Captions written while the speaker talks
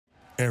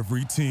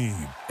Every team,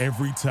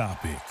 every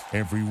topic,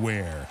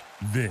 everywhere.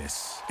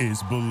 This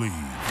is Believe.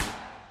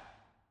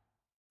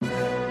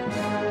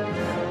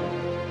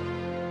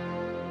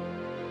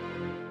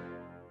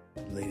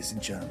 Ladies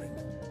and gentlemen,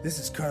 this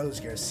is Carlos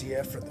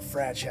Garcia from the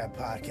Frat Chat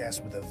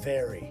Podcast with a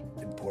very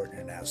important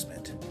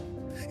announcement.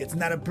 It's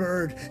not a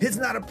bird, it's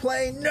not a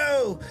plane,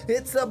 no!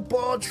 It's a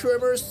ball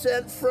trimmer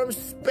sent from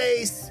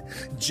space!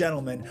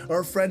 Gentlemen,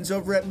 our friends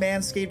over at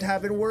Manscaped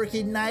have been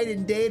working night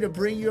and day to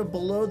bring you a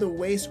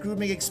below-the-waist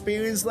grooming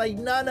experience like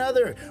none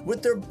other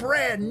with their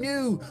brand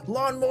new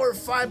Lawnmower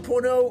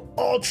 5.0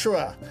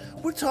 Ultra.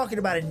 We're talking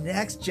about a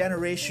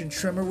next-generation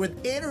trimmer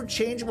with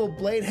interchangeable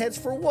blade heads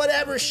for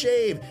whatever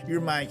shave your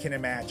mind can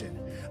imagine.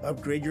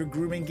 Upgrade your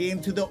grooming game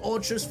to the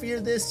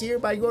Ultrasphere this year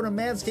by going to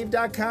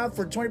manscaped.com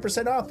for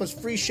 20% off plus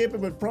free shipping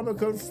with promo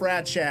code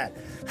FRATCHAT.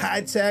 High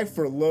tech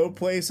for low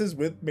places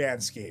with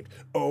Manscaped.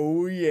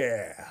 Oh,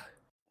 yeah.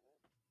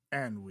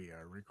 And we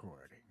are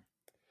recording.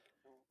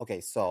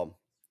 Okay, so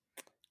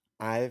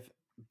I've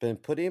been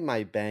putting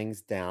my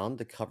bangs down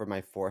to cover my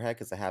forehead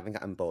because I haven't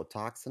gotten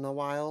Botox in a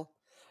while.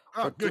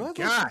 Oh, But good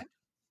God.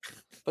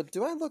 But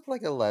do I look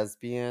like a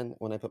lesbian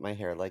when I put my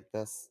hair like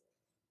this?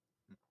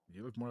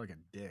 You look more like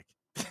a dick.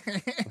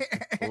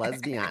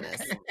 Let's be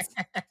honest.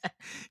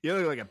 You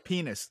look like a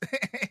penis.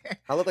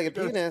 I look like a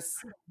penis.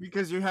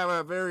 Because you have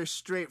a very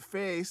straight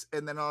face,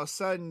 and then all of a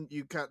sudden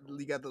you got the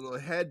little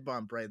head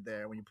bump right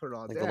there when you put it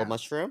all Like down. a little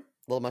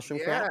mushroom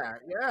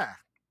crap. Yeah.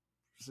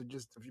 So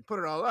just if you put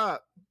it all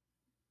up,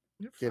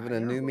 you're Giving fine. a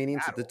You don't new look meaning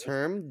that to the old.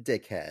 term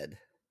dickhead.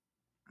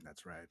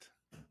 That's right.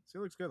 So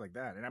it looks good like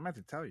that. And I meant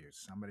to tell you,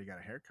 somebody got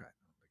a haircut.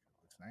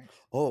 It looks nice.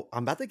 Oh,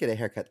 I'm about to get a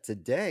haircut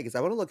today because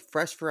I want to look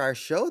fresh for our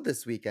show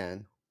this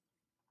weekend.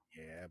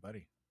 Yeah,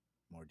 buddy.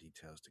 More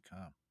details to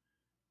come.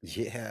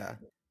 Yeah.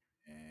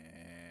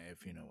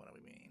 If you know what I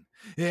mean.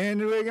 And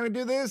we're gonna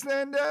do this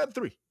in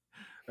 3,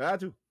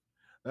 2,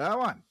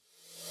 1.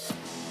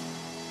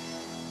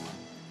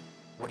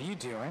 What are you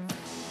doing?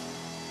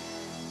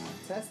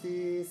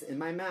 Testes in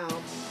my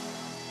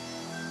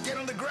mouth. Get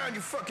on the ground,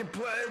 you fucking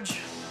pledge!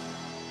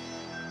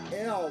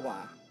 Ew.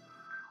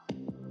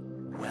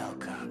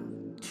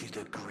 Welcome to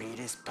the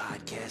greatest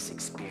podcast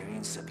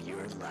experience of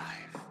your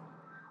life.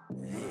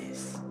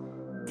 This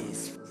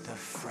is the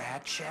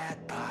Frat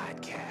Chat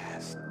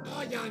Podcast.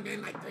 All young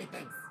men like 3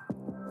 things.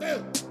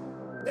 Food,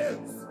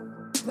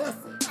 booze,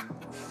 pussy.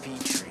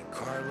 Featuring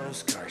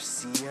Carlos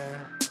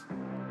Garcia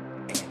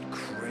and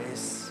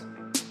Chris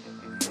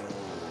Moore.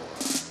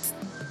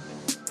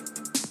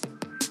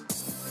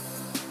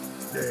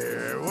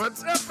 Yeah,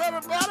 what's up,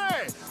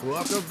 everybody?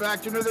 Welcome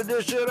back to another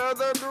edition of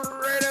the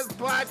greatest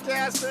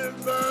podcast in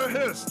the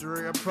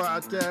history of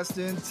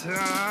podcasting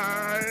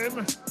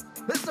time.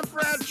 It's the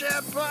Frat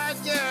Chat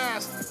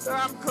Podcast.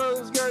 I'm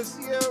Carlos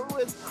Garcia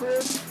with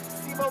Chris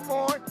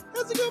Moore.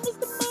 How's it going,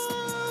 Mr.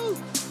 Mo?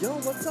 Yo,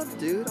 what's up,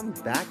 dude? I'm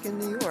back in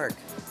New York.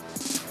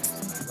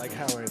 Like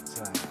how it's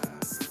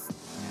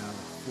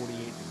 48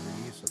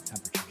 degrees, so the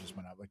temperature just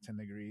went up like 10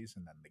 degrees,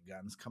 and then the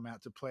guns come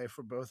out to play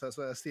for both us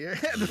last year.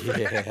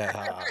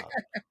 Yeah.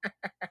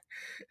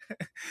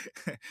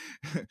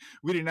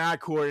 We did not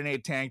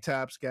coordinate tank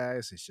tops,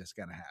 guys. It's just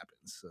gonna happen.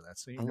 So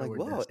that's so you I'm know like, we're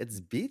whoa, destined. it's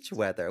beach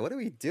weather. What are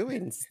we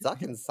doing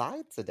stuck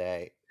inside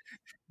today?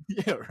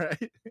 Yeah,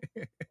 right.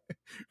 We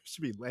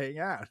should be laying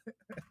out.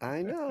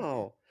 I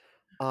know.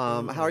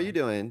 How are you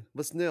doing?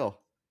 What's new?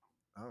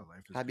 Oh,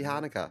 life is Happy good.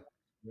 Hanukkah.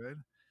 Good.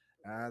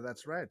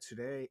 That's right.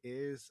 Today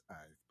is, I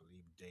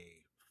believe,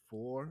 day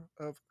 4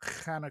 of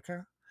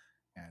Hanukkah,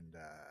 and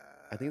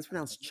I think it's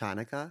pronounced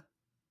Chanukah.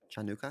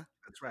 Chanukah?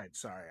 that's right.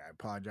 Sorry, I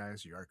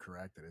apologize. You are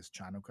correct. It is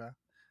Chanukah.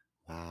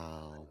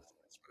 Wow.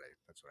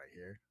 That's what I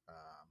hear.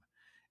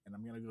 And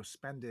I'm gonna go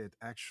spend it.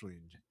 Actually,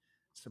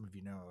 some of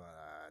you know,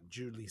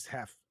 Julie's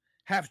half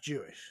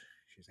Jewish.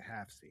 She's a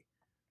halfsy.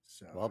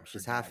 So Well,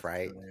 she's half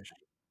right.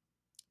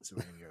 So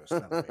we're gonna go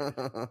celebrate.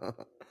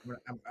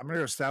 I'm gonna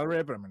go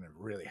celebrate, but I'm gonna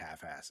really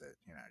half-ass it,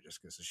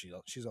 just because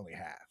she's only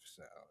half.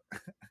 So I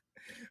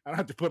don't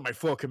have to put my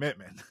full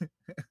commitment.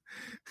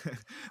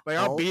 Like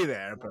I'll be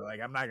there, but like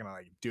I'm not gonna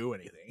like do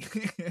anything.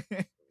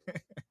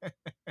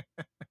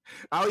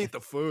 I'll eat the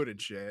food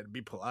and shit and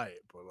be polite,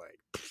 but like,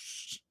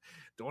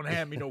 don't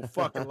hand me no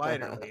fucking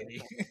lighter,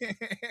 lady.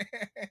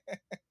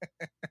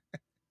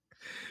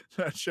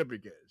 So it should be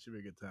good. It should be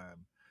a good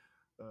time.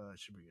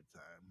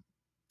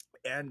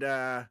 And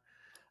honestly,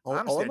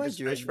 all of my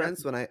Jewish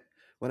friends, when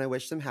I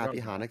wish them happy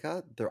Okay.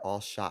 Hanukkah, they're all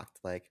shocked.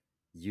 Like,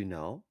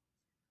 oh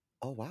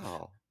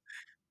wow.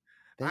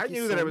 Thank I you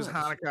knew so that it was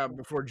much. Hanukkah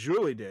before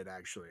Julie did.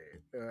 Actually,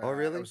 Oh,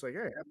 really? I was like,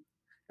 hey,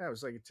 I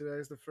was like,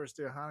 today's the first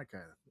day of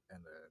Hanukkah,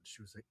 and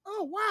she was like,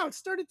 oh wow, it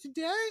started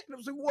today, and I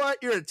was like, what?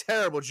 You're a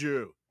terrible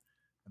Jew.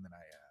 And then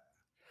I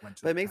went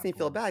to. But it makes me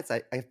feel bad.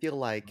 'Cause I feel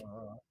like,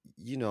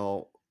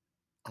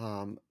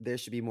 Uh, there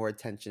should be more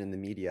attention in the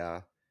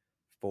media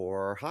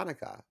for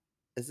Hanukkah.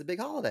 It's a big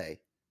holiday.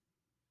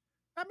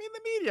 I mean,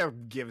 the media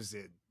gives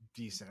it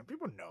decent.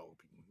 People know,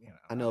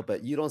 I know,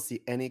 but you don't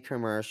see any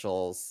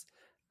commercials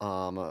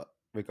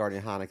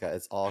regarding Hanukkah.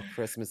 It's all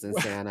Christmas and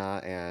Well,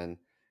 Santa and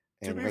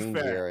to be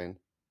reindeer fair, and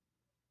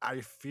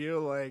I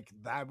feel like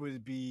that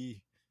would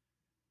be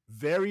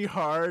very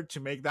hard to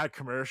make that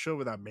commercial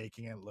without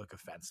making it look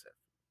offensive.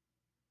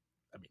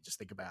 I mean, just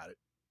think about it.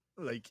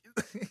 Like,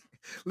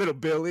 little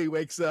Billy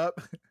wakes up.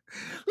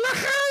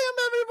 L'chaim,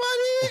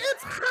 everybody!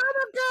 It's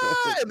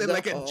Hanukkah! And then,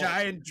 like, a No.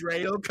 giant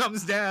dreidel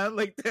comes down,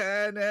 like,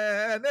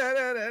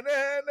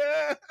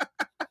 da-na-na-na-na-na-na.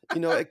 You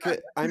know, it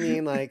could. I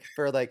mean, like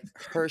for like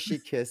Hershey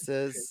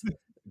Kisses,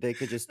 they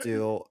could just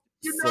do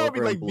You know, it'd be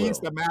silver like and blue.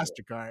 Visa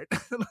MasterCard.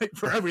 Like,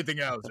 for everything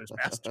else, there's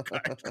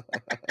MasterCard.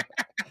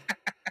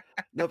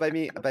 No, but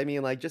I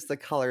mean, like just the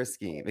color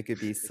scheme. It could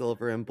be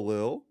silver and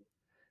blue,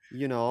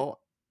 you know,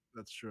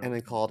 That's true. and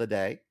then call it a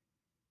day,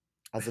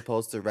 as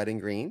opposed to red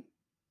and green.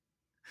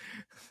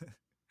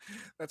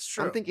 That's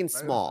true. I'm thinking That is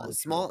small, very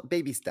small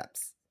baby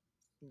steps.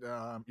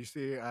 You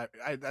see, I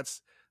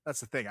that's the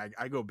thing.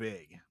 I go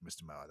big,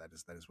 Mr. Mo. That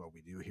is what we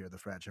do here at the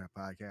Frat Chat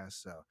Podcast.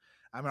 So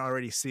I'm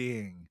already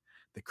seeing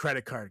the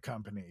credit card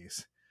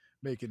companies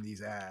making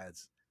these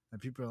ads,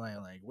 and people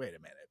are like, wait a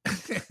minute.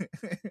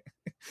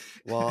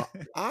 Well,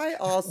 I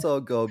also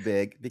go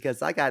big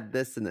because I got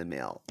this in the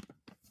mail.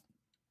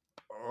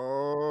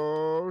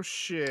 Oh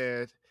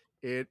shit!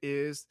 It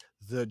is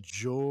the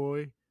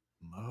Joy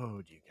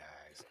Mode, you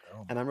guys.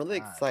 Oh And my I'm really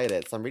God.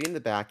 excited. So I'm reading the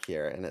back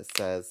here, and it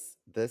says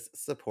this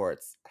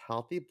supports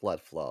healthy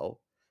blood flow,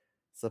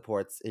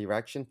 supports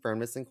erection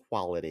firmness and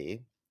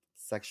quality,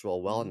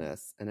 sexual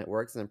wellness, and it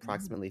works in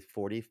approximately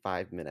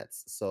 45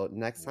 minutes. So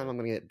next time I'm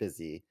going to get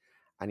busy,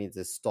 I need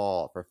to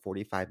stall for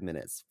 45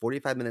 minutes.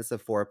 45 minutes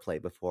of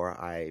foreplay before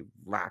I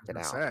rock it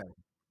That's out. it.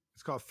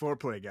 It's called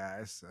foreplay,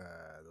 guys.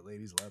 The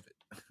ladies love it.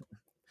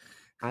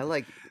 I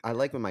like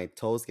when my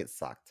toes get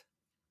sucked.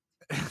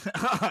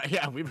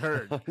 Yeah, we've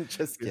heard. I'm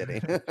just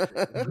kidding.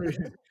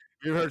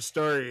 We've heard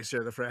stories here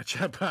at the Frat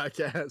Chat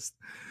Podcast.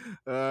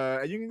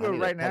 And you can go I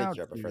need right a now.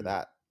 pedicure to- for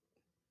that.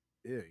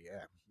 Yeah.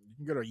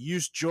 You can go to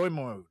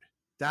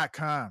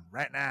usejoymode.com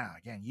right now.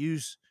 Again,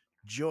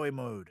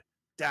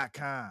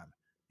 usejoymode.com.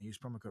 And use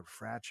promo code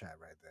FRATCHAT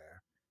right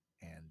there.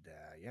 And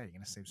yeah, you're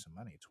going to save some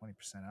money, 20%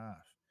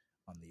 off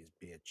on these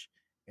bitch.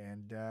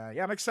 And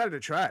yeah, I'm excited to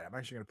try it. I'm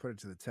actually going to put it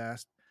to the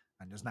test.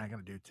 I'm just not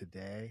going to do it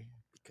today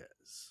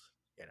because,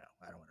 you know,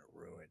 I don't want to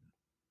ruin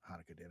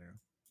Hanukkah dinner,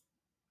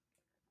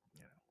 you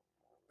know,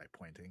 by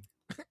pointing.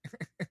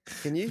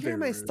 Can you hear Very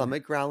my rude.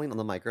 stomach growling on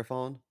the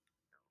microphone?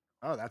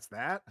 Oh, that's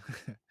that?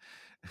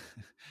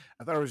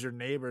 I thought it was your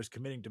neighbors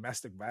committing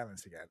domestic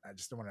violence again. I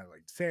just don't want to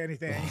like say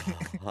anything.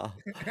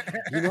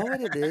 You know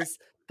what it is?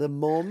 The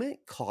moment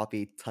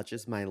coffee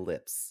touches my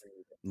lips,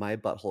 my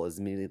butthole is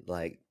immediately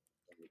like,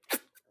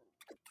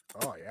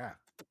 Oh yeah.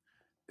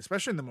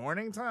 Especially in the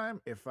morning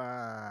time. If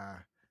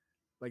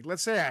like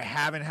let's say I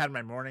haven't had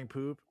my morning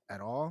poop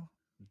at all,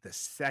 the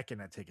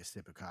second I take a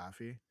sip of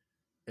coffee,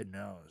 it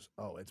knows,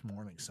 oh, it's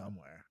morning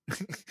somewhere.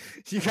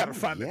 You gotta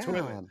find the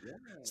toilet.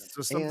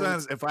 So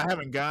sometimes if I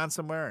haven't gone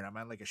somewhere and I'm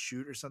on like a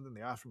shoot or something,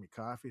 they offer me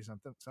coffee.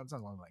 Sometimes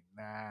I'm like,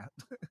 nah.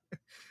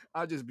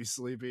 I'll just be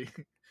sleepy.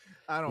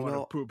 I don't You want to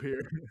know- poop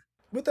here.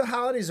 With the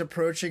holidays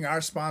approaching,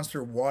 our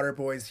sponsor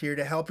Waterboy is here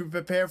to help you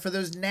prepare for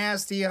those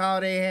nasty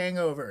holiday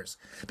hangovers.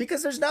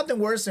 Because there's nothing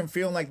worse than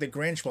feeling like the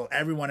Grinch while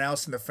everyone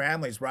else in the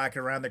family is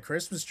rocking around the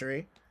Christmas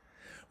tree.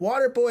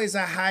 Waterboy is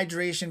a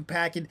hydration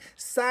packet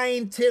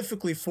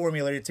scientifically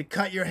formulated to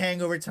cut your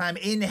hangover time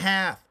in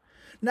half.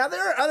 Now,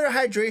 there are other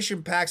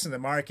hydration packs in the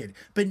market,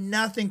 but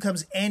nothing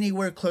comes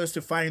anywhere close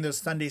to finding those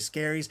Sunday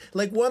scaries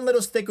like one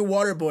little stick of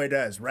Waterboy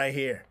does right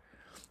here.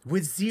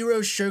 With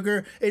 0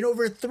 sugar and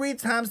over 3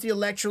 times the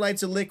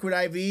electrolytes of Liquid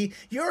IV,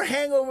 your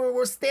hangover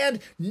will stand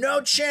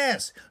no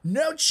chance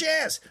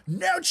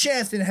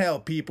in hell,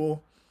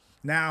 people.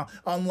 Now,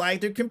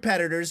 unlike their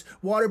competitors,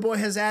 Waterboy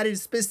has added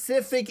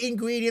specific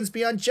ingredients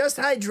beyond just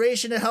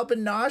hydration to help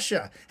in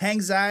nausea,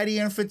 anxiety,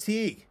 and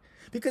fatigue.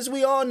 Because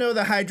we all know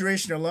that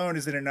hydration alone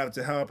isn't enough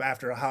to help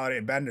after a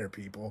holiday bender,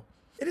 people.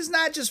 It is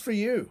not just for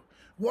you.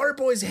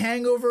 Waterboy's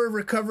hangover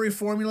recovery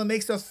formula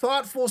makes a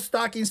thoughtful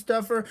stocking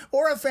stuffer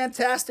or a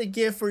fantastic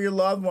gift for your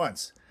loved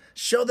ones.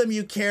 Show them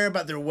you care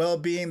about their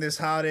well-being this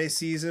holiday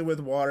season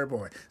with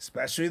Waterboy,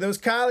 especially those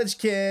college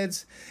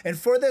kids. And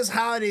for this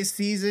holiday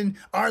season,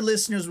 our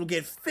listeners will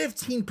get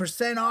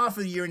 15% off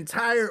of your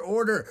entire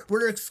order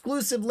with our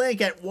exclusive link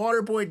at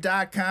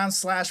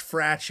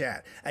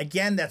waterboy.com/fratchat.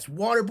 Again, that's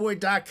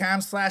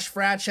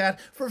waterboy.com/fratchat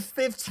for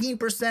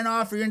 15%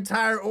 off your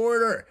entire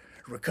order.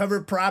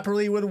 Recover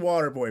properly with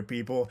Waterboy,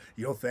 people.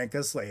 You'll thank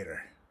us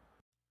later.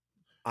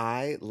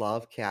 I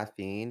love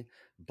caffeine,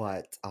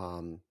 but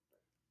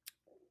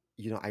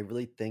you know, I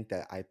really think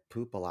that I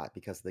poop a lot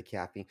because of the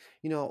caffeine.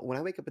 You know, when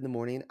I wake up in the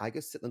morning, I go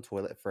sit in the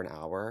toilet for an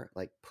hour,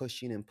 like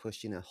pushing and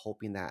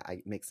hoping that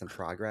I make some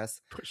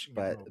progress. Pushing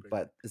and But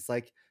hoping. it's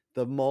like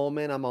the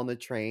moment I'm on the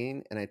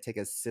train and I take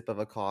a sip of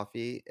a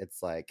coffee,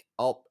 it's like,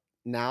 oh,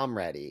 now I'm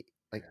ready.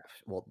 Like,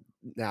 well,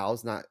 now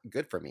it's not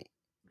good for me.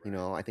 You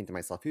know, I think to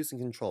myself, who's in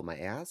control, my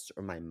ass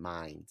or my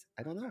mind?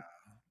 I don't know.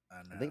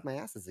 I I think my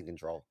ass is in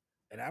control.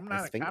 and I'm My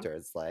not sphincter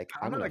is like,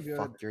 I'm I'm not gonna a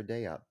fuck good- your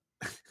day up.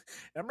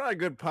 I'm not a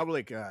good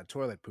public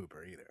toilet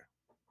pooper either.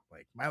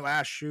 Like my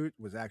last shoot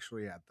was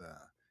actually at the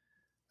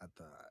at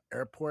the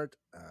airport.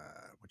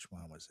 Which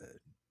one was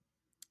it?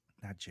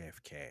 Not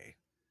JFK.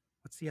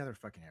 What's the other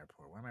fucking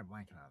airport? Why am I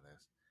blanking on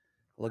this?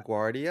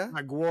 LaGuardia?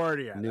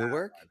 LaGuardia.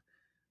 Newark?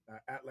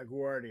 At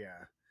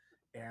LaGuardia.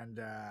 And,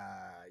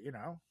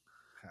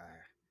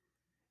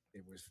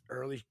 it was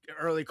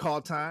early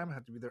call time. I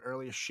had to be there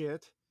early as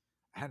shit.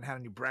 I hadn't had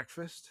any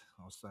breakfast.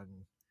 All of a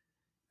sudden,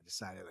 I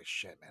decided, like,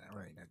 shit, man,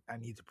 I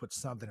need to put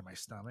something in my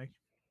stomach.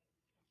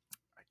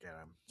 I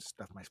gotta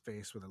stuff my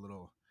face with a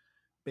little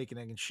bacon,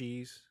 egg, and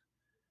cheese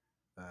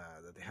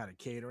that they had at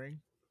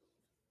catering.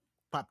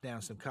 Pop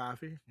down some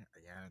coffee.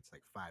 Again, it's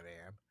like 5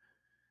 a.m.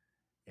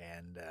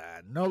 And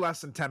no less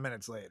than 10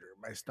 minutes later,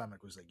 my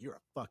stomach was like, "You're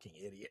a fucking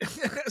idiot."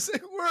 I was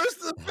like, "Where's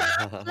the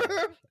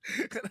bathroom?"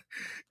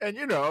 And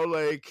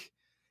like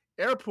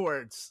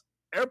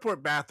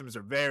airport bathrooms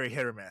are very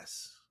hit or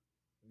miss.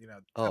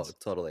 Oh,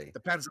 totally.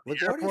 Depends on the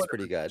LaGuardia's airport.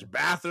 pretty There's a good.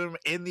 bathroom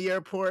in the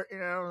airport,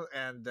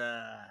 and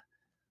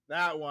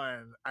that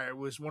one, I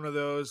was one of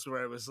those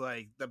where it was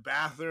like the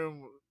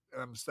bathroom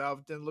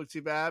themselves didn't look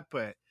too bad,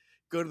 but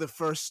go to the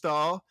first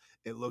stall,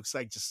 it looks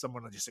like just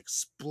someone just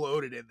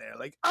exploded in there,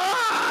 like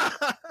ah.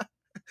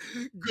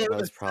 Go to That the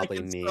was probably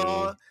second me.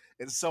 stall,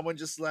 and someone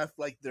just left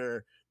like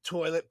their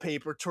toilet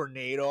paper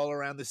tornado all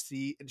around the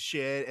seat and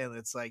shit, and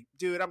it's like,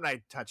 dude, I'm not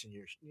touching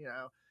your,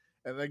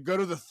 And then go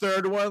to the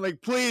third one,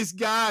 like, please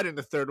God, and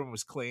the third one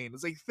was clean.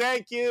 It's like,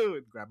 thank you,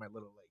 and grab my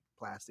little like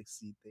plastic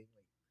seat thing,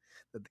 like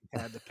that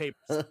they had the paper.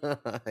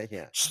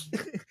 Yeah.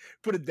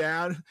 Put it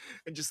down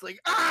and just like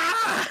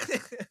ah.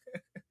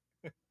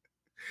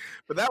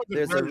 But that was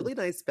There's a really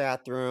nice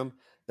bathroom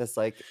that's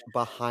like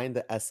behind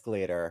the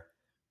escalator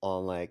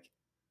on like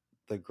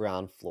the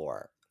ground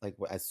floor. Like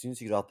as soon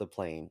as you get off the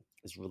plane,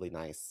 it's really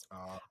nice.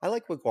 I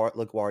like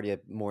LaGuardia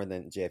more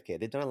than JFK.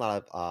 They've done a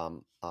lot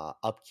of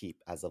upkeep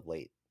as of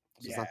late,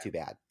 so it's not too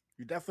bad.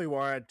 You definitely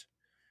want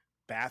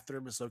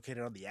bathrooms located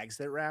on the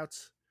exit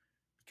routes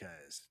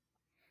because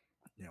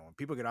when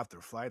people get off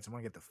their flights, they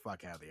want to get the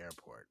fuck out of the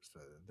airport, so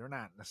they're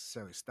not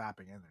necessarily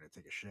stopping in there to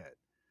take a shit.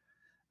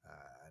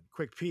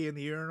 Quick pee in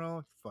the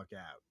urinal, fuck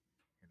out.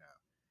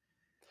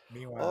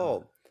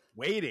 Meanwhile,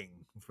 waiting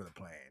for the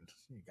plane,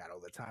 you got all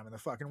the time in the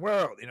fucking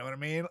world. You know what I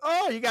mean?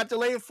 Oh, you got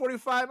delayed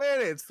 45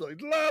 minutes. Like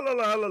la la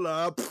la la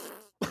la.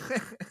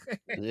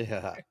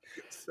 Yeah,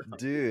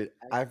 dude,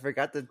 I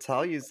forgot to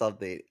tell you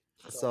something.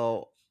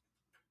 So,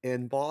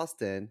 in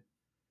Boston,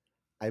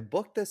 I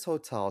booked this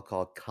hotel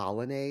called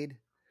Colonnade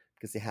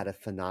because they had a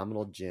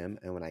phenomenal gym,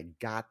 and when I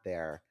got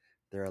there,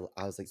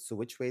 I was like, "So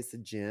which way is the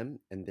gym?"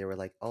 And they were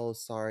like, "Oh,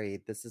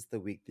 sorry, this is the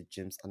week the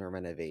gym's under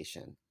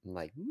renovation." I'm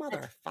like,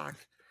 "Motherfuck!"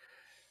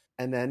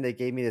 And then they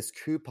gave me this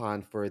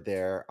coupon for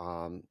their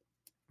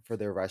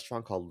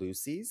restaurant called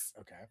Lucy's.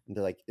 Okay. And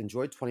they're like,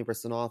 "Enjoy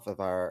 20% off of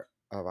our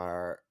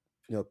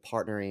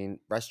partnering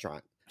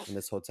restaurant in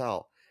this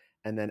hotel."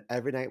 And then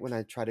every night when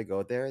I try to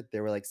go there,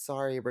 they were like,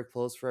 "Sorry, we're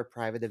closed for a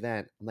private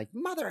event." I'm like,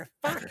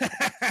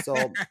 "Motherfucker!"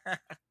 So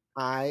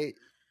I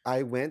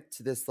went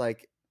to this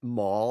like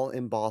mall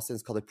in Boston.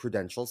 It's called the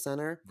Prudential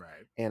Center.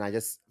 Right. And I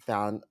just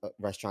found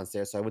restaurants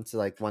there. So I went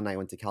to one night I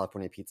went to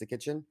California Pizza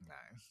Kitchen.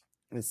 Nice.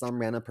 And some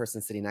random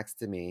person sitting next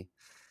to me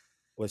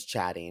was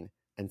chatting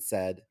and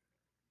said,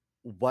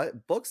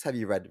 "What books have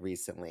you read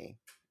recently?"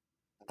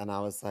 And I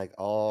was like,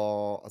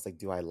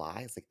 "Do I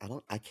lie?" It's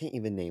like, I can't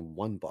even name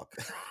one book.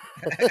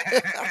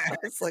 I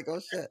was like, "Oh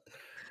shit."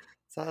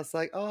 So I was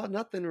like, "Oh,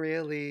 nothing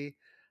really."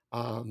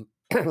 So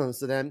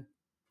then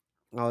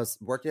I was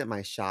working at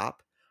my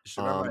shop,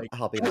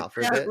 helping out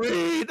for a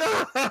bit.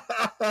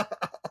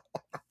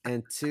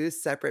 And two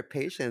separate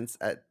patients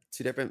at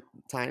two different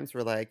times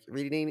were like,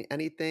 "Reading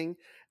anything?"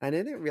 And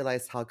I didn't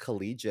realize how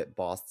collegiate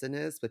Boston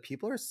is, but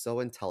people are so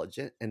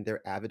intelligent and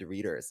they're avid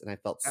readers. And I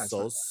felt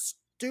so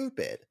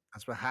stupid.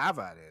 That's what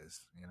Harvard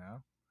is,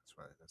 That's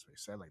what you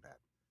said like that.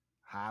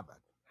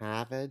 Harvard.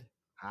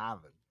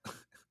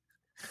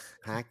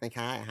 Hack the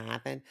cat,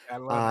 Harvard.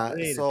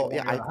 So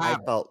yeah, I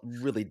felt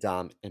really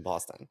dumb in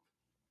Boston.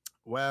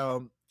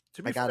 Well,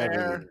 to be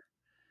fair,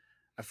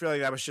 I feel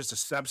like that was just a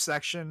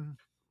subsection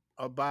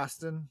of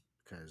Boston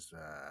because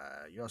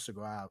you also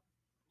go out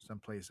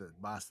someplace in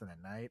Boston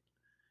at night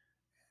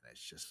and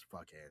it's just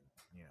fucking,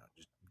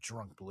 just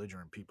drunk,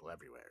 belligerent people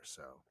everywhere.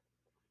 So,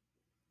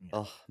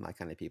 oh, my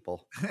kind of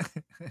people.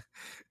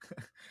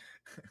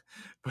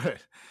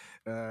 But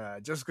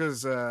just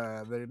because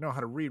they know how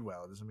to read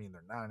well doesn't mean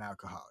they're not an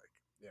alcoholic,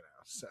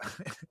 So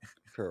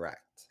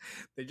correct.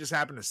 They just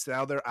happen to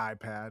sell their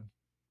iPad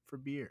for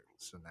beer,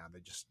 so now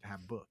they just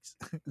have books.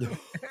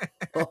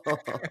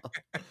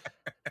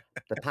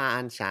 The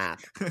pawn shop.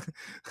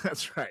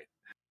 That's right.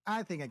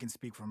 I think I can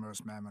speak for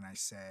most men when I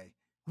say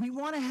we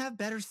want to have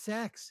better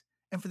sex.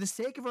 And for the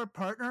sake of our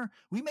partner,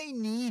 we may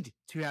need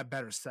to have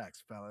better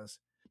sex, fellas.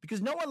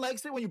 Because no one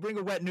likes it when you bring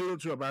a wet noodle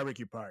to a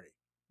barbecue party.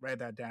 Write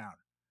that down.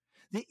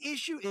 The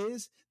issue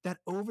is that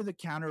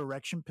over-the-counter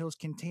erection pills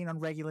contain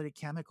unregulated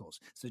chemicals,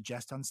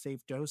 suggest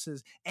unsafe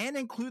doses, and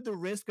include the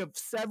risk of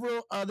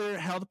several other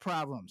health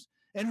problems.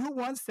 And who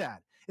wants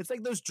that? It's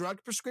like those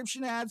drug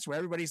prescription ads where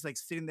everybody's like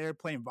sitting there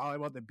playing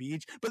volleyball at the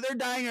beach, but they're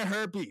dying of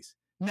herpes.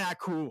 Not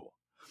cool.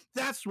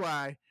 That's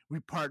why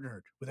we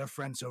partnered with our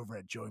friends over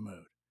at Joy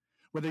Mode.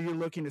 Whether you're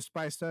looking to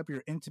spice up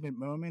your intimate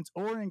moments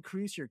or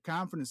increase your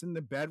confidence in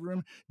the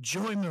bedroom,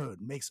 Joy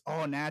Mode makes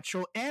all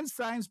natural and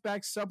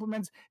science-backed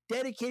supplements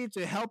dedicated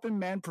to helping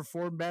men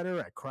perform better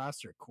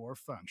across their core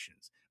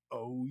functions.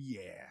 Oh,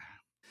 yeah.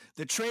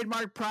 The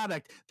trademark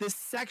product, this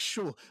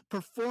sexual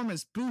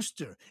performance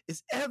booster,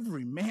 is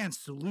every man's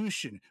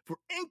solution for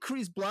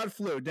increased blood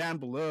flow down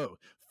below,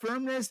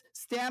 firmness,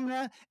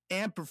 stamina,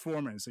 and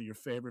performance of your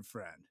favorite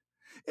friend.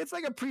 It's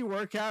like a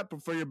pre-workout,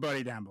 but for your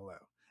buddy down below.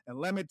 And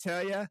let me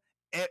tell you,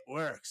 it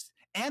works.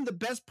 And the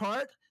best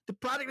part, the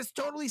product is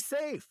totally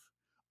safe.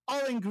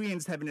 All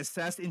ingredients have been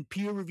assessed in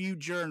peer-reviewed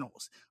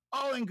journals.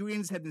 All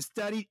ingredients have been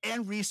studied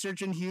and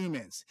researched in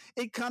humans.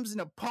 It comes in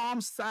a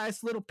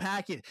palm-sized little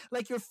packet,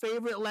 like your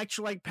favorite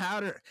electrolyte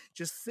powder.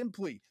 Just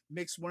simply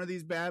mix one of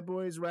these bad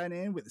boys right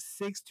in with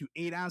 6 to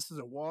 8 ounces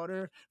of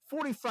water,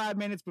 45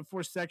 minutes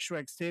before sexual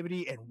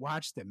activity, and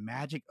watch the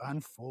magic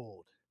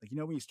unfold. Like, you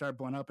know when you start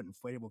blowing up an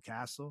inflatable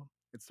castle?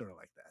 It's sort of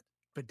like that,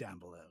 but down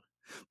below.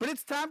 But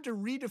it's time to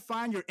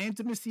redefine your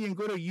intimacy and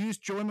go to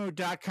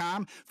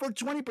usejoymode.com for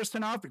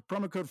 20% off with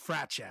promo code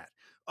FRATCHAT.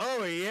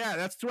 Oh, yeah,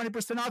 that's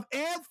 20% off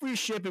and free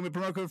shipping with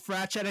promo code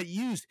FRATCHAT at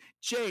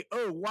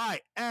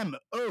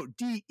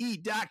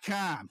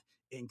usejoymode.com.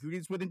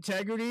 Ingredients with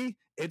integrity,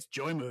 it's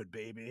Joy Mode,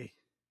 baby.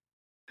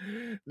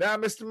 Now,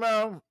 Mr.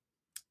 Mo,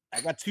 I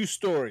got 2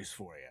 stories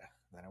for you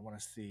that I want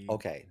to see.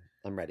 Okay,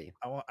 I'm ready.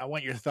 I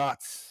want your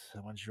thoughts. I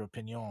want your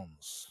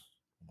opinions.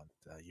 I want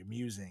your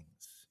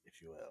musings,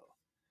 if you will.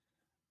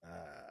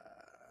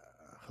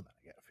 Hold on.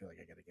 I feel like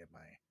I gotta get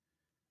my.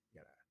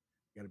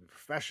 Gotta be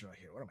professional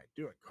here. What am I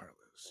doing,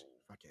 Carlos?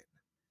 Fuck it.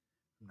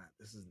 I'm not.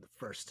 This isn't the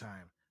first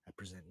time I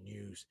present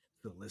news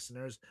to the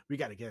listeners. We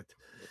gotta get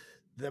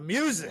the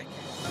music.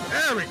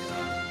 There we go.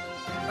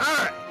 All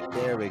right.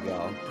 There we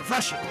go.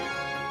 Professional.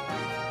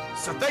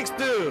 So thanks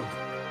to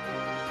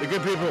the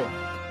good people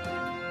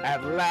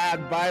at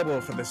Lad Bible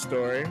for this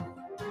story,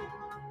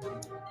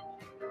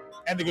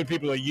 and the good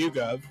people at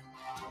YouGov.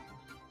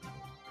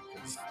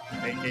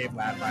 They gave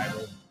Lad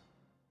Bible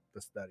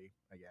the study,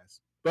 I guess.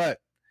 But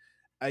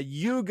a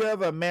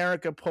YouGov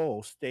America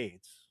poll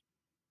states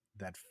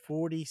that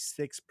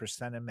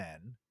 46% of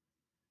men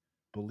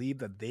believe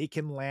that they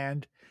can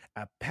land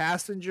a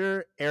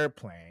passenger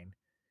airplane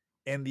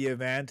in the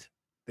event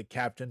the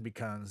captain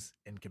becomes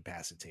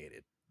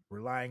incapacitated,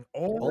 relying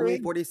Only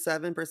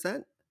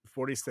 47%?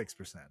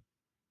 46%.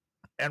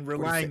 And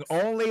relying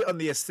 46. only on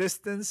the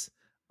assistance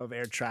of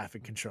air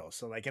traffic control.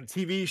 So like in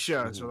TV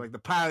shows, where like the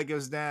pilot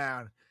goes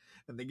down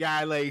and the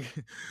guy like,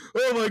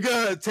 oh my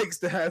God, takes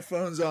the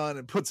headphones on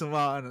and puts them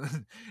on.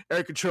 And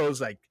air control's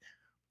like,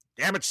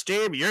 damn it,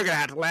 Steve, you're going to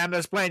have to land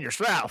this plane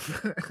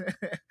yourself.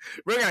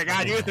 We're going to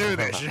guide you through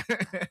this.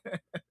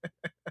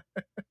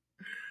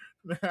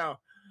 Now,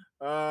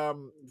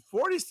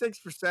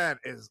 46%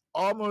 is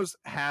almost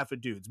half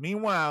of dudes.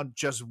 Meanwhile,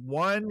 just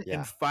 1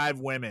 in 5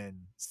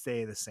 women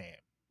say the same,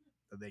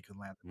 that they could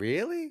land.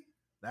 Really?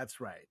 That's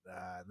right.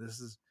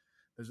 There's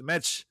a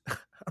match.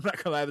 I'm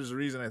not gonna lie. There's a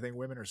reason I think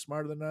women are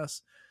smarter than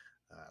us.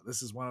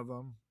 This is one of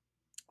them.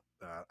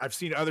 I've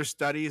seen other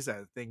studies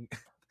that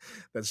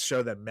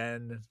show that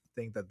men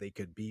think that they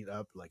could beat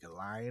up like a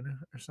lion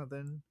or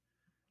something,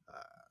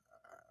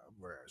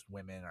 whereas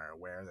women are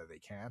aware that they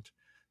can't.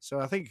 So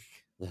I think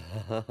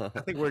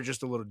we're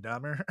just a little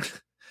dumber.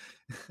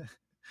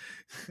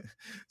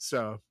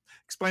 So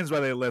explains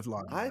why they live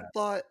longer. I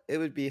thought it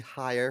would be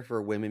higher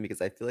for women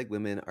because I feel like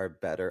women are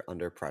better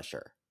under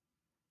pressure.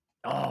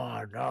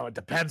 Oh no, it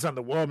depends on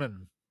the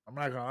woman. I'm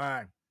not gonna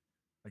lie.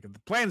 Like if the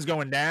plane's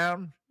going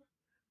down,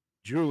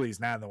 Julie's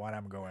not the one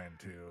I'm going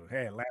to.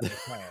 Hey, land the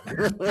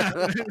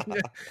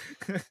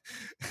plane.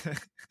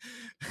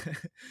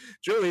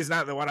 Julie's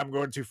not the one I'm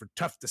going to for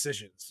tough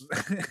decisions.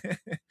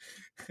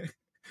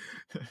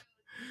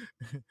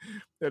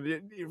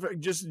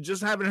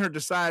 Just having her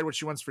decide what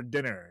she wants for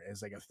dinner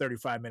is like a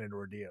 35-minute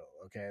ordeal.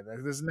 Okay,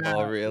 this is not,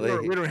 oh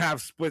really? We don't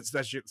have split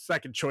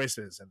second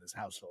choices in this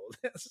household.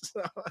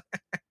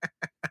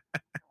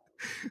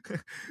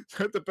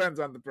 So it depends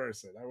on the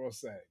person, I will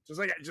say. Just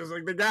like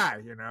the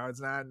guy, you know,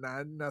 it's not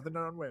nothing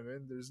on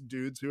women. There's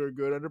dudes who are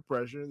good under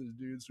pressure. There's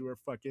dudes who are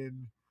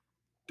fucking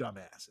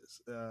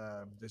dumbasses.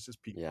 There's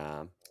just people.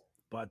 Yeah.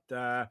 But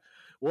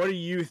what do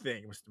you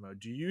think, Mr. Mo?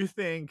 Do you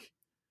think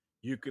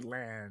you could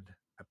land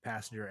a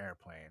passenger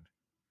airplane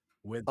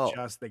with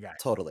just the guy?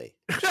 Totally.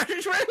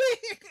 Really?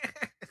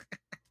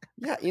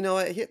 Yeah, you know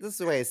what? This is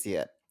the way I see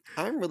it.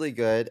 I'm really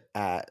good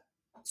at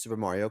Super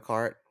Mario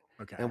Kart.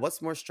 Okay. And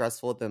what's more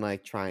stressful than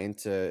like trying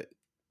to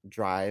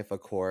drive a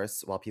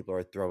course while people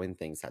are throwing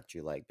things at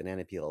you, like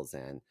banana peels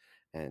and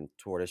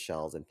tortoise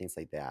shells and things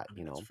like that,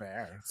 you know? That's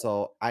fair.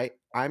 So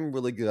I'm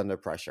really good under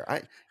pressure.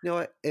 You know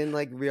what? In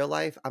like real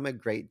life, I'm a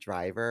great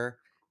driver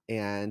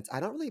and I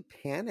don't really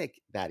panic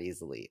that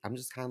easily. I'm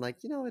just kind of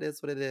like, you know, it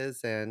is what it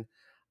is. And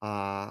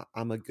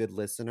I'm a good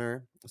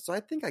listener. So I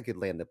think I could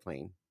land the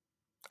plane.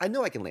 I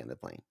know I can land the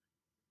plane.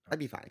 I'd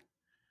be fine.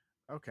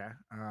 Okay.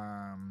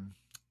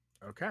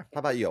 Okay. How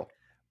about you?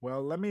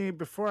 Well,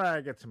 before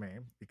I get to me,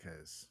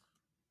 because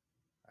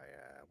I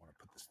want to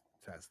put this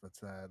to test.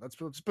 Let's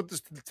put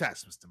this to the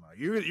test, Mr. Mo.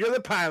 You're the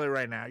pilot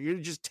right now. You're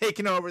just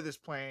taking over this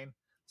plane.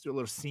 Let's do a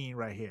little scene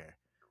right here.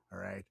 All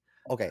right.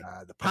 Okay.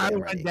 The pilot I'm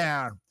went ready.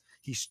 down.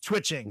 He's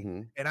twitching,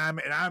 Mhm. and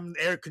I'm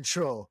air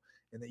control,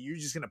 and then you're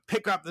just gonna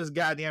pick up this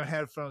goddamn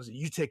headphones and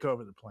you take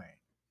over the plane.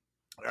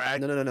 All right.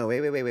 No.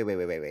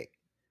 Wait.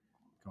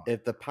 Go on.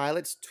 If the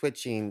pilot's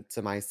twitching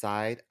to my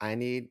side, I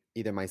need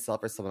either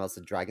myself or someone else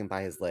to drag him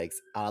by his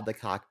legs out of the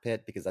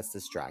cockpit because that's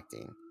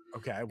distracting.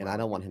 Okay. And well, I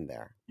don't want him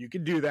there. You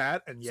can do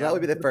that, and So that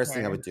would be into the first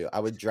thing I plane. would do. I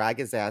would drag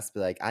his ass, be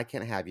like, I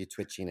can't have you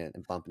twitching it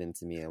and bumping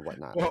into me and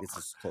whatnot. Well, Like, it's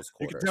just close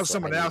You quarters. can tell so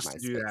someone I need else my to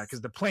do that space.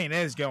 because the plane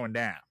is going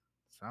down.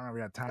 So I don't know if we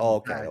got time. Oh,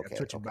 to drag okay, a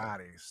twitching okay.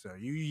 body. So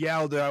you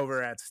yelled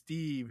over at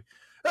Steve,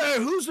 "Hey,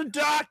 who's the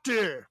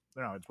doctor?"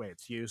 No,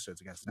 it's you. So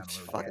it's gonna sound a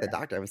little. Fuck gay. the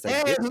doctor. I was like,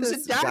 Hey, get who's the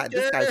this guy's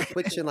doctor?"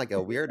 twitching like a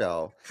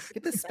weirdo.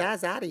 Get this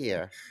spaz out of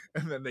here.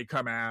 And then they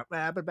come out.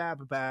 Bah, bah, bah,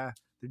 bah, bah.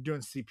 They're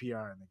doing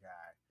CPR on the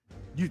guy.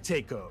 You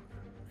take over.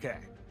 Okay.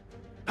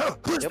 Oh,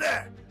 who's Yep.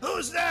 there?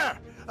 Who's there?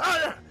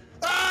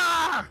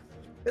 Ah!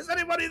 Is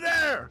anybody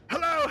there?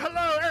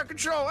 Hello, air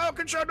control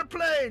the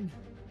plane.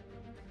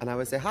 And I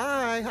would say,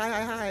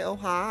 hi. Oh,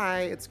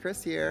 hi. It's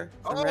Chris here.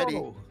 I'm ready.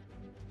 Oh.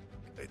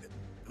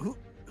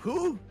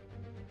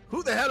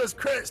 Who the hell is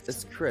Chris?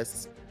 It's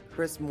Chris.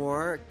 Chris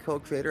Moore,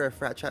 co-creator of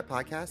Frat Chat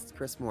Podcast.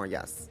 Chris Moore,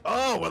 yes.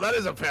 Oh, well, that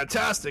is a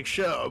fantastic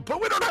show,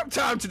 but we don't have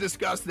time to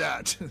discuss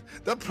that.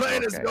 The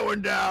plane is Okay.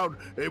 going down,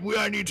 and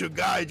I need to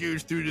guide you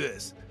through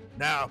this.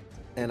 Now,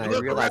 And I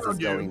look realize it's around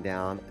you. going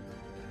down.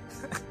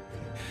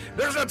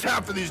 There's no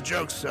time for these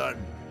jokes, son.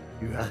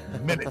 You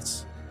have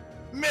minutes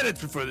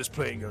before this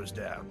plane goes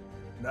down.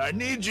 Now, I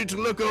need you to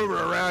look over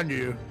around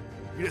you.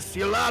 You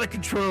see a lot of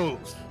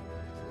controls,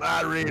 a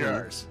lot of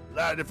radars, a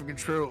lot of different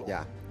controls.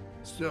 Yeah.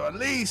 So at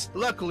least,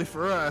 luckily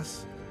for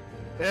us,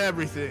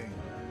 everything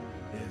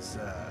is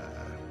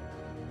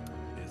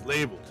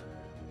labeled.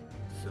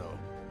 So,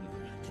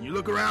 can you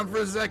look around for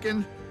a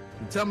second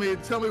and tell me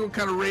what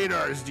kind of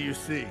radars do you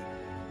see?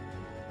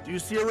 Do you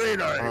see a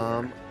radar?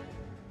 anywhere?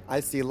 I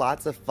see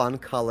lots of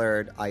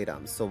fun-colored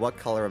items. So what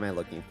color am I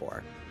looking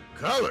for?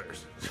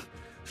 Colors.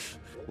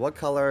 What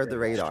color the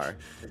radar?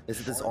 Is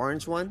it this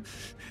orange one?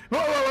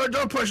 Whoa,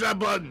 don't push that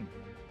button.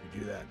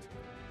 You do that,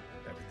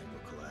 everything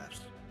will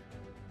collapse.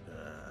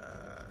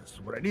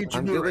 So what I need you to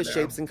I'm do good right with now-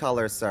 shapes and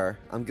colors, sir.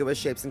 I'm good with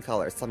shapes and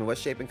colors. Tell me what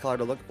shape and color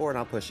to look for, and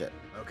I'll push it.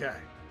 Okay.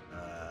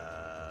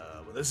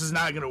 Well, this is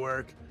not gonna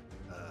work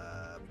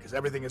because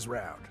everything is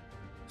round.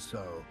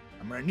 So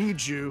I'm gonna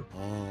need you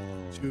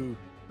Oh. to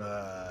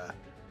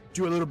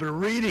do a little bit of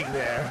reading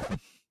there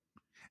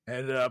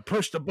and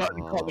push the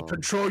button called the Oh.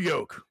 control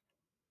yoke.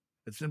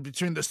 It's in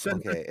between the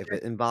center. Okay, if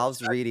it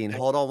involves reading,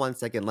 hold on 1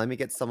 second. Let me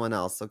get someone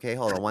else. Okay,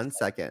 hold on 1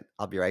 second.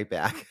 I'll be right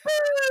back.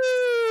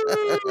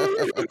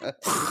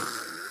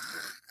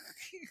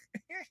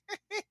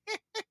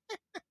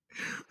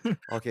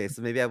 Okay,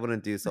 so maybe I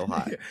wouldn't do so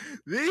hot.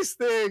 These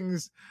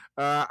things,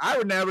 I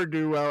would never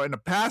do well in a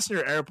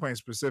passenger airplane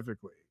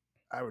specifically.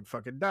 I would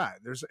fucking die.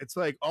 It's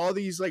like all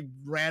these like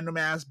random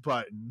ass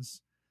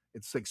buttons.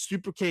 It's like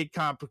super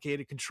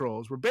complicated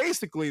controls where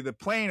basically the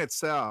plane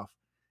itself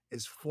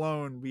is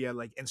flown via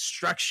like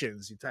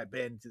instructions. You type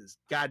into this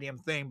goddamn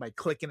thing by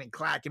clicking and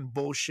clacking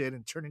bullshit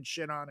and turning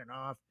shit on and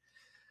off.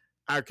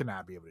 I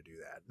cannot be able to do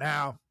that.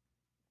 Now,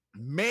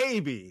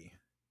 maybe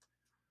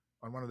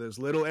on one of those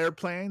little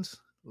airplanes,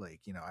 like,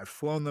 you know, I've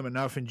flown them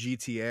enough in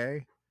GTA,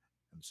 and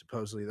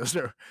supposedly those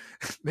are,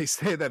 they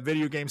say that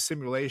video game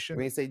simulation.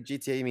 When you say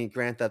GTA, you mean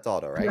Grand Theft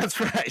Auto, right? That's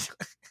right.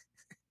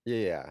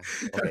 Yeah.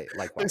 Okay, They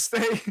likewise.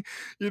 say,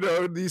 you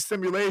know, these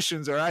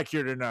simulations are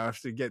accurate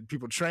enough to get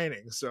people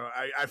training. So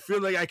I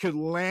feel like I could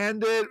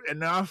land it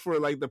enough where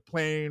like the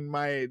plane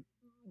might,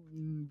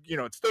 you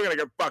know, it's still gonna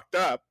get fucked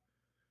up.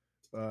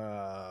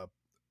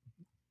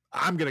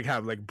 I'm gonna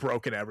have like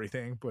broken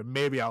everything, but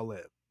maybe I'll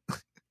live.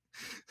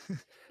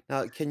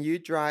 Now, can you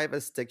drive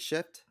a stick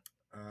shift?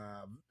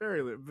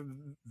 Barely, to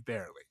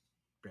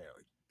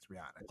be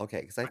honest. Okay,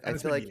 because I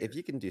It's feel been like if years.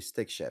 you can do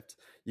stick shift,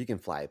 you can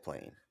fly a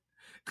plane.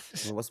 I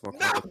mean, what's more No,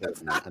 complicated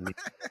than that? I mean,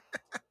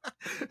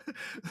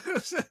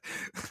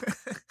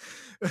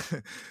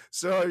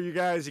 so you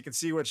guys, you can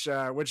see which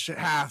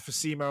half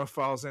Simo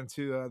falls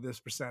into this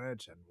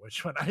percentage and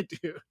which one I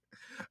do.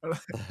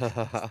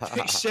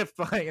 Take shift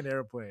flying an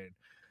airplane.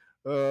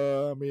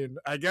 I mean,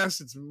 I guess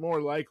it's more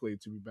likely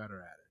to be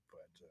better at it, but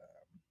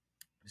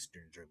I'm just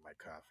gonna drink my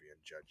coffee and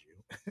judge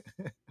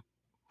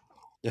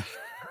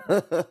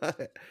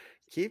you.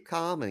 Keep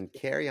calm and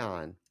carry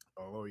on.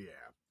 Oh yeah.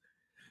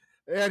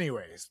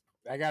 Anyways,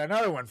 I got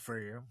another one for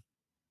you.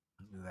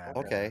 That,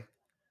 Okay.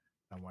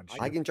 I want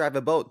I you. can drive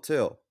a boat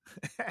too.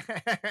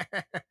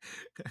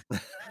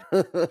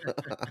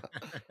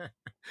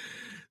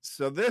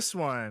 So this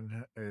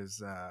one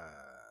is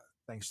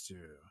thanks to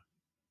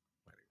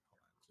wait, hold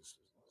on. This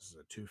is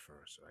a twofer,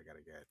 so I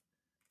gotta get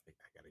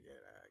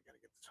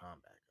the Tom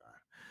back on.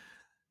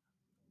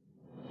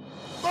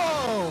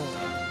 Boom!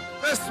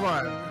 This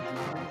one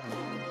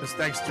This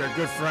thanks to our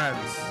good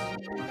friends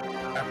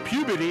at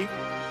Puberty.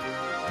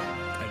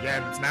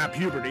 Again, it's not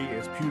puberty,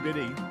 it's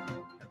puberty.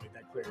 I made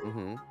that clear.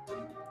 Mm-hmm.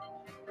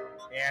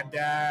 And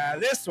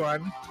this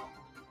one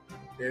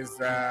is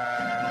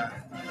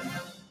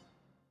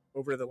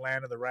over the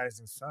land of the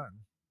rising sun,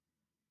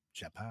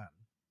 Japan,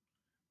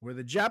 where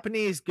the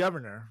Japanese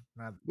governor,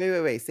 not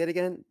Wait. Say it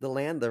again. The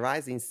land, the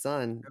rising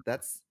sun.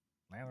 That's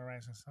land of the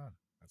rising sun.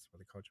 That's what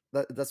they call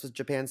Japan. that's what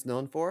Japan's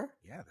known for.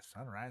 Yeah, the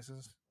sun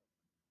rises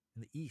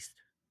in the east.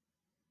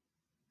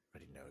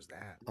 Everybody knows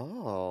that.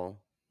 Oh,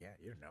 Yeah,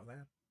 you didn't know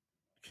that?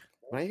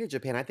 when I hear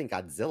Japan, I think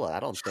Godzilla.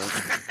 I don't think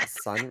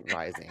sun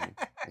rising.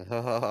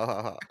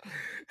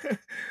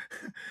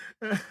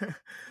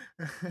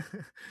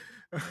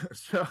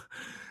 So,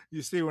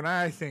 you see, when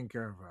I think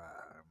of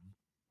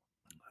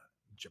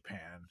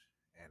Japan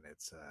and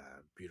its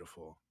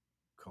beautiful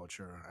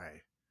culture,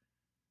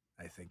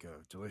 I think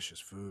of delicious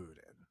food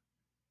and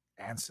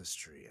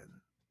ancestry and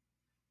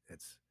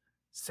its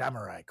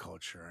samurai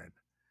culture and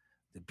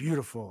the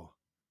beautiful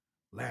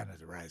land of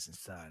the rising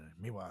sun.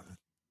 Meanwhile,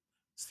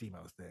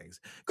 SEMO things.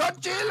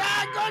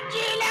 Godzilla!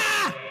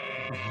 Godzilla!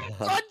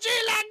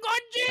 Godzilla!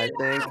 I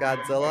think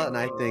Godzilla, and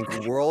I think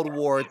World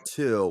War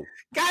II.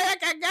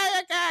 Gayaka!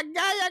 Gayaka!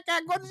 Gayaka!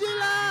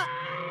 Godzilla!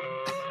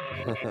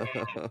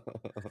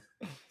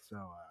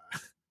 So,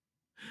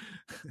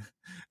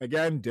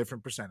 again,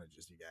 different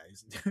percentages, you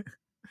guys.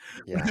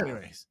 Yeah.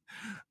 Anyways,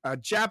 a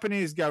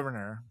Japanese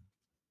governor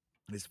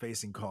is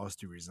facing calls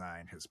to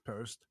resign his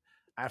post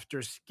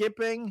after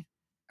skipping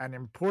an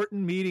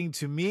important meeting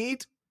to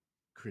meet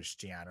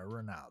Cristiano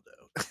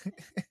Ronaldo.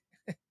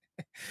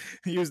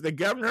 He was the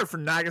governor for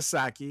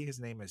Nagasaki. His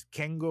name is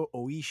Kengo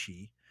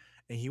Oishi,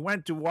 and he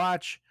went to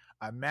watch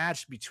a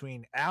match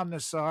between Al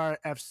Nassr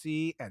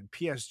FC and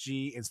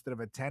PSG instead of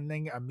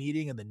attending a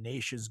meeting of the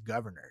nation's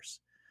governors.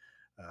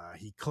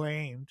 He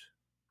claimed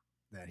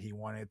that he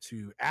wanted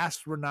to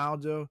ask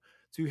Ronaldo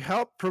to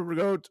help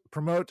promote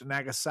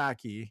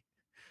Nagasaki,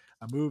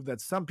 a move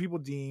that some people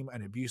deem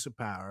an abuse of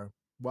power,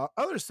 while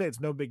others say it's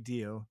no big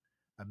deal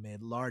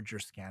amid larger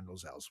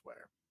scandals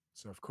elsewhere.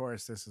 So, of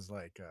course, this is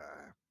like,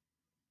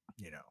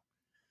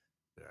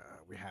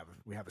 we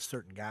have a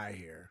certain guy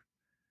here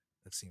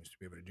that seems to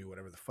be able to do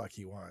whatever the fuck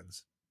he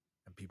wants,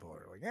 and people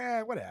are like,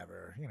 yeah,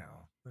 whatever.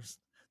 There's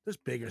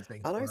bigger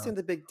things. I don't understand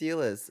the big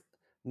deal is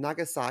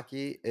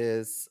Nagasaki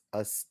is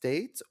a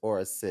state or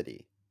a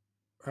city?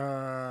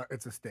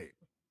 It's a state.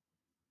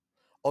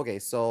 Okay,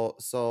 so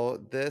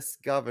this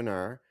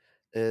governor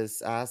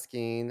is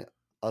asking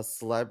a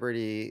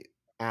celebrity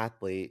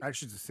athlete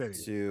Actually, it's a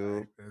city. to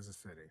Right? It's a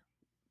city.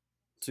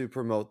 to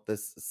promote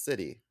this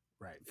city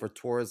Right. for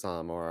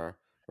tourism or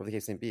whatever the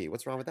case may be.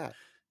 What's wrong with that?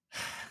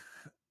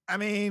 I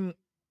mean,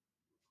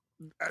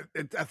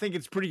 I think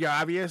it's pretty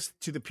obvious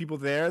to the people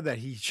there that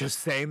he's just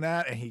saying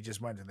that, and he just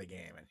went to the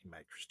game and he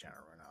met Cristiano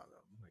Ronaldo.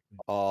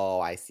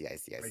 Oh, I see.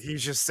 Like,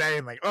 he's just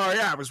saying, like, oh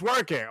yeah, it was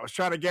working. I was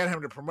trying to get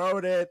him to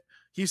promote it.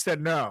 He said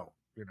no,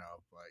 but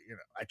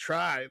I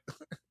tried.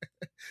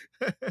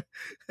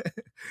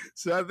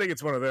 So I think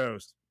it's one of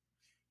those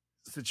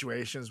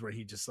situations where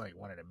he just like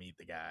wanted to meet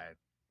the guy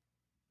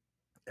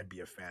and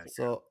be a fan.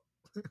 So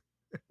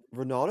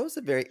Ronaldo's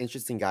a very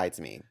interesting guy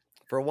to me.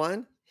 For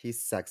one,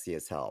 he's sexy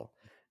as hell.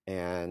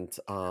 And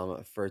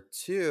for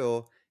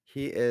two,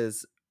 he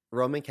is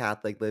Roman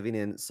Catholic living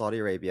in Saudi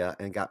Arabia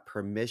and got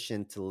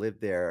permission to live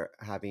there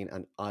having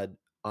an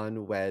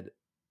unwed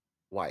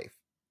wife.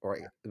 Or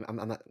I'm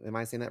not, am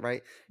I saying that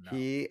right? No.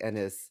 He and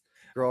his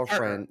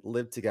girlfriend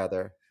live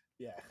together,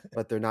 Yeah.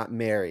 but they're not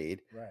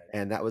married. Right.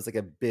 And that was like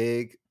a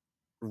big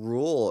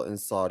rule in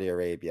Saudi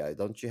Arabia.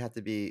 Don't you have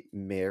to be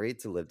married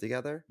to live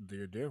together?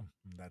 You do.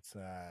 That's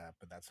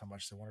but that's how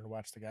much they wanted to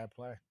watch the guy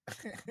play.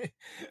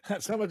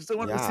 That's how much they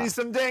wanted to see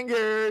some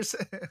dingers.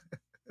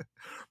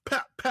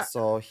 Pat, pat.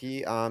 So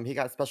he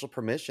got special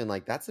permission.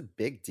 Like, that's a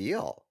big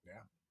deal.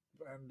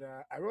 Yeah. And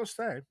I will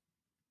say,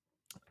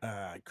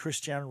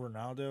 Cristiano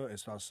Ronaldo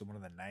is also one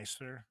of the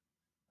nicer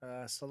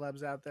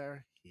celebs out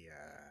there. He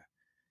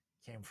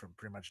came from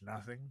pretty much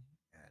nothing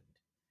and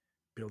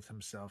built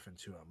himself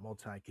into a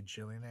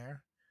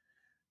multi-cajillionaire.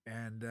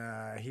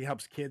 And he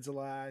helps kids a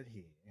lot.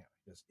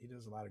 He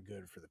does a lot of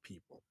good for the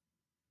people.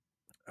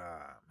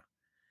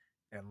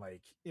 And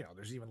like,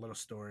 there's even little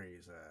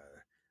stories.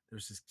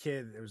 There's this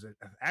kid. It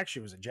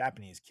was a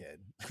Japanese kid.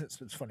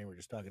 It's funny we're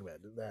just talking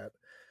about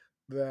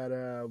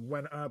that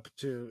went up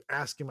to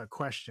ask him a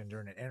question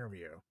during an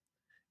interview,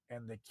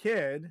 and the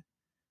kid,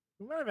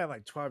 who might have been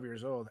like 12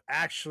 years old,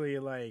 actually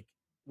like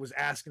was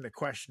asking the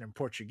question in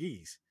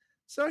Portuguese.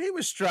 So he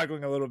was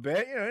struggling a little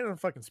bit. He don't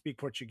fucking speak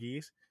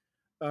Portuguese.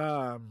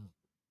 And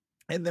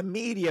the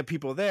media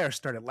people there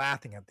started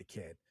laughing at the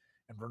kid.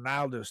 And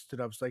Ronaldo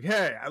stood up, was like,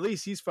 "Hey, at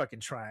least he's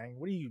fucking trying.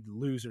 What are you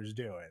losers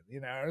doing?"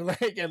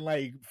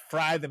 And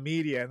fry the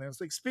media. And then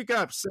it's like, "Speak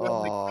up, son.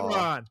 Like, come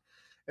on."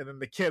 And then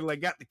the kid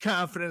got the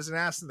confidence and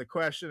asked him the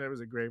question. It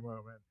was a great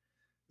moment.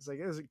 It's like,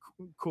 it was a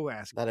cool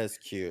ass guy. That is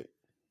cute.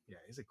 Yeah,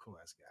 he's a cool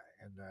ass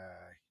guy, and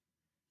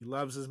he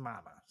loves his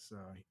mama, so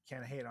you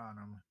can't hate on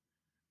him,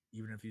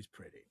 even if he's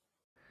pretty.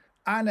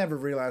 I never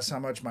realized how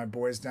much my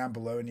boys down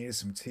below needed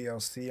some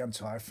TLC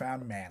until I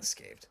found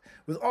Manscaped.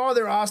 With all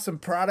their awesome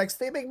products,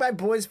 they make my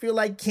boys feel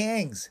like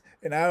kings.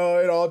 And I owe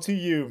it all to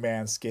you,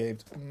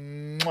 Manscaped.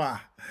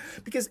 Mwah.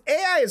 Because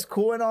AI is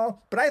cool and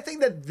all, but I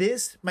think that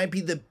this might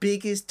be the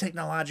biggest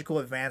technological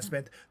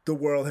advancement the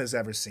world has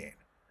ever seen.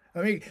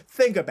 I mean,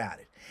 think about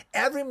it.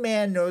 Every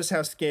man knows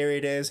how scary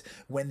it is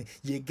when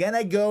you're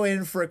gonna go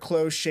in for a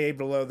close shave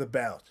below the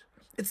belt.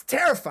 It's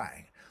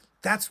terrifying.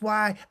 That's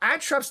why I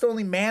trust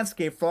only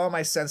Manscaped for all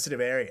my sensitive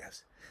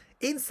areas.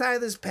 Inside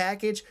this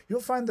package,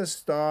 you'll find the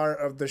star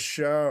of the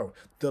show,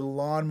 the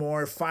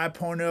Lawnmower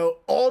 5.0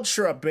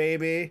 Ultra,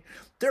 baby.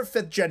 Their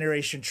 5th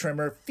generation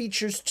trimmer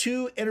features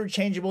 2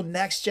 interchangeable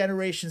next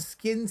generation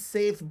skin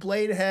safe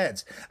blade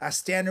heads, a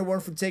standard one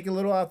for taking a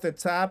little off the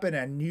top, and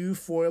a new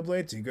foil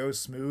blade to go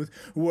smooth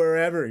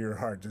wherever your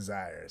heart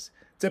desires.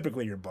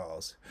 Typically your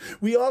balls.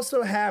 We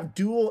also have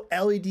dual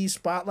LED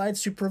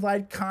spotlights to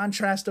provide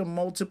contrast to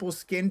multiple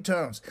skin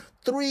tones,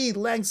 3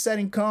 length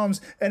setting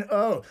combs, and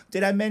oh,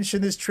 did I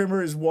mention this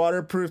trimmer is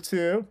waterproof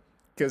too?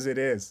 Because it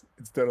is.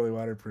 It's totally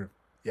waterproof.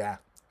 Yeah,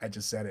 I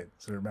just said it,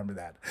 so remember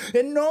that.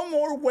 And no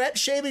more wet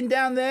shaving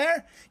down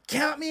there.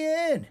 Count me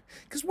in,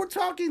 because we're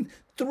talking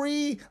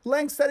 3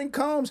 length setting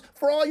combs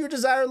for all your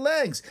desired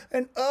lengths.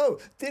 And oh,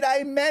 did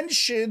I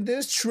mention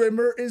this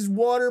trimmer is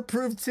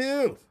waterproof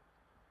too?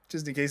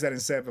 Just in case I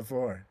didn't say it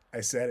before,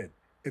 I said it.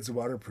 It's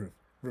waterproof.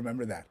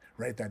 Remember that.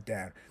 Write that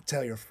down.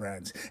 Tell your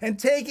friends. And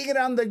taking it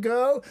on the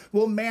go?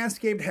 Well,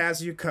 Manscaped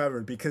has you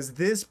covered because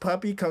this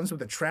puppy comes with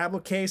a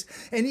travel case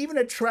and even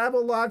a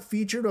travel lock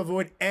feature to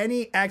avoid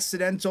any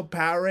accidental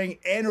powering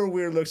and or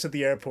weird looks at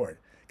the airport.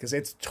 Because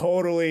it's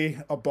totally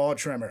a ball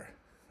trimmer.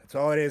 That's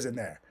all it is in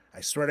there.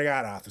 I swear to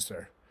God,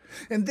 officer.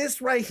 And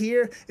this right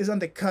here is on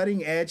the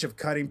cutting edge of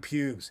cutting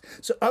pubes.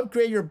 So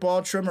upgrade your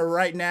ball trimmer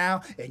right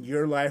now and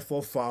your life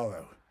will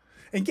follow.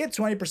 And get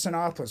 20%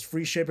 off plus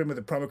free shipping with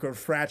the promo code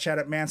FRATCHAT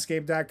at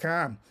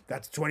manscaped.com.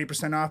 That's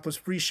 20% off plus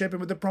free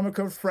shipping with the promo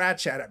code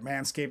FRATCHAT at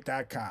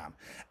manscaped.com.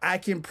 I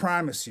can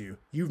promise you,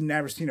 you've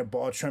never seen a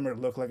ball trimmer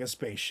look like a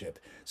spaceship.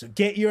 So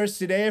get yours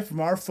today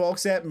from our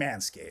folks at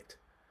Manscaped.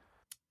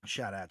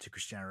 Shout out to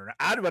Cristiano Ronaldo.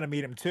 I'd want to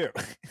meet him too,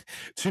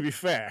 to be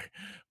fair.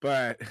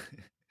 But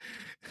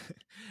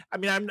I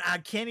mean, I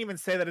can't even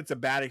say that it's a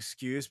bad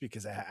excuse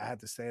because I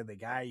have to say the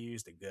guy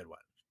used a good one,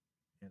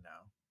 you know.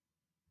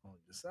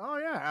 Just, oh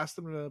yeah, asked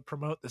him to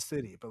promote the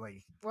city, but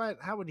like, what?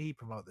 How would he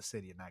promote the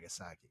city of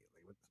Nagasaki?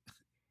 Like,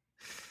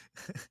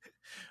 what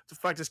the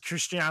fuck does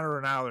Cristiano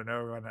Ronaldo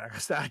know about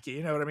Nagasaki?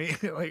 You know what I mean?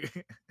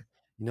 Like,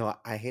 You know,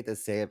 I hate to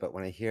say it, but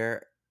when I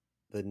hear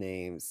the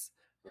names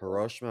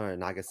Hiroshima or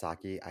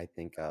Nagasaki, I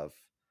think of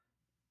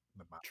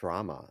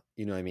trauma.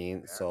 You know what I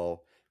mean? Yeah.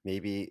 So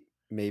maybe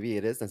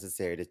it is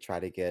necessary to try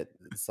to get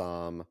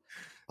some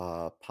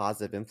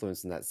positive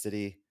influence in that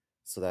city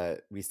so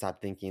that we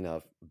stop thinking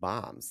of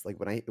bombs. Like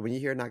when you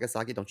hear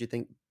Nagasaki, don't you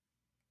think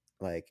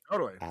like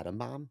totally, atom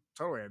bomb?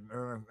 totally.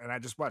 And I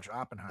just watched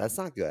Oppenheimer. That's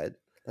not good.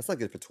 That's not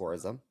good for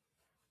tourism.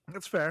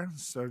 That's fair.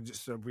 So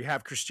we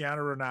have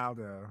Cristiano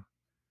Ronaldo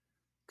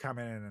come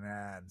in and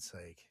add, it's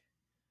like,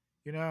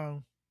 you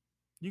know,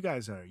 you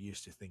guys are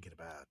used to thinking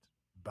about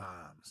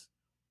bombs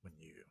when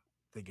you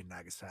think of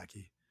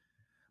Nagasaki.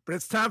 But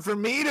it's time for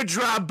me to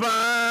drop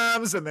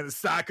bombs, and then a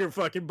soccer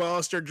fucking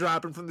balls start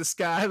dropping from the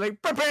sky,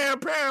 like bam, bam,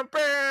 bam,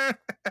 bam.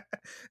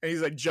 And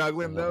he's like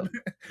juggling them.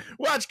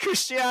 Watch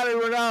Cristiano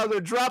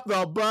Ronaldo drop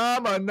the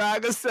bomb on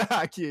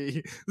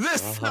Nagasaki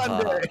this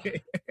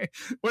Sunday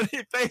when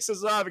he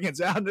faces off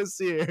against Al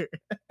Nassr.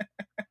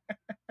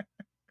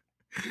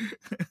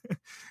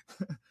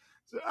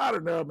 So, I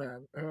don't know,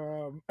 man.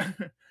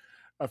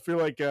 I feel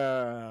like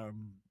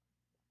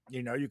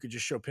you know, you could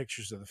just show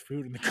pictures of the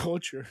food and the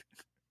culture.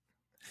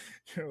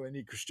 You really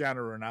need Cristiano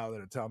Ronaldo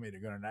to tell me to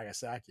go to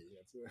Nagasaki.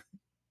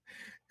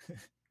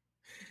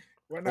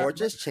 Or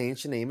just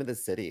change the name of the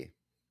city.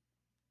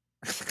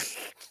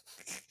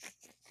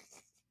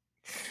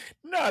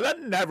 No,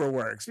 that never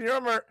works. You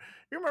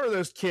remember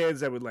those kids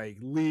that would like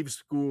leave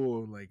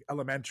school, like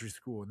elementary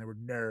school, and they were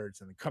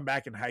nerds, and they come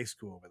back in high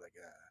school with like,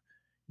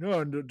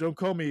 no, don't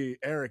call me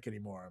Eric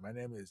anymore. My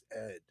name is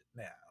Ed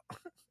now.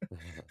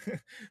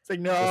 It's like,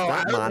 no,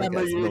 I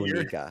remember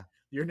you.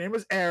 Your name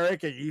was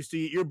Eric, and you used to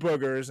eat your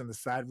boogers in the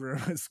side room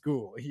at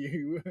school.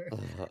 You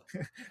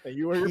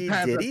were your P.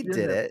 Diddy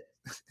did it.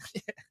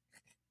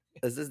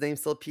 Is his name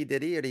still P.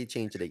 Diddy, or did he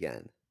change it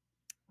again?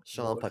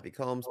 Sean Puffy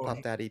Combs,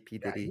 Puff Daddy, P.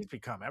 Diddy. He's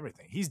become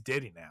everything. He's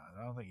Diddy now.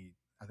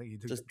 I think he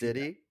took just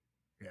Diddy.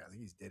 Yeah, I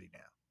think he's Diddy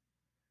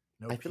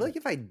now. I feel like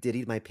if I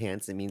diddied my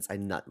pants, it means I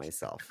nut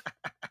myself.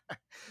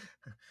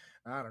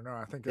 I don't know.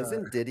 I think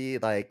isn't Diddy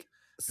like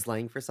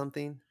slang for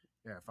something?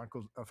 Yeah, if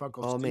Uncle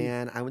oh Steve.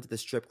 Man, I went to the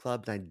strip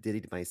club and I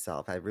diddied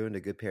myself. I ruined a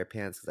good pair of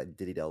pants because I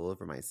diddied all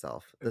over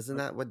myself. Isn't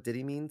that what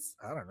Diddy means?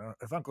 I don't know.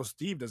 If Uncle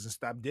Steve doesn't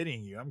stop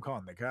diddying you, I'm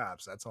calling the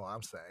cops. That's all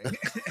I'm saying.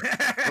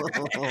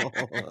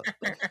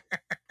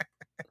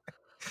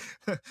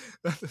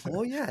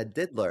 Oh yeah,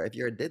 diddler. If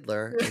you're a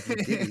diddler, if you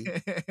Diddy.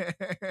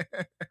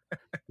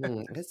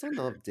 I just don't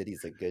know if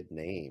Diddy's a good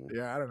name.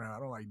 Yeah, I don't know. I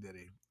don't like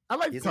Diddy. I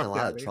like He's in Puff a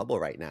lot of Daddy. trouble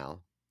right now.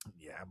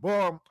 Yeah,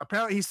 well,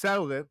 apparently he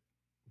settled it,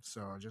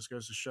 so it just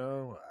goes to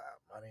show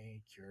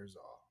money cures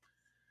all.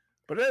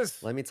 But it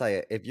is. Let me tell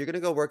you, if you're going to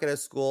go work at a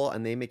school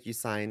and they make you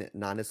sign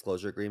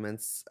non-disclosure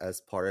agreements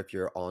as part of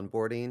your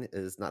onboarding, it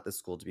is not the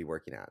school to be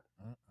working at.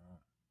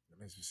 That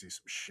makes me see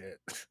some shit.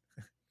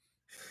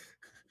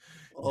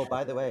 Oh,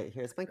 by the way,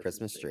 here's my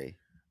Christmas tree.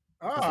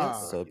 Isn't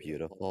Ah, it so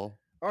beautiful?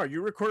 oh,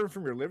 you recording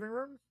from your living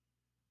room?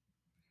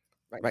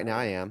 Right now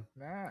I am.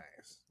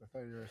 Nice. I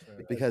thought you were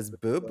saying Because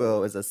Boo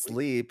Boo is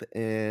asleep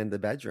in the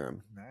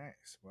bedroom.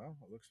 nice. Well,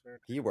 it looks very.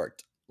 He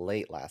worked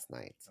late last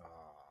night.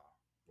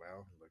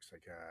 Well, it looks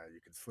like you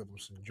can slip him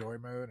some joy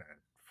mode in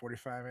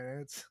 45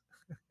 minutes.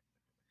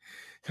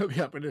 He'll be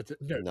up in it.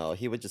 No,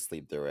 he would just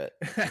sleep through it.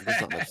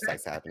 There's not much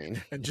sex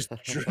happening. And just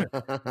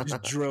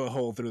drill a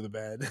hole through the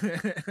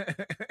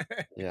bed.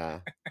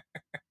 Yeah,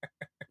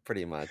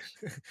 pretty much.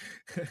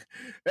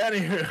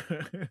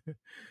 Anywho.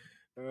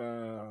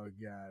 Oh,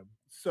 God.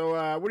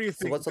 So, what do you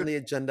think? So what's on the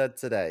agenda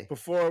today?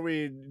 Before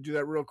we do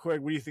that real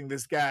quick, what do you think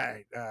this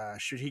guy,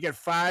 should he get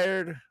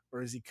fired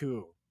or is he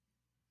cool?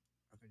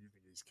 I think you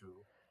think he's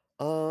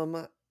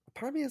cool.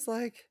 Part of me is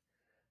like,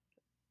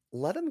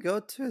 let him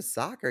go to a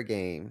soccer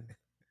game.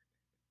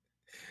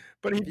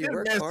 But he If you did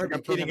work miss hard, like a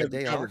you can't meeting have a of the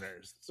day off.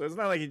 governors. So it's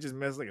not like he just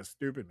missed like a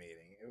stupid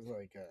meeting. It was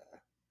like,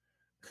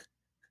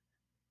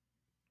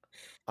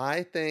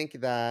 I think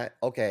that,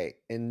 okay,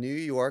 in New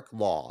York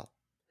law,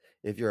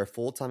 if you're a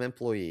full-time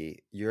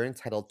employee, you're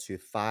entitled to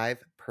 5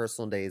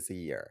 personal days a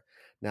year.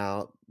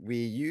 Now,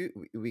 we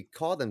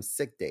call them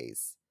sick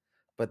days,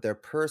 but they're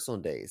personal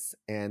days.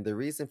 And the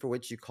reason for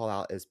which you call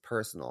out is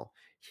personal.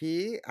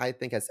 He, I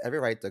think, has every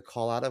right to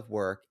call out of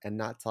work and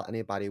not tell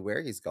anybody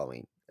where he's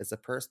going. It's a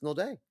personal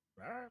day.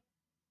 all right,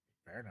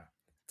 fair enough.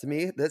 To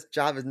me, this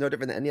job is no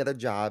different than any other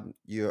job.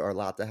 You are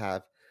allowed to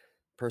have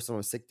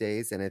personal sick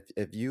days. And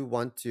if you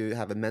want to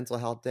have a mental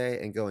health day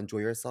and go enjoy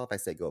yourself, I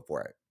say go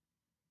for it.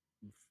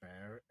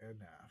 Fair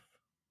enough.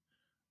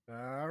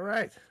 All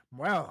right.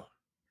 Well,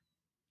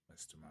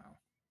 Mr. Mao.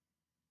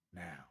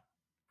 Now,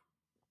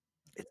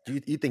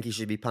 Do you think he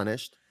should be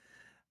punished?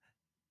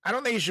 I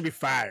don't think he should be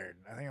fired.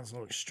 I think that's a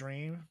little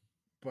extreme.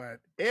 But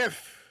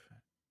if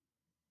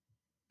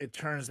it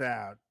turns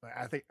out,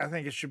 I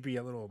think it should be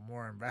a little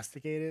more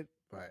investigated.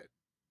 But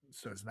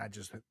so it's not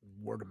just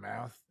word of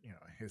mouth. You know,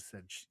 he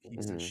said,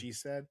 he said, she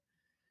said,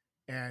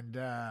 and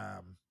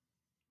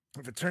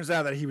if it turns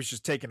out that he was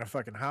just taking a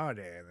fucking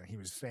holiday and he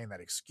was saying that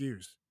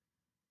excuse,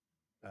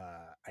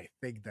 I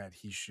think that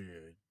he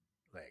should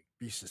like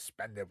be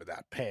suspended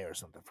without pay or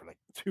something for like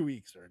 2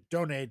 weeks, or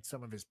donate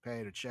some of his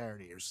pay to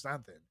charity or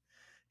something.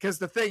 Because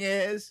the thing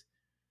is,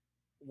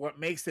 what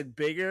makes it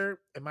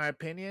bigger, in my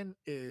opinion,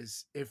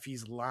 is if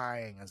he's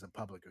lying as a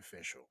public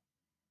official.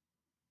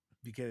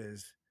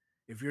 Because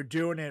if you're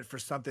doing it for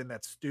something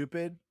that's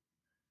stupid,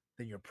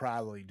 then you're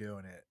probably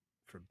doing it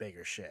for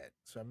bigger shit.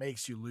 So it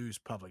makes you lose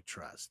public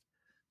trust.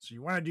 So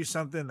you want to do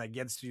something that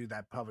gets you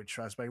that public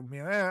trust by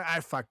being, I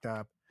fucked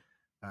up.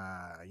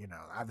 You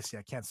know, obviously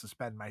I can't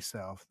suspend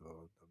myself. The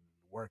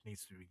work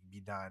needs to be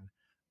done.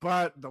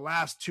 But the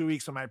last 2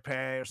 weeks of my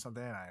pay or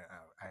something, I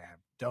have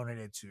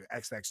donated to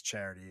XX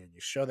charity, and you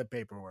show the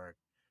paperwork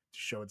to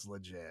show it's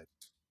legit,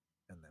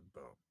 and then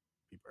boom,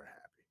 people are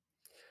happy.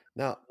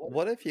 Now,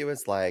 what if he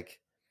was like,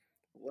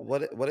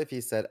 what if he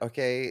said,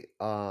 okay,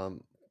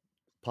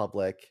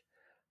 public,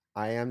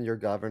 I am your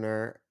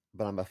governor,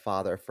 but I'm a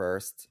father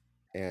first,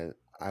 and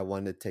I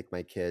wanted to take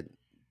my kid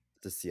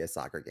to see a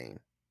soccer game.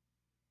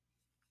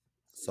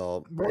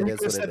 So Well, it he is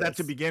could have what said it that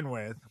to is. begin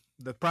with.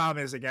 The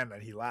problem is, again,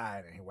 that he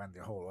lied and he went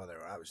the whole other.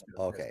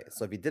 Okay,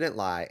 so if he didn't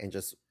lie and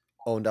just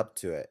owned up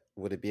to it,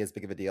 would it be as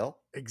big of a deal?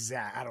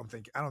 Exact. I don't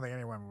think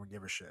anyone would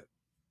give a shit.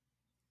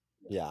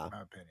 Yeah. In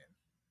my opinion.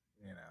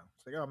 You know,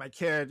 it's like, oh, my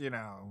kid, you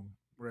know,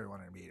 really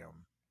wanted to meet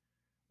him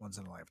once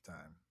in a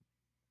lifetime.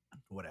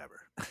 Whatever.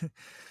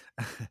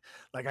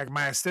 like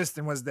my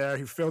assistant was there.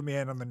 He filled me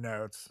in on the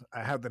notes.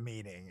 I had the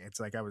meeting.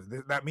 It's like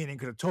that meeting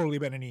could have totally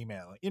been an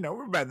email. You know,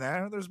 we've been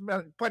there. There's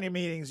been plenty of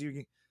meetings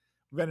you've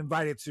been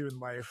invited to in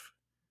life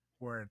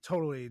where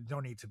totally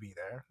don't need to be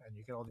there, and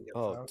you get all the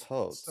info.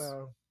 Totes.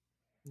 So,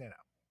 you know,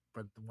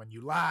 but when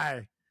you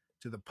lie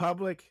to the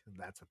public,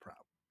 that's a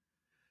problem.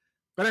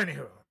 But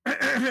anywho,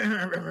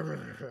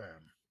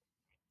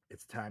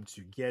 it's time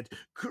to get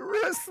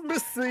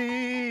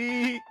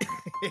Christmassy.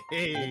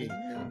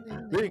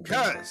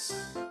 Because,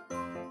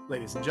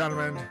 ladies and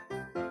gentlemen,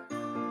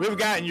 we've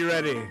gotten you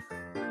ready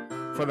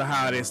for the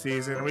holiday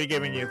season. We're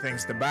giving you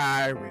things to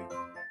buy. We're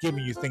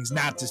giving you things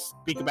not to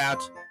speak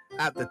about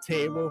at the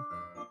table.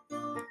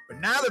 But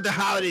now that the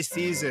holiday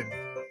season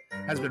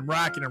has been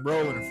rocking and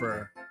rolling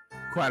for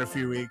quite a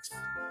few weeks,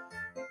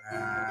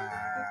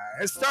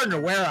 it's starting to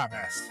wear on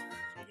us,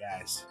 you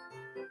guys.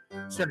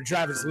 It's starting to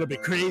drive us a little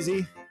bit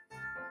crazy.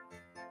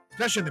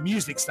 Especially on the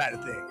music side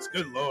of things.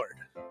 Good Lord.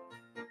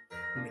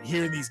 We've been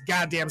hearing these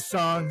goddamn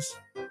songs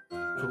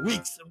for for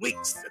weeks and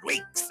weeks and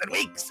weeks and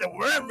weeks, and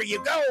wherever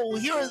you go,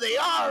 here they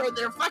are, and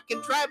they're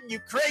fucking driving you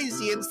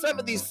crazy. And some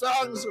of these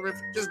songs are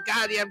just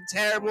goddamn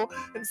terrible,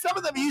 and some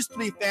of them used to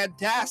be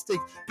fantastic,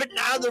 but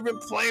now they've been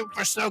playing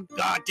for so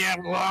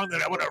goddamn long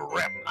that I want to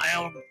rip my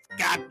own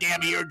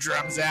goddamn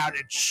eardrums out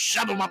and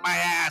shove them up my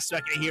ass so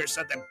I can hear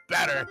something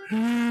better.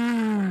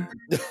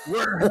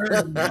 We're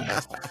hurting.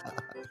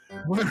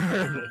 We're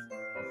hurting.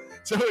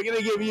 So we're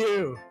gonna give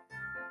you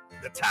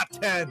the top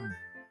 10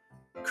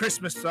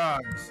 Christmas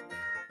songs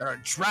that are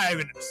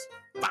driving us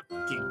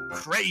fucking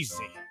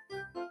crazy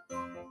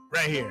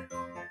right here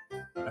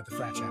at the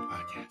Frat Chat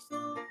Podcast.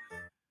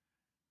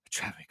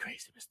 Driving me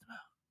crazy, Mr. Mo.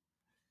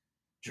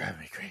 Driving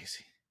me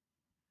crazy.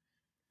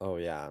 Oh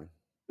yeah.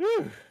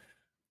 Whew.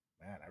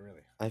 Man,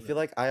 I feel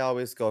like I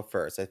always go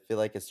first. I feel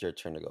like it's your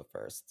turn to go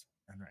first.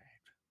 All right.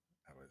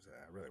 I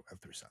really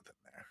went through something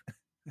there.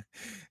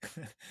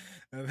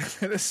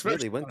 This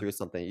Really went through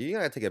something. You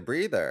gotta take a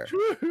breather.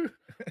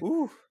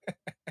 Ooh,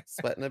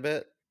 sweating a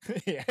bit.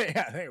 yeah,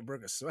 I think I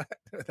broke a sweat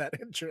with that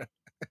intro.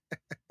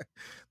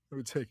 Let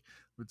me take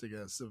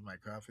a sip of my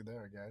coffee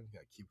there, guys.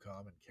 Gotta keep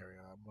calm and carry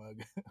on,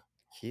 mug.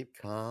 Keep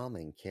calm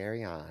and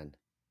carry on.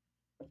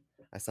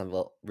 I sound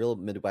real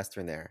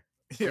Midwestern there.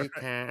 Yeah, Keep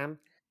calm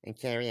and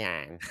carry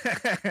on.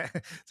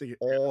 So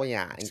Oh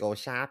yeah, and go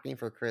shopping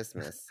for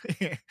Christmas.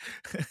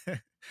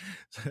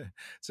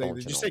 so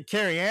did you say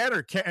carry on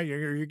or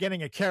you're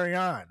getting a carry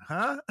on,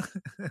 huh?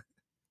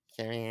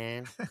 Carry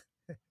on.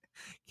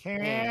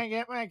 Carry on,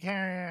 get my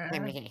carry on.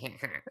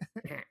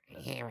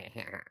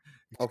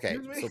 Okay,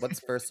 Excuse me? so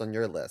what's first on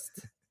your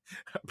list?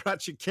 I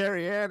brought you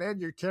carry on and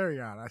your carry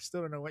on. I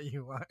still don't know what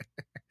you want.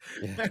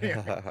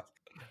 Anyway.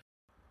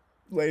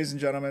 Ladies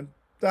and gentlemen,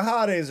 the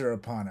holidays are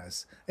upon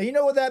us. And you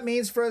know what that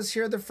means for us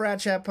here at the Frat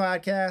Chat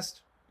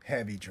Podcast?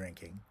 Heavy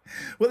drinking.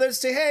 Whether it's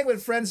to hang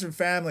with friends and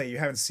family you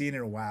haven't seen in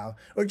a while,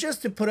 or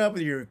just to put up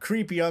with your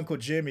creepy Uncle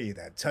Jimmy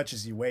that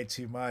touches you way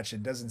too much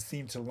and doesn't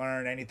seem to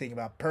learn anything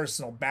about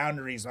personal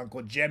boundaries,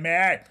 Uncle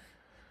Jimmy.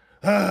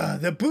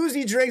 The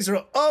boozy drinks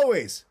are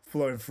always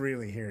flowing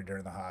freely here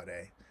during the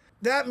holiday.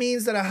 That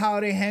means that a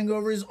holiday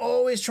hangover is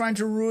always trying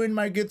to ruin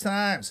my good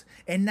times.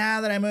 And now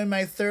that I'm in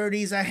my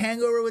 30s, a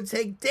hangover would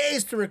take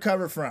days to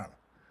recover from.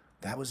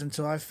 That was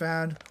until I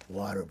found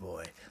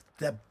Waterboy,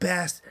 the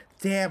best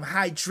damn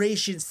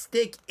hydration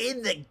stick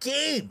in the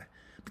game.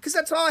 Because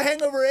that's all a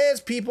hangover is,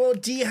 people,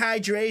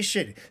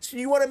 dehydration. So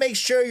you want to make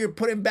sure you're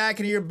putting back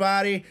into your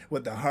body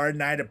what the hard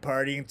night of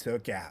partying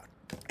took out.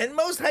 And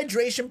most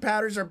hydration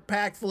powders are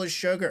packed full of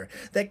sugar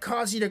that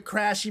cause you to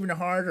crash even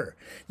harder.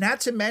 Not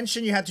to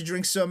mention you have to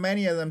drink so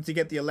many of them to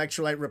get the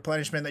electrolyte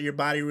replenishment that your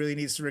body really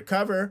needs to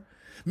recover.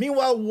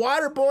 Meanwhile,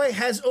 Waterboy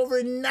has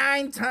over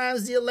 9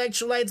 times the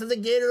electrolytes of the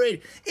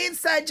Gatorade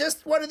inside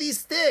just one of these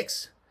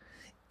sticks.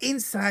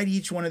 Inside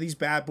each one of these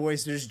bad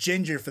boys, there's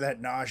ginger for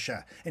that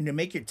nausea and to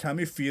make your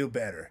tummy feel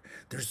better.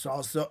 There's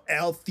also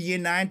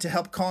L-theanine to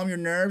help calm your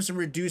nerves and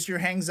reduce your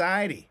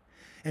anxiety.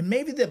 And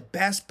maybe the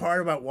best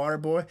part about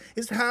Waterboy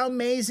is how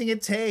amazing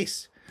it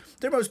tastes.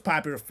 Their most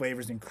popular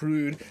flavors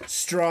include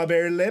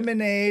strawberry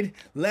lemonade,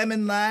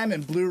 lemon lime,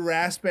 and blue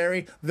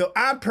raspberry, though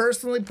I'm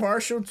personally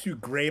partial to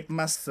grape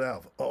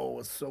myself. Oh,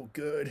 it's so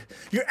good.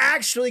 You're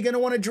actually going to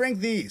want to drink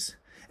these.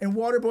 And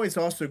Waterboy is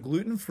also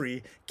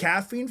gluten-free,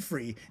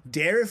 caffeine-free,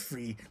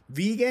 dairy-free,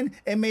 vegan,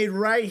 and made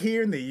right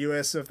here in the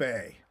US of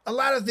A. A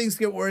lot of things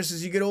get worse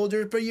as you get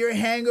older, but your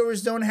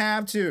hangovers don't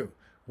have to.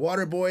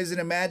 Waterboy isn't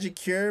a magic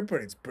cure,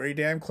 but it's pretty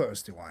damn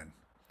close to one.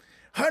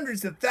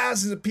 Hundreds of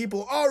thousands of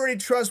people already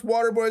trust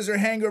Waterboy as their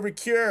hangover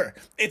cure.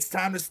 It's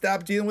time to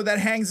stop dealing with that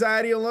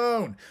hangxiety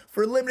alone.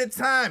 For a limited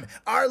time,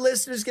 our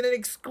listeners get an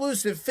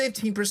exclusive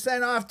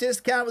 15% off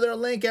discount with our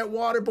link at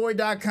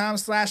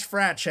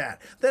waterboy.com/fratchat.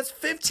 That's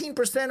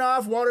 15%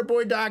 off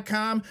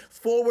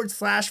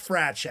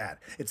waterboy.com/fratchat.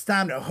 It's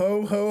time to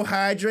ho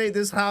hydrate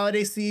this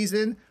holiday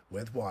season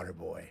with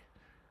Waterboy.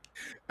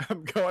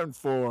 I'm going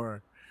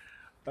for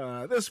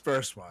this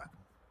first one.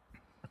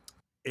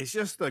 It's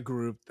just a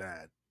group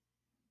that,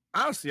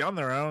 honestly, on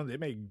their own, they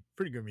make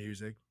pretty good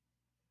music.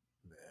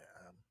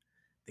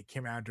 They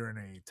came out during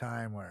a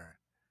time where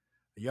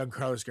the young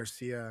Carlos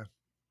Garcia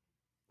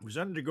was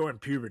undergoing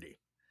puberty.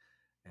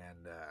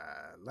 And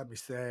let me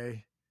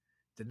say,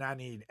 did not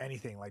need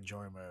anything like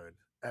Joy Mode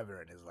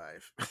ever in his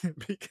life.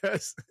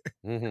 Because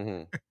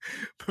the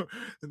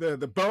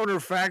boner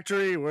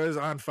factory was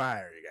on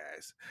fire, you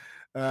guys.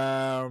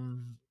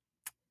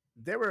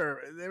 They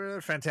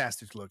were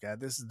fantastic to look at.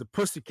 This is the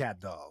Pussycat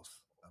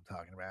Dolls I'm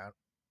talking about.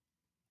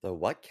 The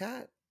what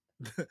cat?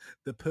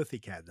 The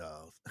Pussycat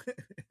Dolls.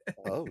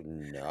 Oh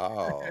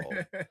no,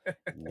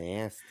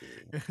 nasty.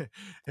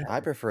 I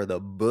prefer the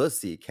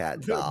Bussy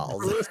Cat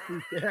Dolls.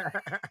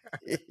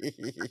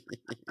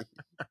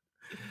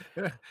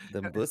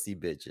 The Bussy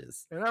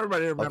bitches. And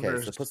everybody remembers.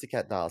 Okay, so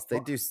Pussycat Dolls. They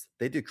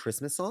do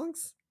Christmas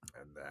songs.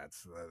 And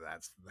that's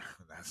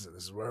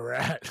this is where we're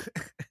at.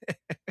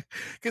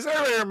 Because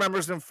everybody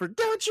remembers them for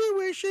 "Don't You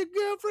Wish Your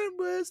Girlfriend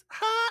Was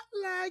Hot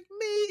Like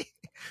Me."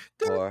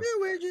 Or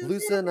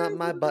loosen up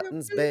my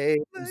buttons,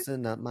 babe.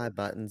 Loosen up my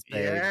buttons,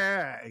 babe.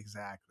 Yeah,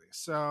 exactly.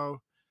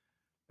 So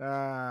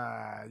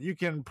you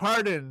can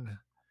pardon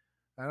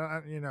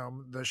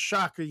the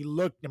shocky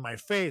look in my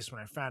face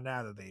when I found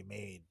out that they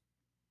made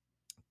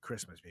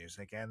Christmas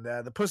music. And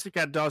the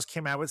Pussycat Dolls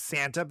came out with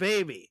Santa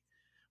Baby,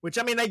 which,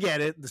 I mean, I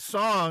get it. The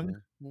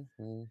song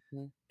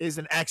is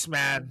an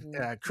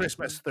X-Man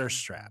Christmas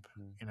thirst trap.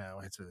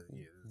 It's a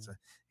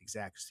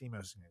exact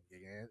Simos.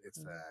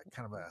 It's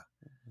kind of a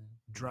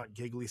drunk,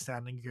 giggly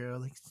sounding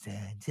girl like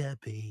Santa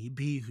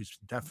Baby, who's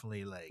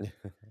definitely like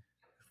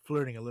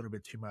flirting a little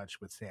bit too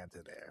much with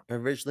Santa there.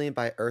 Originally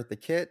by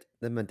Eartha Kitt,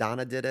 then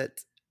Madonna did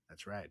it.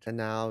 That's right. And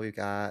now we've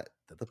got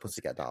the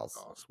Pussycat Dolls.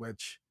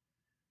 Which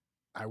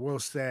I will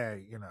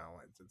say,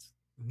 it's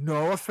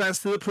no offense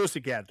to the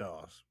Pussycat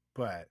Dolls,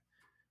 but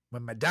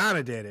when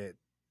Madonna did it,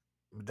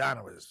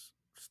 Madonna was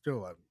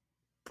still a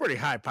pretty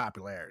high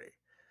popularity.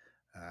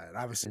 And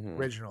obviously, the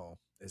original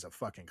is a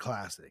fucking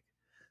classic.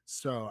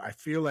 So I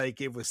feel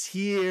like it was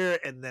here,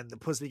 and then the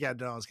Pussycat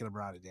Dolls could have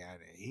brought it down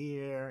to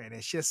here, and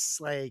it's just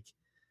like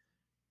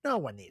no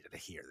one needed to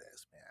hear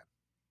this, man.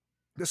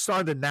 The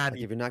song did not.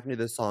 Like, if you're not gonna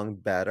do the song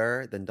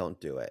better, then don't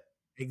do it.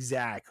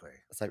 Exactly.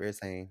 That's like what you're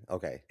saying.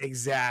 Okay.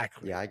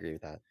 Exactly. Yeah, I agree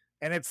with that.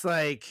 And it's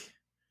like,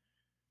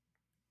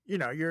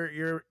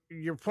 you're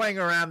playing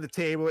around the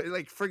table.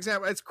 Like, for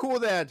example, it's cool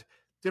that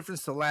different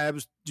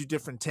celebs do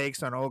different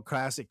takes on old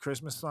classic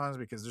Christmas songs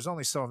because there's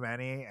only so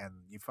many, and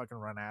you fucking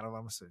run out of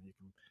them. So you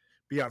can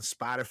be on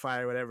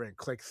Spotify or whatever and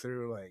click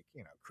through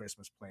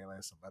Christmas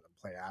playlists and let them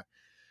play out.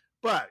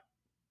 But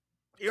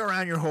you're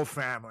around your whole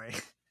family.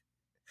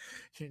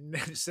 You're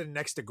sitting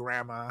next to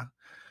grandma,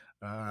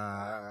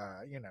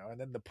 and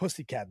then the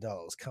Pussycat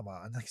Dolls come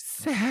on, like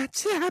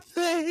Santa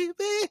Baby.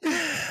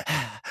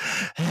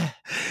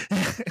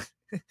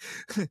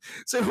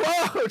 So,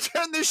 whoa,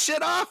 turn this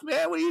shit off,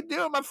 man. What are you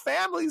doing? My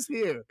family's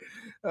here.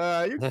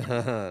 You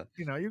can't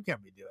be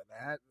doing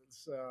that.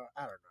 So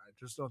I don't know. I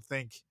just don't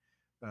think,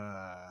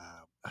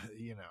 I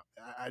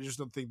just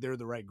don't think they're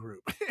the right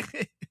group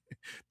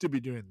to be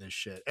doing this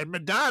shit. And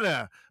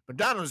Madonna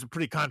was a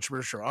pretty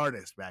controversial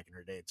artist back in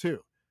her day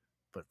too,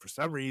 but for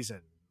some reason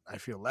I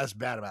feel less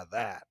bad about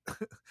that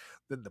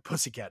than the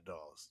Pussycat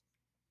Dolls.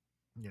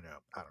 I don't know.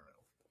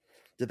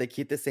 Did they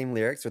keep the same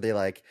lyrics? Or they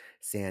like,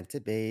 Santa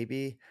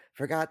Baby,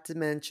 forgot to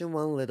mention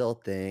one little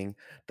thing,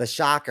 the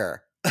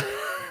shocker.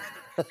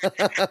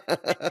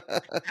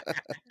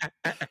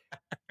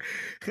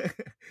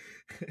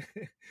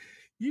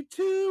 You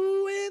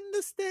two in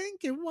the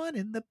stink and one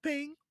in the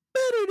pink.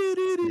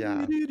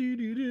 Yeah.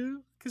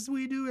 Because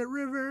we do it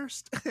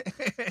reversed.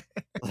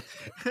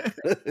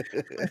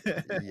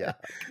 Yeah.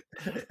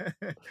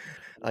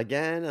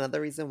 Again,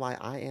 another reason why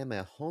I am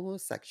a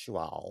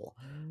homosexual.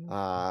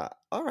 All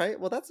right,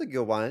 well, that's a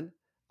good one.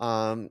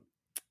 I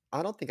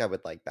don't think I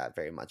would like that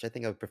very much. I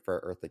think I would prefer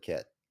Eartha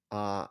Kitt.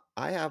 I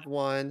have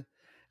one,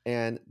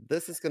 and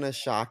this is gonna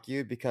shock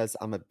you because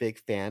I'm a big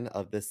fan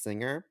of this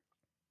singer.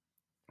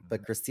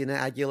 But Christina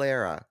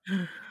Aguilera,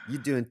 you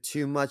doing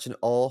too much an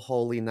all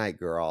holy night,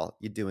 girl.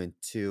 You're doing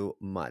too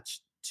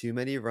much. Too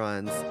many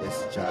runs.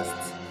 It's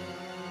just,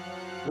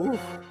 oof,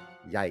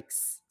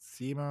 yikes.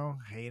 Simo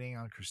hating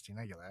on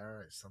Christina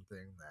Aguilera is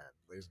something that,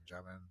 ladies and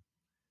gentlemen,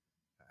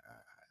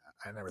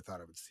 I never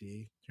thought I would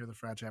see here the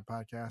Frat Chat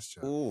podcast.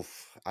 So.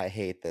 Oof, I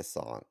hate this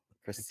song.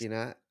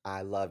 Christina,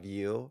 I love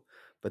you,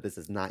 but this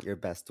is not your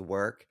best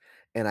work.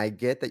 And I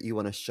get that you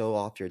want to show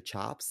off your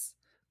chops,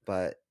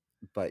 but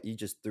you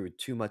just threw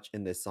too much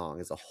in this song.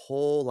 There's a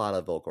whole lot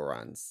of vocal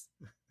runs.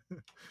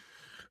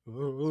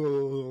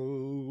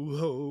 Oh,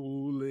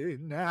 holy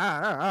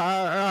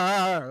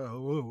night.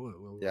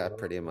 Yeah,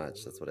 pretty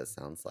much. That's what it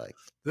sounds like.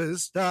 The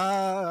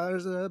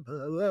stars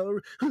above.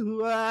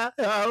 I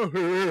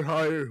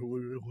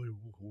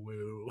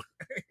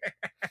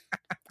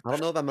don't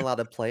know if I'm allowed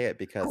to play it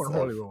because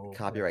of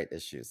copyright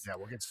issues. Yeah,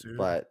 we'll get sued.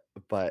 But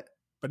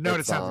no,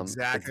 it sounds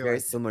exactly. It's very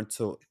similar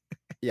to.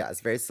 Yeah,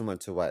 it's very similar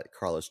to what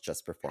Carlos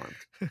just performed.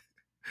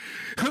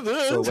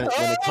 So when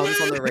it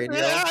comes on the radio,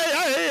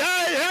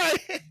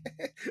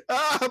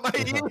 oh, my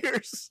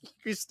ears,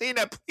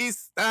 Christina, please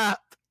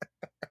stop.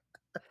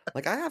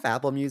 Like, I have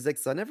Apple Music,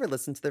 so I never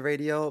listen to the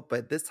radio,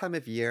 but this time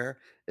of year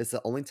is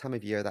the only time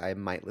of year that I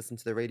might listen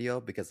to the radio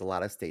because a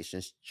lot of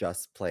stations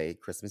just play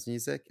Christmas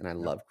music, and I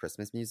love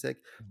Christmas music.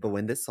 But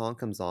when this song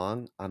comes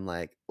on, I'm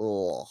like,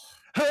 oh.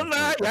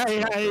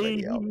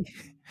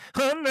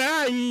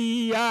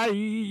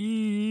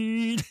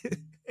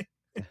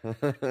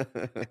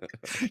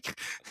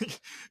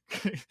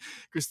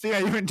 Christina,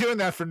 you've been doing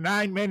that for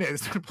 9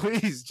 minutes.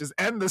 Please just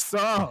end the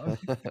song.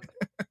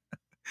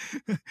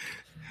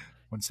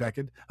 1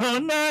 second.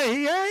 Okay,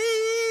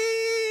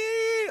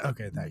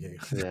 thank you.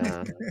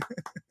 Yeah.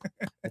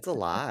 It's a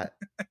lot.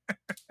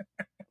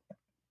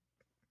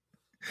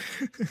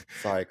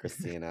 Sorry,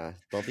 Christina.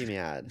 Don't be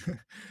mad.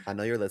 I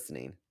know you're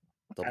listening.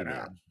 Don't be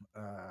mad.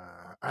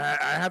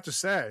 I have to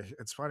say,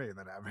 it's funny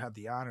that I've had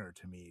the honor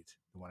to meet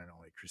the one and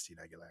only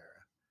Christina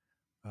Aguilera.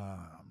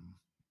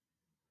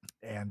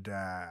 And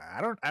I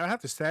don't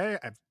have to say,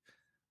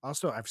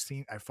 Also, I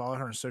follow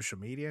her on social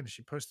media, and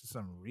she posted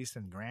some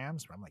recent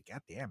grams where I'm like,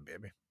 God damn,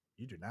 baby,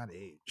 you do not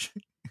age.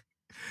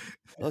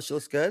 Oh, she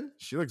looks good?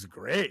 She looks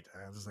great.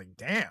 I was just like,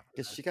 damn.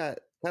 Because she got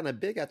kind of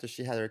big after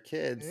she had her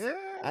kids. Yeah.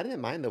 I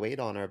didn't mind the weight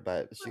on her,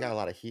 but she got a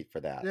lot of heat for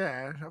that.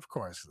 Yeah, of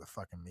course, the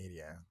fucking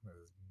media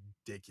was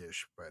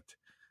dickish, but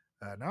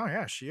no,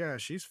 yeah,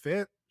 she's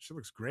fit. She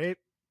looks great.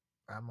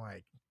 I'm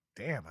like,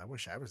 damn, I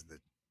wish I was the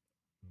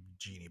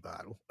genie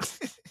bottle.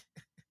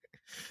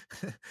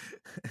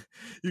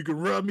 You could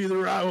rub me the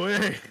right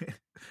way.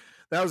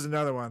 That was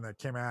another one that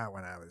came out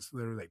when I was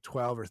literally like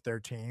 12 or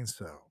 13.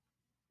 So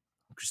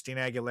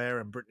Christina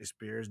Aguilera and Britney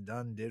Spears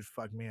did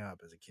fuck me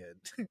up as a kid.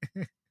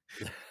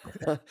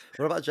 What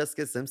about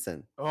Jessica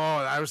Simpson?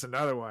 Oh, that was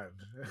another one.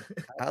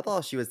 I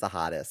thought she was the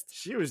hottest.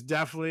 She was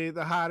definitely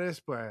the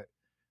hottest, but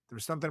there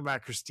was something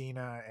about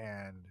Christina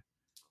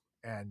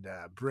and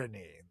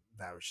Britney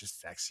that was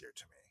just sexier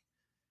to me.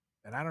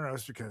 And I don't know,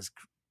 it's because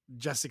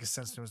Jessica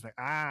Simpson was like,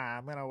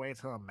 I'm gonna wait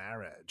till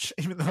marriage,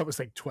 even though I was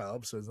like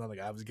 12, so it's not like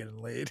I was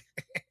getting laid.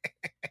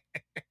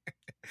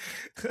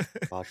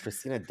 Wow,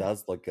 Christina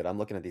does look good. I'm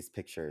looking at these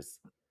pictures.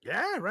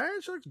 Yeah,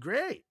 right. She looks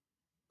great.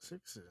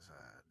 It's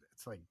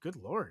like, good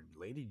lord,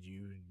 lady, do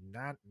you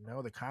not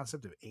know the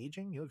concept of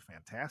aging? You look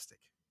fantastic.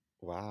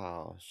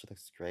 Wow, she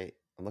looks great.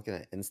 I'm looking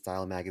at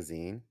InStyle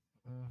magazine.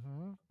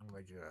 Mm-hmm. I'm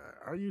like,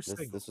 are you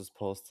single? This was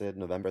posted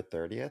November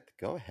 30th.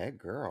 Go ahead,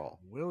 girl.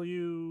 Will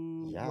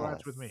you go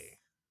out with me? Yes.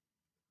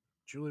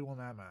 Julie will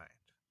not mind.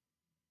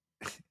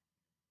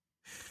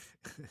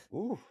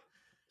 Ooh,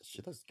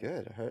 she looks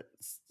good.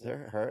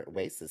 Her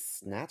waist is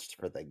snatched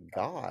for the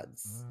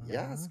gods.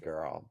 Yes,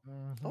 girl.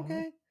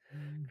 Okay.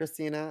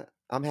 Christina,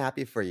 I'm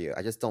happy for you.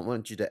 I just don't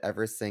want you to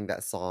ever sing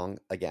that song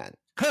again.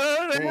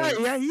 Holy night.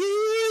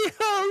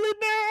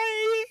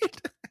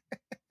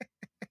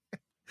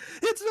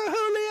 It's so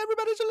holy.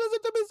 Everybody should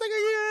listen to me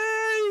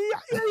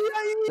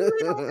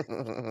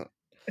sing.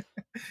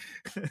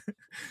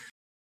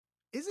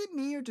 Is it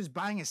me, or does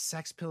buying a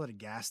sex pill at a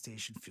gas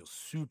station feel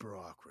super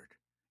awkward?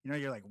 You know,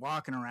 you're like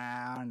walking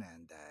around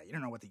and you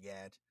don't know what to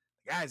get.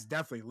 The guy's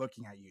definitely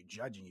looking at you,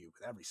 judging you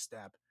with every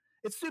step.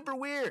 It's super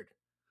weird.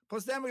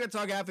 Plus, then we got to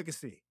talk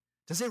efficacy.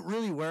 Does it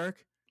really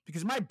work?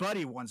 Because my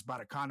buddy once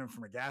bought a condom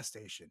from a gas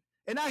station,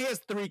 and now he has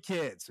 3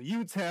 kids, so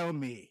you tell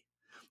me.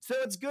 So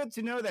it's good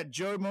to know that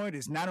Joymoid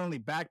is not only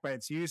backed by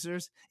its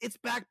users, it's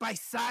backed by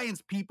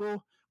science,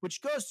 people,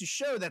 which goes to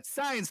show that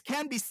science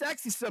can be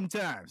sexy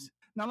sometimes.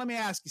 Now, let me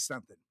ask you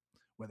something.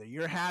 Whether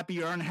you're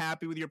happy or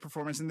unhappy with your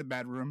performance in the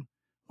bedroom,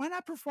 why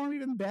not perform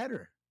even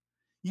better?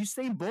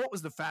 Usain Bolt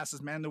was the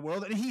fastest man in the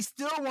world, and he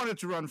still wanted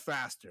to run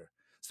faster.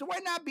 So why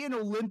not be an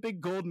Olympic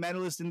gold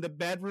medalist in the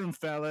bedroom,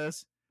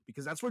 fellas?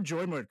 Because that's where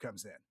Joymoid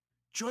comes in.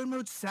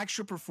 Joymoid's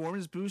sexual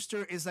performance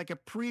booster is like a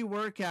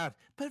pre-workout,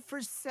 but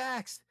for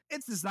sex.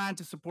 It's designed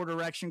to support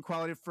erection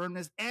quality,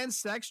 firmness, and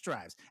sex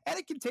drives. And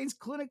it contains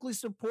clinically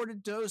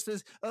supported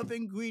doses of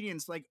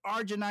ingredients like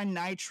arginine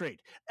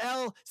nitrate,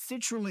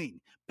 L-citrulline,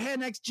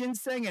 Panax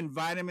ginseng, and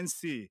vitamin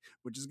C,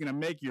 which is going to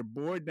make your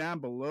boy down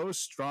below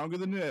stronger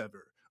than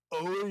ever.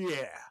 Oh,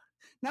 yeah.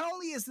 Not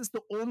only is this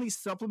the only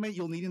supplement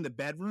you'll need in the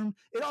bedroom,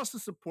 it also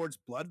supports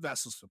blood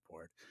vessel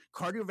support,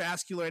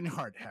 cardiovascular and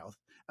heart health,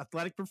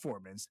 athletic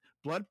performance,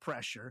 blood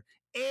pressure,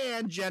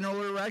 and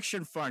general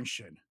erection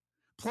function.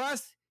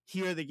 Plus,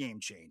 here are the game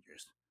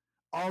changers.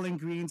 All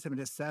ingredients have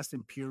been assessed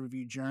in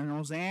peer-reviewed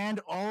journals, and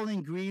all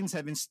ingredients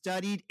have been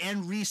studied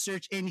and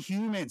researched in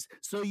humans,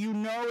 so you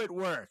know it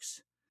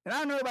works. And I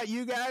don't know about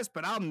you guys,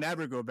 but I'll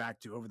never go back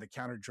to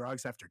over-the-counter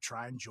drugs after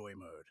trying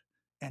Joymoid.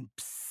 And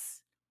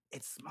psst,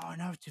 it's small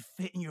enough to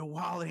fit in your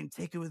wallet and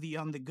take it with you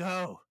on the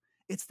go.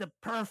 It's the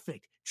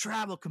perfect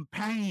travel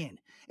companion,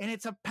 and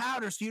it's a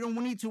powder, so you don't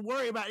need to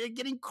worry about it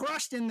getting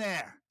crushed in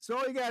there. So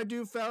all you gotta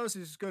do, fellas,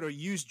 is just go to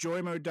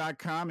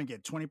usejoymoid.com and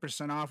get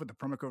 20% off with the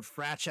promo code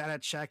FRATCHAT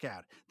at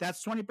checkout.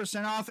 That's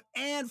 20% off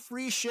and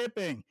free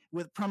shipping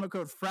with promo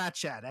code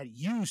FRATCHAT at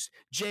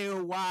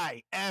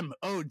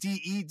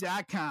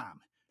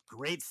usejoymode.com.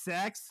 Great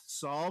sex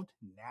solved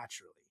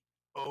naturally.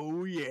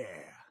 Oh yeah.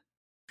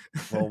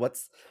 Well,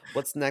 what's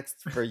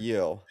next for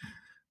you?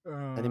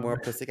 Any more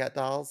Pussycat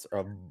dolls or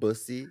a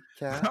bussy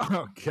cat?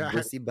 Oh god,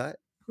 bussy butt?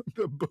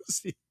 the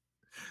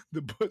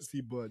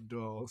bussy butt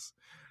dolls.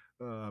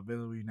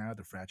 Available now at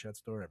the Frat Chat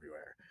store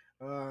everywhere.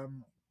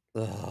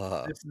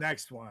 This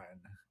next one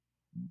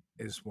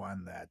is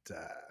one that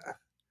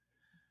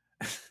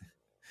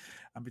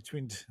I'm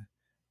between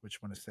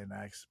which one to say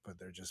next, but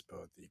they're just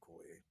both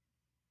equally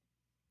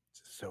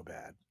just so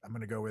bad. I'm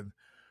gonna go with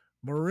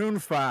Maroon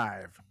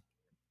 5.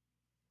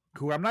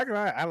 Who I'm not gonna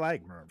lie, I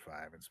like Maroon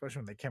 5, especially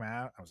when they came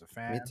out. I was a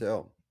fan. Me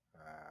too.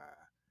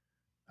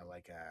 I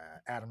like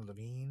Adam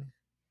Levine.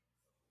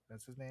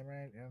 That's his name,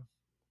 right? Yeah.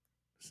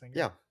 Singer?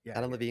 Yeah.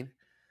 Adam Levine.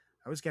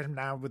 I always get him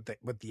now with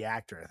the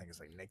actor. I think it's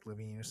like Nick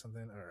Levine or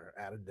something, or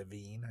Adam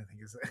Devine. I think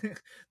it's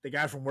the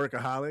guy from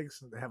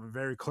Workaholics. They have a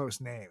very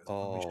close name.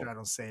 So make sure I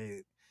don't say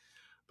it.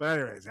 But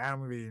anyways,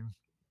 Adam Levine,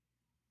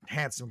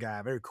 handsome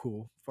guy, very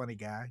cool, funny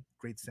guy,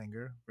 great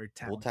singer, very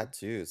talented. Cool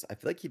tattoos. I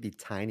feel like he'd be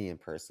tiny in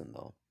person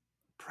though.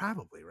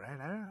 Probably, right?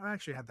 I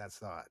actually had that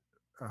thought.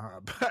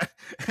 But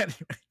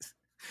anyways,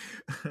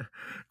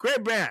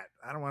 great band.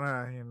 I don't want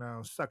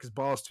to, suck his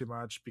balls too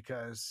much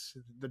because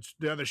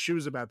the other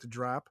shoe's about to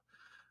drop.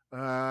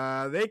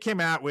 They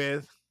came out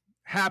with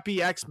Happy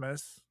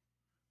Xmas,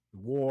 The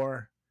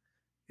War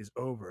is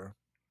Over,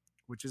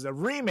 which is a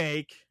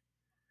remake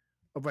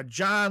of a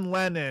John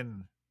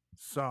Lennon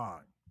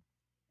song.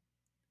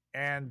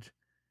 And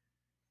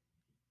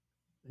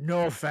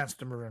no offense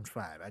to Maroon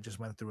 5. I just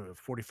went through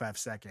 45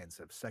 seconds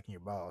of sucking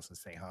your balls and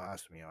saying how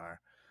awesome you are.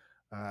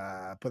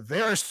 But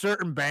there are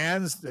certain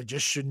bands that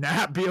just should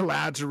not be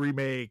allowed to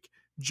remake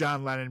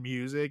John Lennon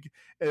music.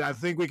 And I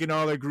think we can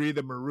all agree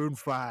that Maroon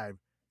 5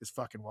 is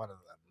fucking one of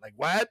them. Like,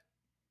 what?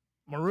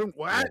 Maroon,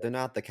 what? Yeah, they're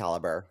not the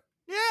caliber.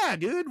 Yeah,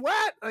 dude,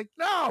 what? Like,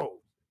 no.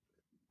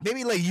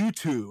 Maybe like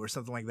U2 or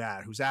something like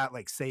that, who's out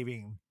like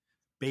saving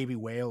baby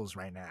whales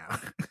right now.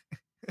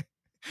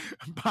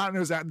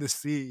 Bono's out in the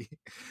sea,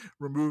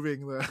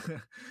 removing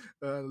the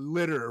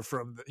litter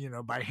from,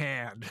 by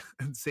hand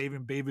and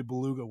saving baby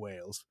beluga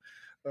whales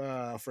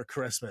for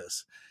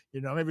Christmas.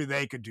 Maybe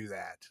they could do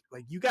that.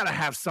 Like, you got to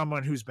have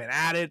someone who's been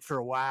at it for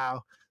a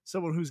while,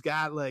 someone who's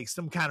got like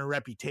some kind of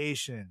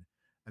reputation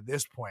at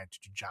this point to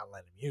do John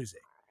Lennon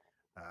music.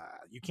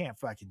 You can't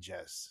fucking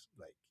just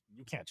like,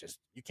 you can't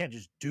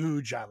just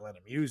do John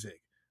Lennon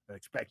music and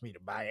expect me to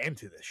buy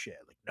into this shit.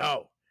 Like,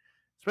 no,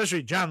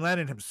 especially John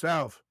Lennon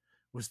himself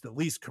was the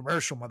least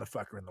commercial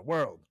motherfucker in the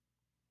world.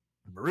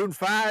 Maroon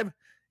 5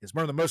 is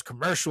one of the most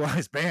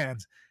commercialized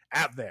bands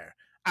out there.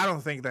 I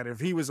don't think that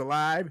if he was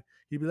alive,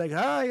 he'd be like,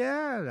 oh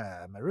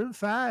yeah, Maroon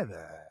 5,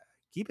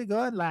 keep it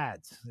going,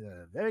 lads.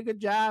 Very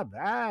good job.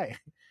 Aye.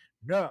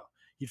 No,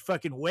 he'd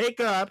fucking wake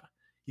up.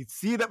 He'd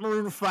see that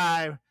Maroon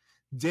 5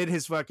 did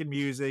his fucking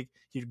music.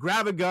 He'd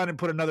grab a gun and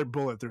put another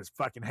bullet through his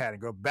fucking head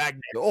and go back.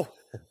 Oh,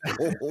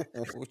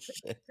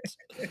 shit.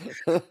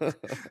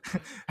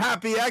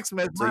 Happy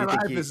Xmas. My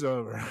life is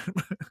over.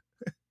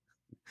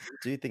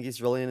 Do you think he's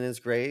rolling in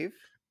his grave?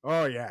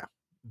 Oh, yeah.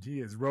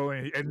 He is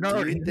rolling. And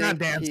no, he's not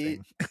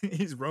dancing.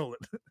 He's rolling.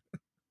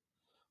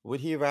 Would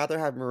he rather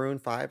have Maroon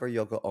 5 or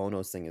Yoko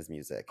Ono sing his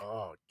music?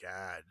 Oh,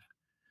 God.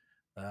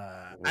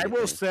 I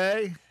will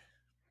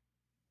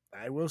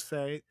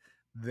say,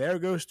 there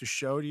goes to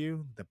show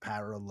you the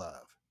power of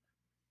love.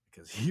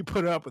 Because he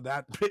put up with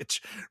that bitch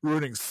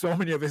ruining so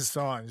many of his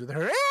songs with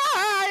her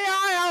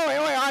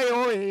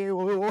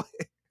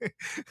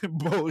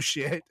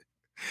bullshit.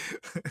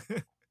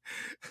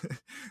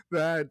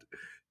 That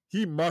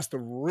he must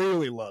have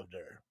really loved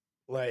her.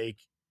 Like,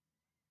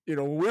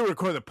 when we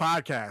record the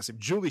podcast, if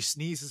Julie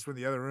sneezes from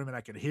the other room and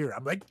I could hear her,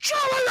 I'm like,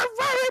 Julie, you're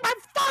ruining my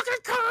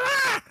fucking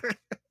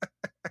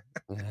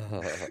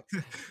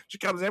career. She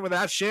comes in with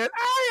that shit.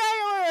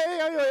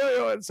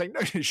 It's like,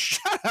 no,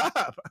 shut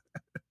up.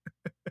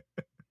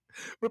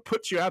 We'll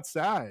put you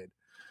outside.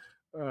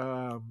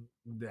 Yeah,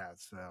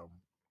 so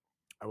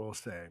I will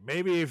say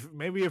maybe if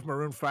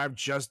Maroon 5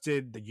 just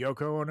did the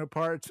Yoko Ono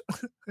part,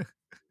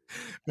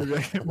 maybe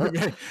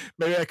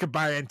I could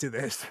buy into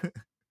this.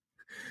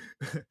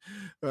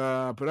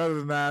 But other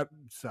than that,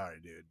 sorry,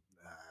 dude.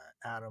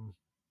 Adam,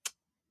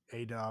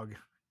 A-Dog,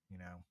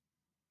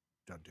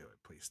 don't do it.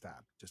 Please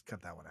stop. Just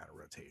cut that one out of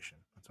rotation.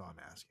 That's all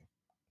I'm asking.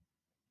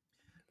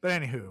 But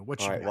anywho,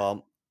 what you got?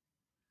 Well,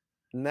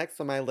 next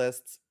on my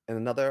list, and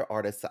another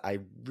artist that I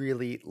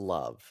really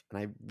love and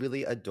I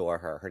really adore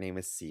her. Her name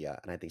is Sia,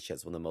 and I think she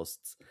has one of the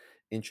most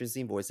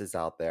interesting voices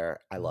out there.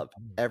 I love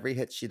every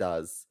hit she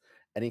does,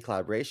 any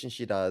collaboration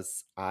she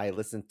does. I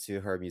listen to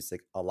her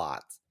music a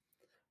lot.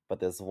 But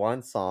there's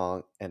one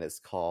song, and it's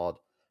called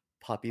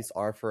Puppies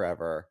Are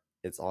Forever.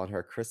 It's on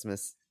her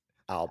Christmas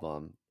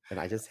album, and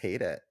I just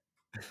hate it.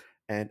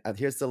 And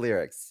here's the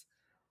lyrics.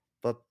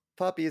 But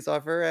puppies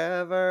are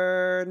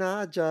forever,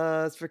 not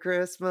just for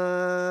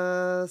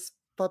Christmas.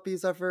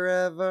 Puppies are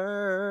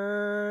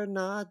forever,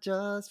 not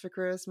just for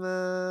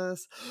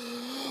Christmas.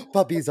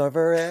 Puppies are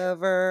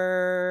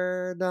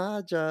forever,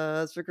 not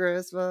just for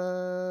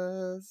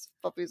Christmas.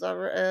 Puppies are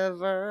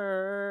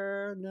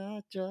forever,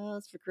 not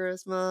just for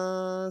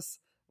Christmas.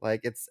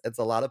 Like, it's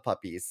a lot of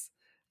puppies.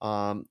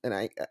 And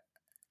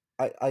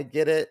I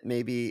get it.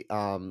 Maybe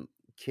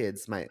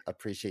kids might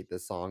appreciate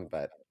this song,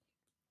 but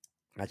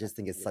I just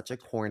think it's such a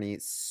corny,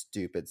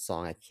 stupid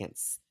song. I can't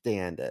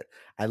stand it.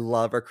 I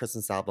love her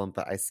Christmas album,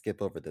 but I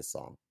skip over this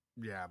song.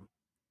 Yeah,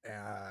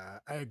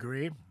 I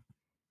agree.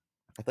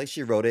 I think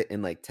she wrote it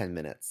in like 10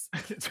 minutes.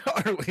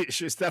 Totally.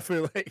 She's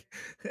definitely like,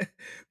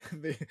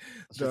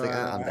 She's like,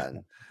 I'm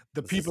done.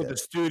 The people at the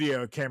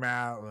studio came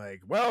out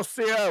like, well,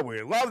 Sia,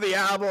 we love the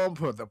album,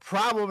 but the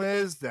problem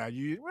is that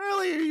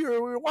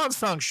you're one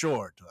song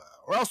short,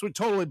 or else we'd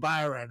totally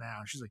buy it right now.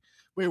 And she's like,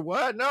 wait,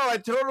 what? No, I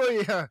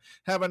totally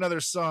have another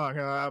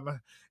song.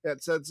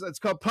 It's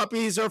called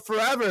Puppies Are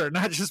Forever,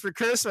 not just for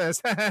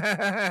Christmas.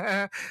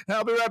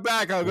 I'll be right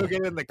back. I'll go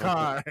get in the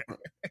car.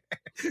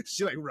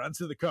 She like runs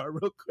to the car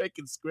real quick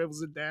and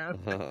scribbles it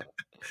down.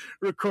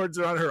 Records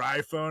it on her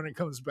iPhone and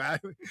comes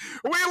back. We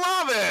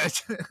love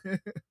it.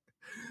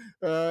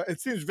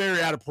 It seems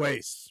very out of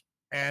place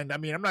And I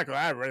mean, I'm not gonna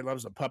lie, everybody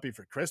loves a puppy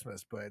for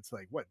Christmas, but it's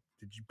like, what?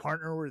 Did you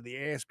partner with the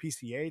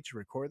ASPCA to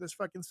record this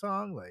fucking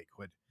song? Like,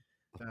 what?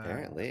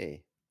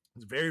 Apparently.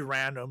 It's very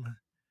random.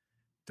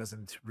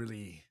 Doesn't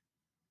really,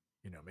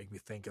 make me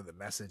think of the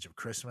message of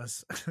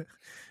Christmas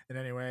in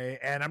any way.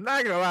 And I'm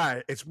not gonna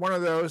lie, it's one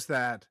of those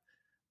that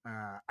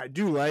I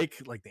do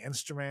like the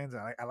instruments.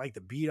 I like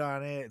the beat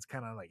on it. It's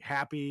kind of like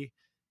happy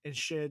and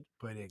shit,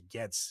 but it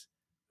gets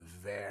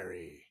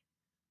very,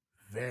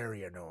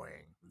 very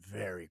annoying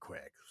very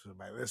quick. So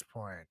by this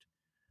point,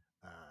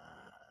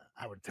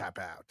 I would tap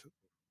out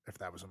if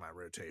that was in my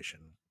rotation.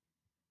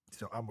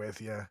 So I'm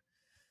with you.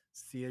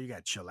 See, you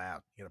gotta chill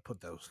out. You gotta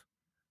put those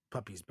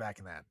puppies back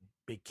in that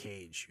big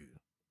cage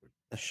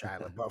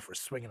Shia LaBeouf was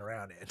swinging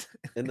around in.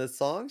 In the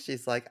song,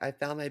 she's like, I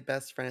found my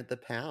best friend at the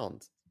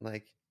pound.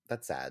 Like,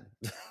 that's sad.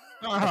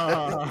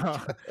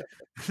 Oh.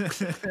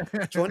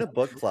 Join a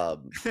book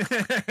club.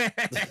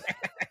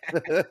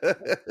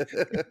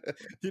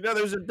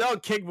 There's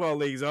adult kickball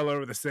leagues all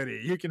over the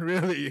city. You can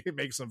really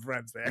make some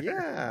friends there.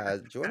 Yeah,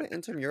 join an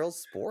intramural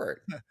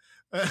sport.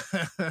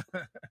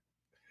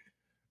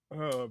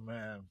 Oh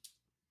man,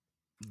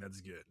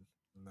 that's good.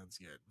 That's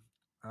good.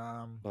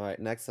 All right,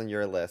 next on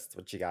your list,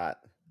 what you got?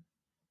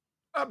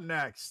 Up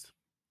next,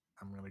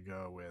 I'm gonna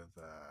go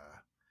with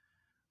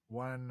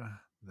one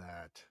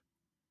that,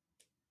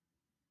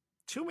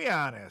 to be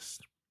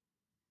honest,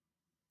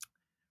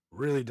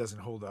 really doesn't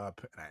hold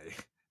up, and I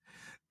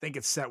think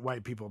it set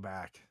white people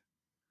back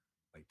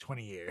like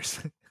 20 years.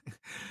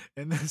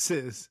 And this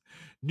is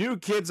New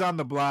Kids on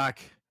the Block,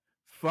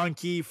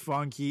 Funky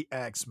Funky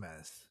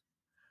Xmas.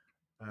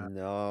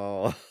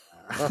 No.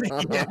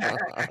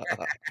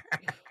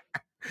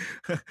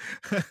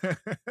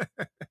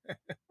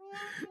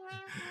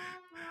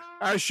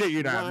 I shit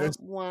you not. This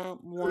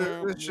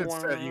should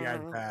set you guys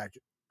back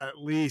at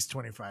least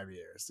 25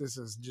 years. This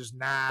is just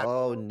not.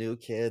 Oh, New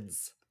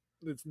Kids.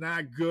 It's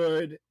not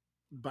good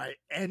by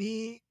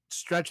any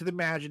stretch of the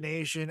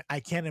imagination. I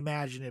can't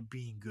imagine it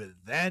being good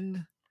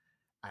then.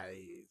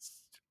 I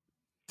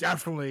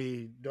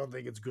definitely don't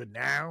think it's good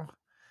now.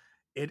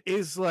 It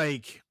is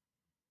like,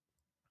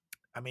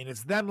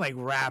 it's them like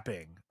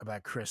rapping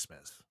about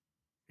Christmas,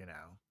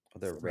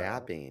 They're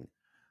rapping.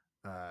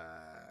 So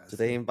Do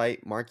they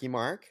invite Marky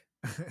Mark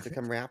to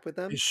come rap with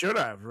them? You should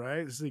have, right?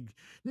 It's like,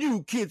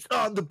 New Kids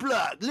on the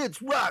Block,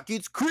 let's rock,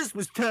 it's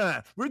Christmas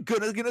time. We're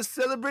gonna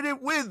celebrate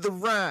it with the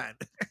rhyme.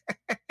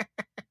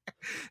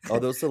 Oh,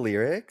 those the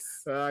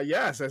lyrics?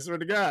 Yes, I swear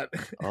to God.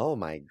 Oh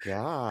my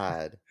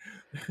God.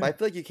 But I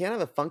feel like you can't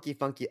have a Funky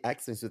Funky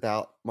Xmas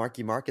without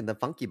Marky Mark and the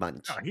Funky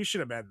Bunch. No, he should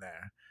have been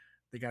there.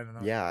 They got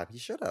another. Yeah, he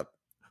should have.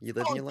 You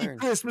live and you learn.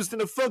 Christmas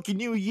and a funky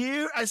new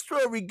year. I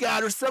swear we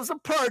got ourselves a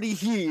party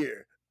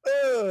here.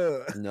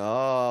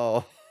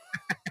 No.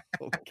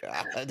 Oh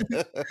God.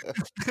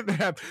 They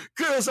have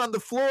girls on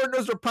the floor,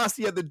 knows our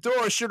posse at the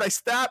door. Should I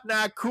stop?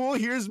 Nah, cool.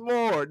 Here's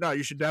more. No,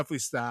 you should definitely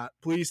stop.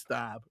 Please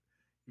stop.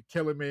 You're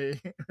killing me.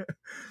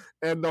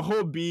 And the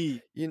whole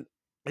beat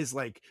is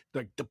like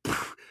the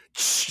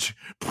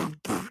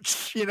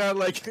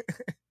like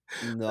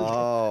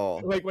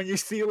no. Like when you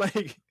see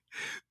like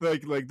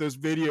those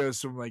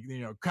videos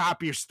from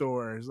copy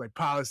stores, like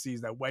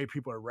policies that white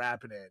people are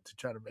rapping in to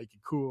try to make it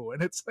cool,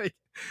 and it's like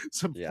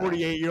some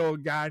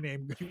 48-year-old guy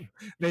named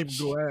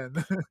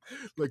Glenn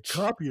like,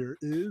 copier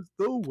is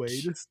the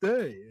way to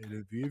stay, and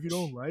if you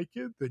don't like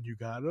it, then you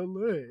gotta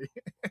lay.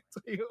 It's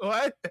like,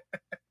 what?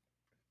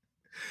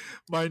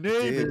 My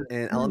name is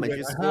in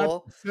elementary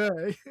school.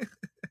 In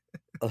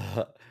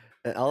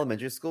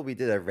elementary school, we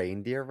did a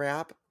reindeer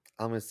rap.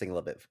 I'm gonna sing a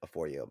little bit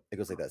for you. It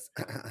goes like this.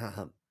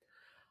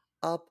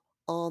 Up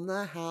on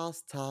the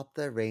housetop,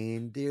 the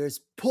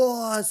reindeers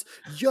pause.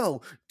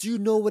 Yo, do you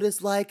know what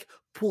it's like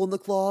pulling the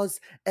claws?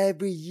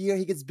 Every year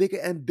he gets bigger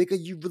and bigger.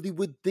 You really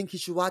would think he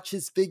should watch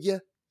his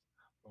figure.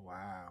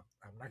 Wow,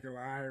 I'm not gonna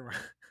lie.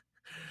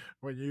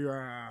 When you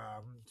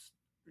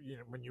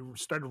when you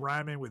started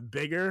rhyming with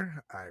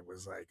bigger, I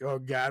was like, oh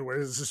God, where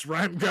is this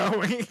rhyme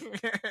going? Is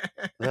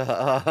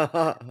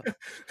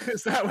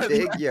that what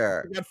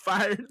figure got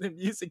fired? The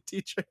music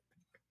teacher.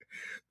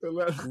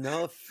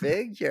 No,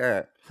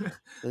 figure.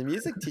 The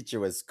music teacher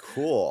was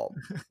cool.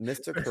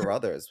 Mr.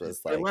 Carruthers was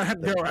like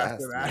the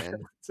best, man.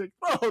 It's like,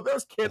 oh,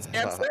 those kids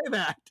can't say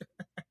that.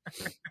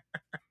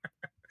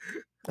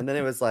 And then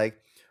it was like,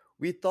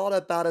 we thought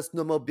about a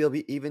snowmobile.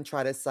 We even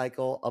tried to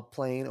cycle a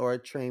plane or a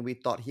train we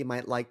thought he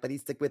might like, but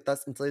he'd stick with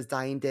us until his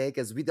dying day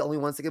because we're the only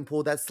ones that can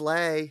pull that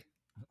sleigh.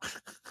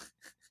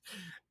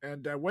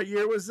 And what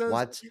year was this?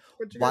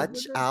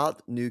 Watch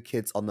out, New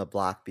Kids on the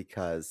Block,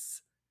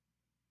 because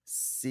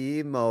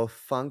Simo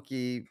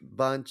Funky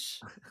Bunch.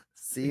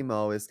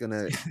 Simo is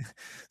gonna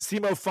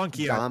Simo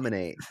Funky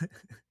dominate.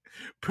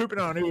 Pooping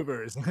on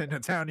Ubers in a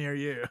town near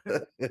you.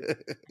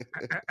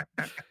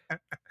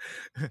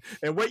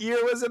 And what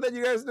year was it that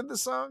you guys did the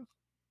song?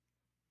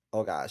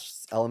 Oh gosh,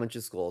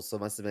 elementary school. So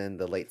it must have been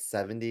the late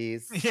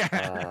 70s.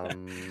 Yeah.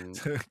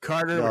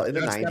 Carter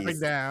was stepping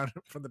down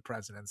from the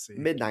presidency.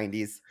 Mid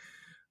 90s.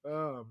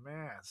 Oh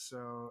man!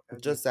 So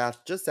and Just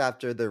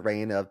after the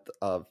reign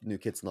of New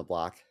Kids on the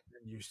Block.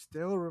 you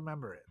still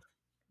remember it.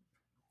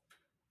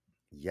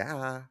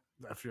 Yeah.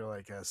 I feel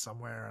like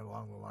somewhere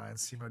along the line,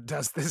 Simo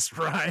does this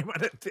rhyme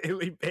on a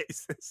daily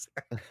basis.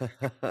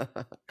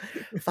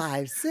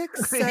 5,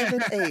 6,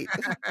 7, 8.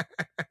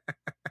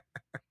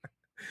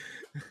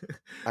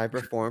 I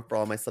perform for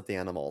all my stuffed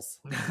animals.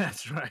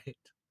 That's right.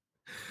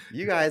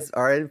 You guys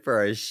are in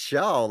for a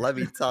show, let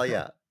me tell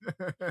you.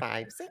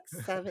 5,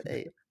 6, 7,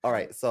 8. All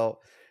right, so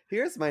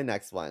here's my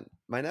next one.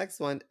 My next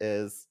one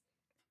is,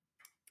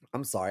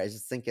 I'm sorry, I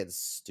just think it's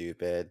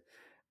stupid.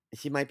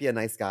 He might be a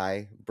nice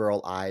guy,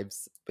 Burl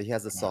Ives, but he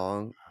has a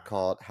song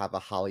called Have a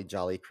Holly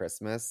Jolly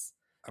Christmas.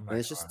 And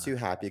it's just too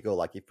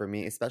happy-go-lucky for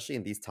me, especially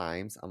in these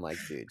times. I'm like,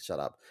 dude, shut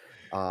up.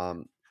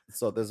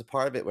 So there's a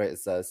part of it where it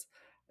says,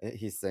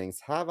 he sings,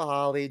 have a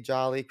holly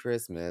jolly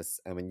Christmas,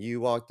 and when you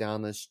walk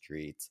down the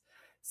street,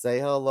 say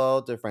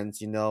hello to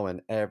friends you know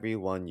and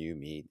everyone you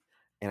meet.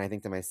 And I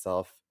think to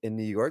myself, in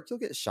New York, you'll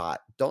get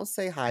shot. Don't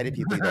say hi to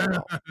people you don't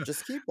know.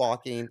 Just keep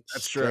walking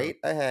straight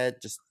ahead.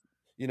 Just,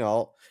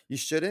 you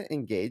shouldn't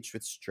engage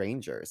with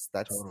strangers.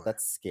 That's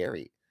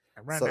scary.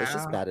 So it's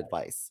just bad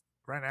advice.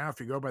 Right now,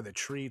 if you go by the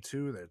tree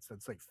too,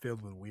 that's like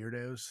filled with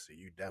weirdos. So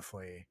you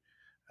definitely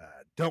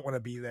don't want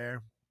to be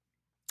there.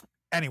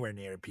 Anywhere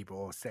near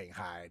people saying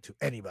hi to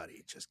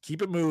anybody. Just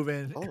keep it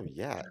moving. Oh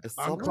yeah.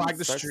 Unclog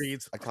the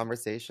streets. A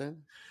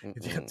conversation.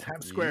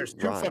 Times Square is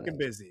too fucking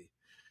busy.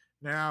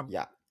 Now,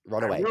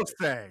 run away. I will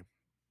say,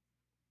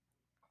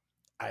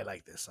 I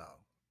like this song.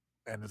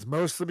 And it's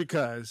mostly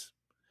because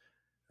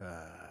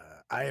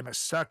I am a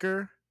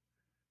sucker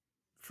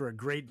for a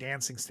great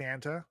dancing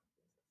Santa.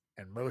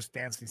 And most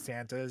dancing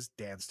Santas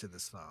dance to the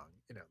song.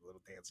 The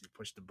little dance, you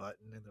push the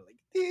button and they're like,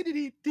 dee,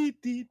 dee, dee,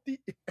 dee, dee.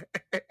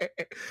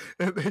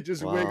 And they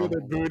just wiggle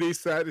their booty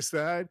side to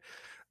side.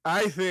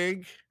 I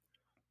think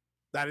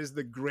that is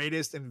the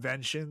greatest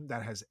invention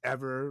that has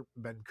ever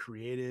been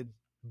created,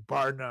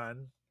 bar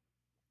none.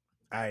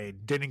 I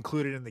didn't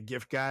include it in the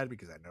gift guide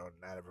because I know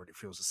not everybody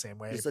feels the same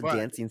way. Just a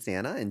dancing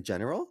Santa in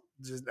general?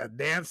 Just a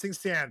dancing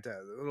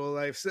Santa. The little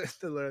life,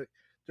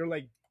 they're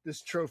like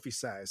this trophy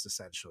size,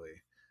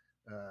 essentially.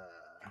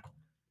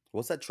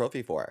 What's that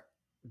trophy for?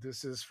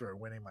 This is for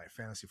winning my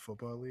fantasy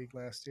football league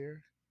last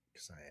year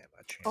because I am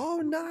a champ. Oh,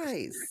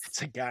 nice.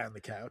 It's a guy on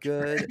the couch.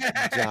 Good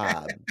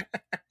job.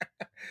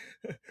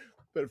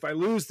 But if I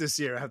lose this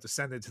year, I have to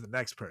send it to the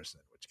next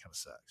person, which kind of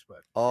sucks.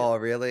 But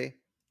really?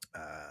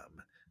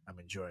 I'm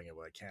enjoying it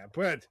while I can.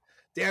 But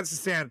Dancing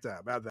Santa,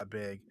 about that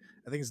big.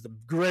 I think it's the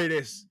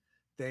greatest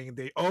thing.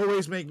 They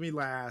always make me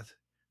laugh.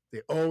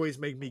 They always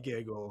make me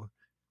giggle.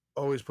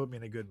 Always put me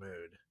in a good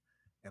mood.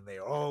 And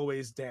they're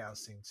always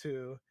dancing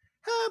too.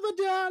 Have a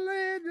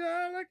jolly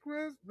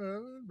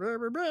Christmas.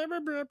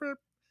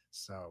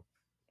 So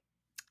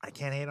I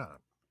can't hate on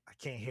him. I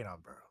can't hate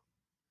on Burl.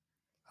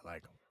 I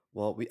like him.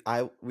 Well,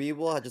 we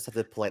will just have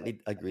to politely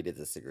agree to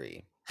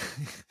disagree.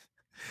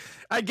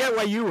 I get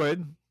why you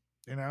would.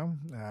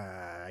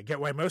 I get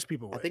why most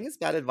people would. I think it's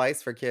bad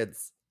advice for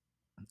kids.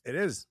 It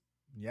is.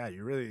 Yeah,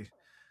 you really.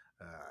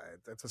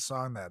 That's a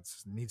song that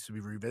needs to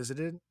be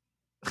revisited.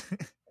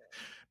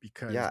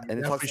 Because and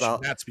it talks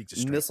about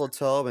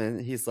mistletoe,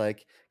 and he's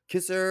like,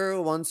 kiss her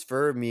once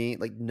for me.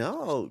 Like,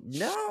 no.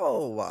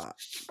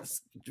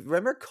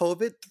 Remember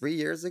COVID 3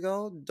 years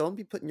ago? Don't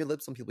be putting your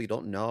lips on people you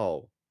don't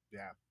know.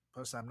 Yeah.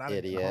 Plus, I'm not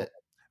into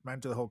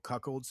the whole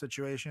cuckold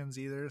situations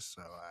either.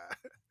 So,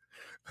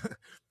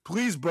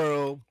 please,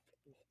 Burl,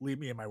 leave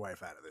me and my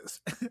wife out of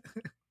this.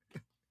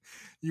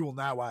 You will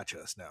not watch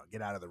us. No,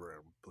 get out of the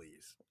room,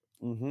 please.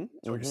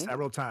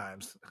 Several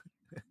times.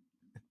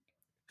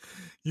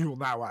 You will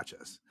not watch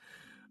us.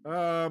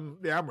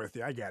 I'm with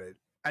you. I get it.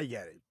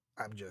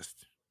 I'm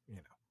just,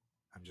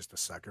 I'm just a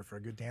sucker for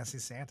a good dancing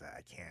Santa.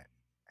 I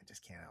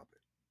just can't help it.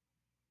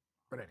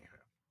 But anywho,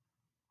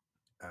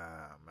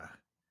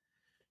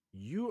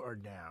 you are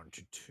down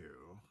to 2,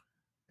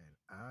 and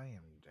I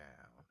am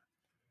down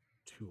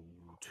to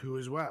 2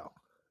 as well.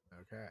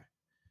 Okay.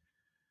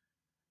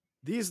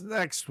 These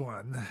next 2,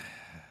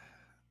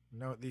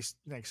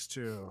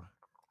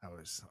 I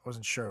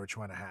wasn't sure which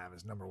one to have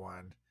as number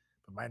 1.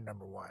 But my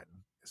number 1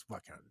 is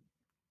fucking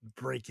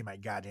breaking my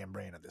goddamn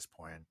brain at this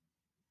point.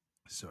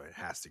 So it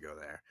has to go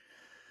there.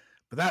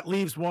 But that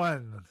leaves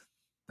one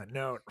that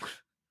note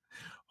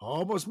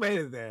almost made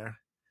it there.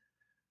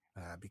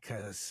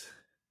 Because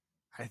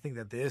I think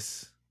that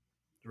this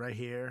right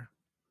here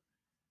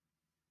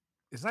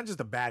is not just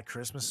a bad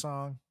Christmas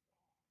song.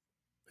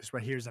 This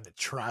right here is an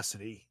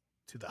atrocity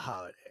to the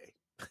holiday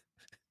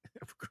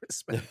of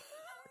Christmas.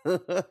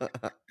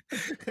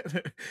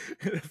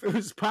 If it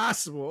was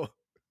possible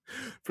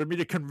for me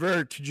to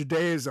convert to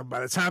Judaism by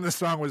the time the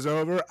song was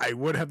over, I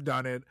would have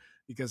done it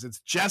because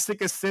it's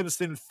Jessica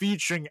Simpson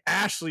featuring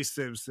Ashley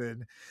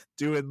Simpson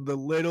doing The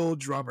Little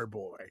Drummer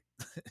Boy.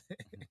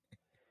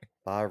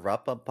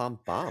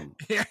 Ba-ra-pa-pum-pum.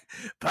 Yeah.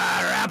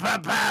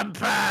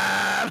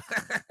 Ba-ra-pa-pum-pum.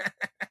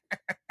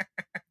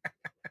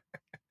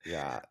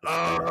 Yeah.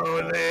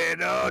 Oh,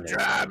 little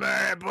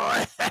drummer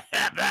boy.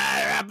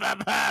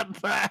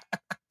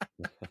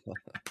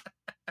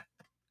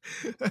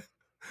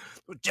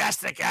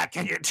 Jessica,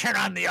 can you turn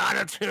on the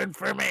auto tune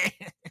for me?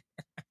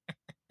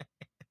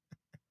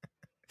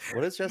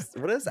 What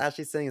is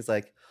Ashley saying? Is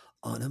like,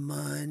 on a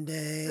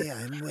Monday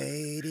I'm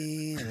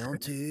waiting, and on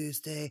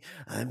Tuesday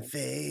I'm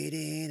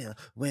fading, and on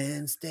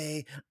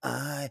Wednesday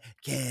I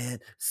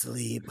can't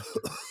sleep.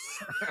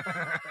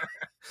 I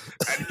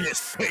need a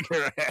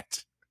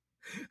cigarette.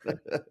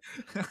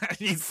 I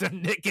need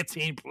some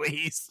nicotine,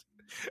 please.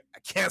 I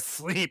can't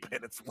sleep,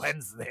 and it's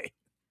Wednesday.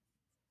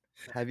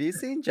 Have you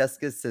seen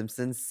Jessica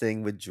Simpson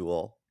sing with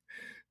Jewel?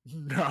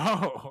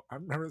 No,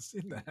 I've never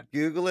seen that.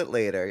 Google it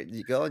later.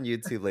 You go on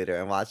YouTube later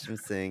and watch him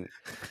sing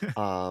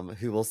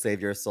Who Will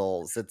Save Your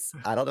Souls.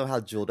 I don't know how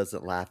Jewel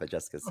doesn't laugh at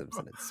Jessica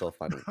Simpson. It's so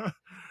funny.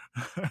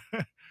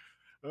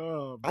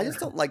 Oh, I just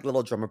don't like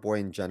Little Drummer Boy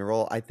in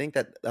general. I think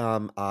that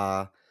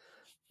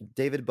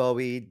David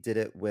Bowie did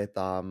it with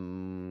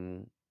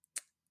Bing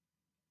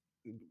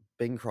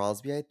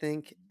Crosby, I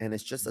think, and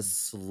it's just a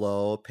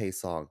slow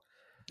pace song.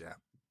 Yeah.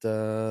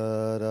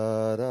 Da,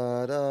 da,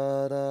 da,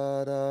 da,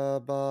 da, da,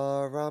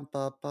 ba, rum,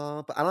 ba,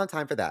 ba, ba. I don't have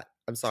time for that.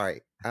 I'm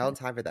sorry. I don't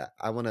have time for that.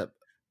 I want to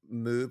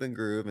move and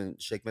groove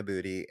and shake my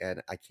booty,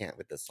 and I can't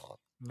with this song.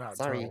 No,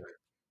 Sorry. totally.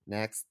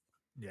 Next.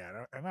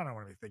 Yeah, and I don't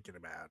want to be thinking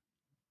about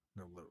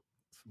the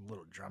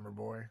little drummer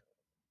boy.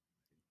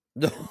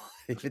 No,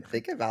 even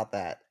think about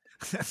that.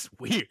 That's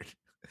weird.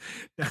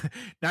 Now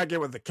I get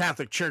what the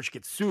Catholic Church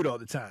gets sued all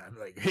the time.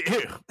 Like,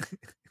 ew.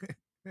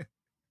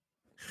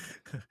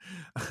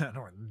 I don't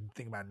want to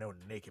think about no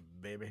naked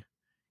baby.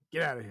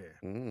 Get out of here.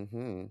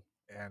 Mm-hmm.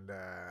 And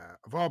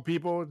of all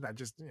people, I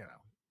just,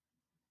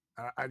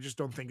 I just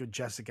don't think of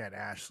Jessica and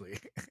Ashley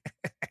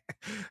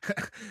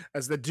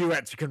as the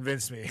duet to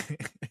convince me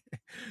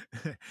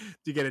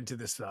to get into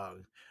this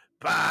song.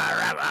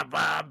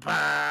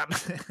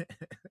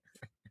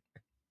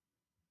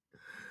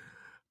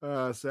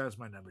 So that's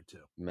my number 2.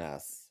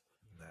 Mess.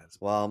 That's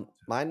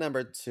my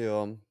number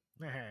 2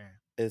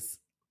 is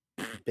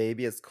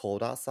Baby It's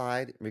Cold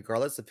Outside.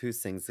 Regardless of who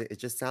sings it, it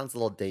just sounds a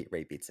little date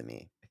rapey to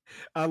me.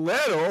 A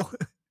little.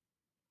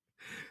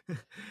 It's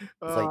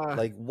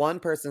like one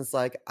person's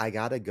like, I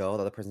gotta go.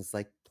 The other person's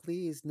like,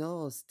 please,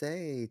 no,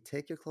 stay.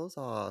 Take your clothes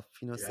off.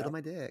 Sit on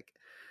my dick.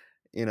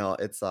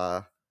 It's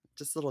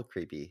just a little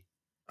creepy.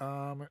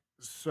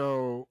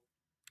 So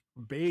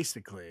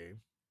basically,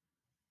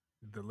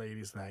 the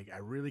lady's like, I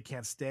really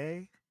can't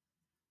stay.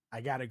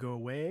 I gotta go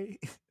away.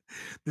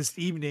 This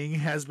evening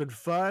has been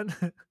fun.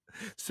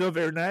 So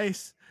very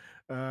nice.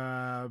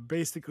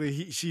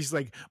 Basically, she's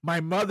like, my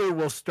mother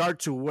will start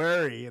to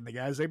worry. And the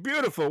guy's like,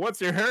 beautiful.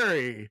 What's your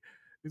hurry?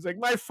 He's like,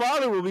 my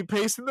father will be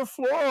pacing the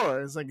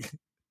floor. It's like,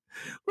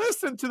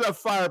 listen to the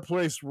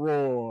fireplace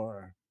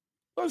roar.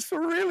 Oh, so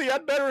really,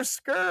 I'd better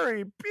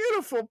scurry.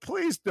 Beautiful,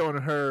 please don't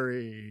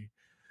hurry.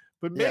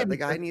 But maybe the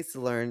guy needs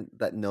to learn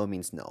that no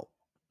means no.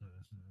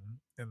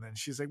 Mm-hmm. And then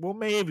she's like, well,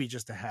 maybe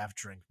just a half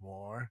drink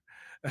more.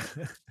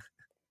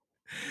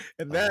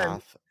 And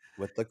then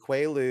with the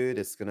Quaalude,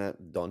 it's gonna,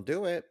 don't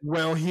do it.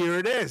 Well, here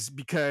it is,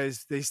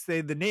 because they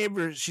say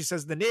she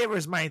says the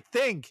neighbors might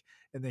think,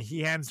 and then he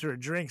hands her a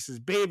drink, says,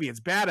 baby, it's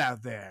bad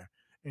out there.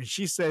 And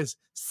she says,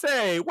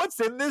 say, what's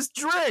in this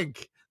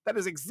drink? That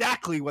is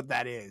exactly what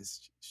that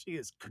is. She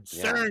is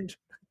concerned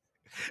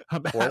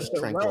about Horse her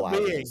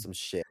tranquilizer, well-being. some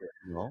shit,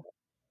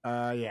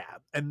 Yeah.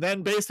 And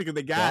then basically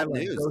the guy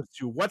goes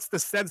to, what's the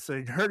sense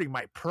in hurting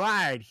my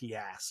pride? He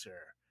asks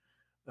her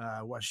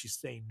when she's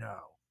saying no.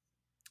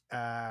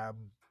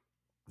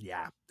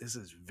 Yeah, this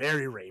is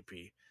very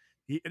rapey.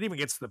 It even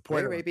gets to the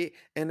point very rapey.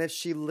 And if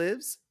she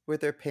lives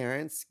with her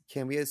parents,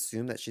 can we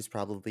assume that she's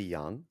probably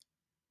young?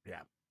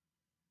 Yeah.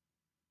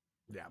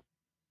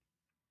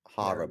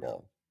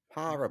 Horrible.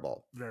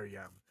 Very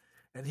young.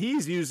 And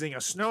he's using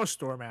a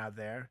snowstorm out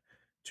there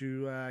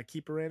to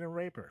keep her in and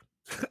rape her.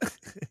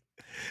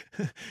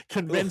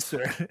 Convince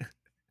her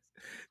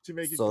to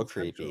make it so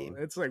consensual. creepy.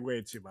 It's like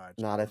way too much.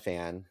 Not a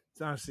fan.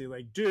 It's honestly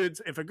like,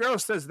 dudes, if a girl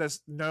says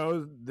this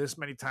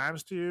many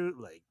times to you,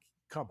 like,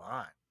 come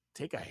on,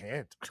 take a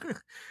hint.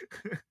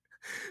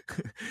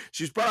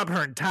 She's brought up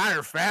her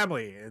entire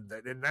family, and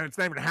it's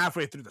not even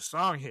halfway through the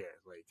song here.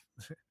 Like,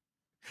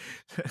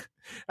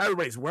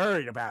 everybody's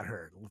worried about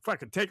her.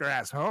 Fucking take her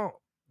ass home.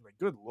 Like,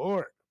 good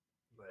Lord.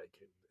 Like,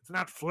 it's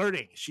not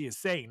flirting. She is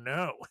saying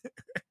no.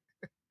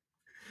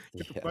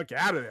 Get the fuck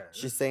out of there.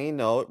 She's saying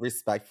no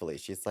respectfully.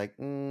 She's like,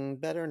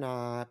 better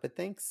not, but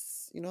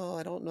thanks. I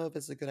don't know if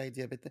it's a good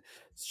idea, but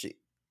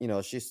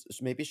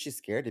maybe she's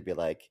scared to be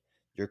like,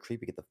 you're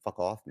creepy, get the fuck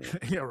off me.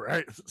 Yeah,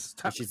 right.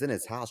 If she's in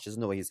his house, she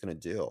doesn't know what he's gonna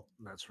do.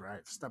 That's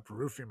right. Stop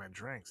roofing my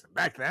drinks. And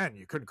back then,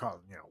 you couldn't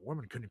call,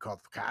 women couldn't call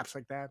the cops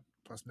like that.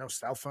 Plus, no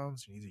cell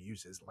phones. You need to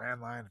use his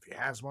landline if he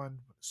has one.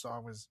 When the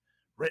song was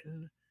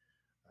written,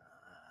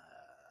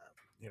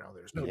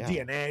 there's no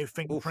DNA,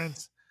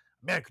 fingerprints.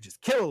 Man could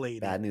just kill a lady.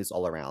 Bad news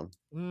all around.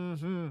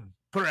 Mm-hmm.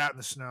 Put her out in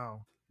the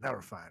snow.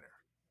 Never find her.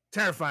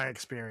 Terrifying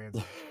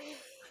experience.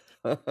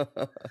 10 out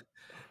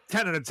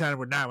of 10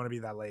 would not want to be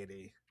that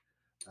lady.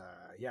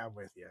 Yeah, I'm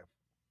with you.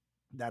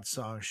 that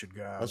song should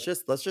go.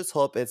 Let's just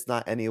hope it's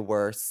not any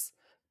worse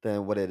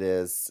than what it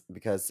is,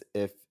 because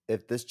if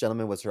this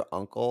gentleman was her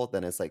uncle,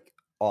 then it's like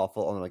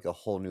awful on like a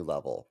whole new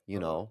level, you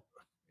know?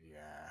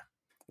 Yeah.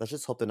 Let's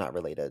just hope they're not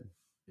related.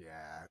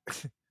 Yeah.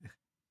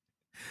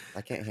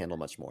 I can't handle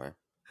much more.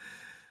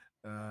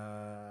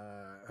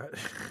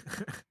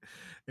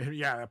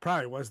 Yeah, that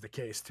probably was the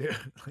case too.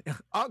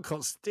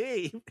 Uncle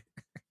Steve.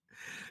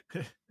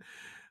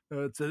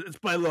 It's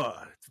by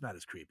law. It's not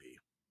as creepy.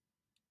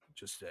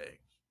 Just saying.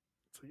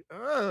 It's like,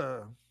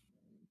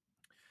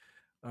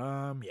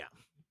 yeah.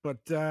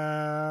 But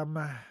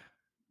down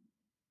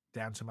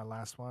to my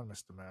last one,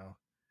 Mr. Mo.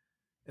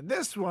 And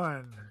this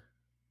one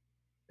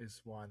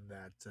is one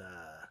that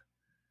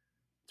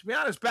to be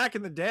honest, back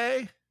in the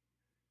day,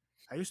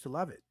 I used to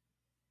love it.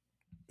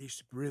 It used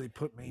to really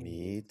put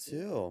Me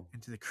too.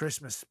 into the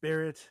Christmas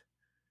spirit.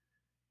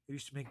 It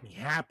used to make me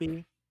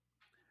happy.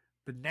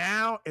 But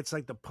now it's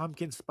like the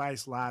pumpkin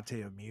spice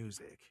latte of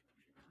music.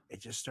 It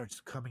just starts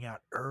coming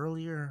out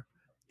earlier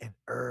and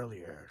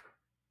earlier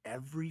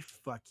every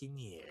fucking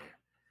year.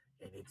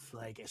 And it's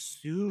like as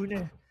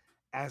soon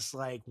as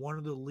like one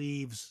of the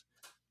leaves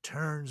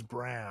turns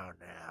brown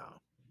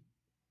now,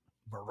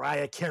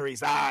 Mariah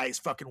Carey's eyes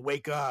fucking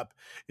wake up,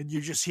 and you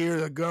just hear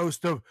the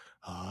ghost of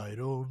 "I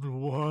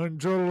don't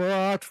want a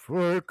lot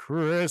for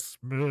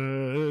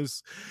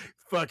Christmas"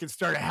 fucking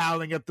start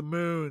howling at the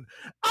moon.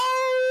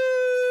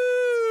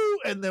 Oh!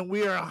 And then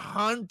we are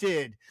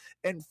haunted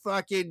and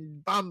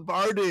fucking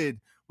bombarded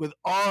with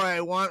 "All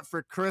I Want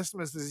for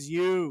Christmas Is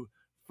You"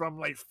 from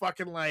like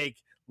fucking like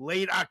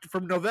late October,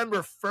 from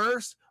November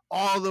 1st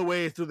all the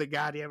way through the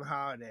goddamn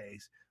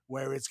holidays,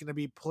 where it's going to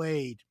be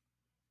played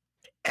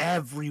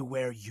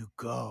everywhere you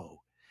go.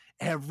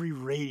 Every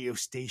radio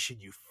station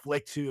you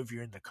flick to, if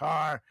you're in the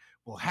car,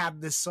 will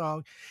have this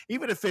song.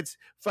 Even if it's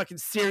fucking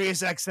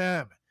Sirius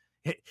XM,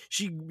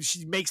 she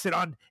makes it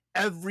on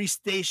every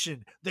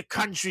station. The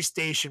country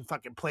station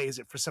fucking plays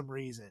it for some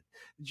reason.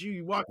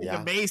 You walk into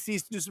Yeah.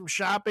 Macy's to do some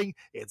shopping,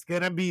 it's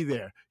gonna be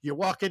there. You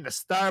walk into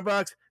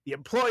Starbucks, the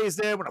employees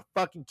there want to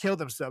fucking kill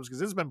themselves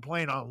because it's been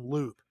playing on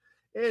loop.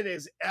 It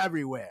is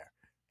everywhere,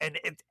 and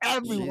it's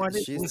everyone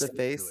is She's the listening to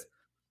face it.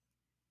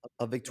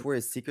 of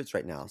Victoria's Secrets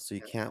right now, so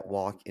you can't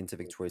walk into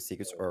Victoria's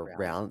Secrets or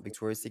around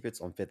Victoria's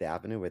Secrets on Fifth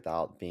Avenue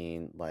without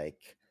being like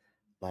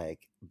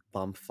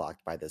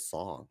bumfucked by this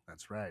song.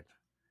 That's right.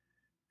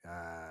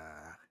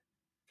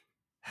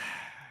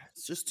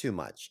 It's just too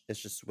much. It's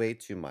just way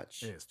too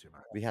much. It is too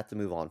much. We have to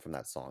move on from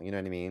that song. You know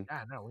what I mean?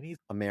 Yeah, no, we need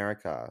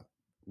America,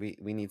 we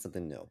need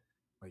something new.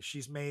 like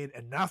she's made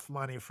enough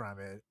money from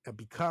it. It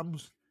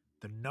becomes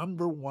the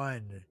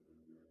 #1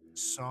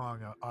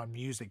 song on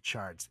music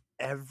charts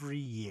every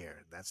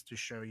year. That's to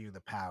show you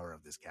the power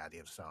of this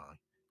goddamn song.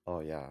 Oh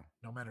yeah.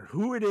 No matter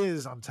who it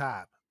is on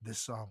top, this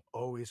song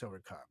always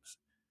overcomes.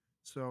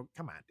 So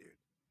come on, dude.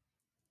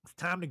 It's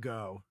time to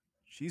go.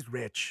 She's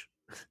rich.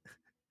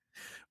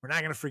 We're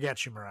not gonna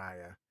forget you,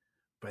 Mariah.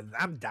 But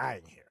I'm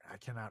dying here. I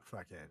cannot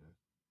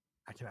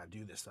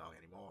do this song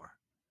anymore.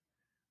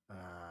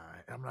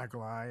 I'm not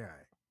gonna lie,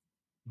 I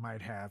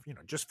might have,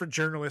 just for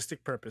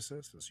journalistic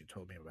purposes, as you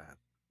told me about,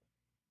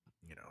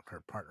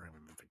 her partnering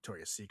with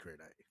Victoria's Secret.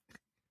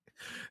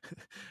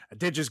 I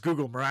did just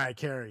Google Mariah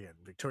Carey and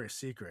Victoria's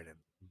Secret, and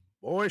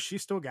boy, she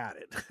still got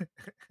it.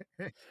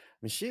 I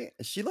mean,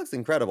 she looks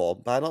incredible,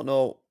 but I don't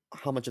know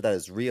how much of that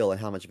is real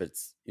and how much of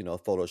it's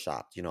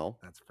photoshopped.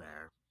 That's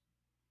fair.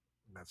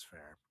 That's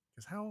fair.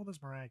 Because how old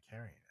is Mariah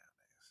Carey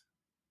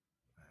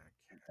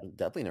nowadays?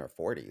 Definitely in her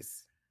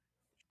 40s,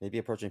 maybe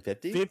approaching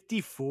 50.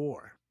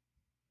 54.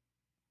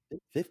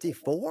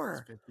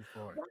 54.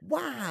 54.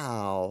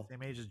 Wow.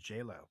 Same age as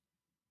J-Lo.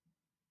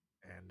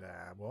 And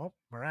well,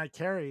 Mariah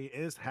Carey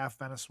is half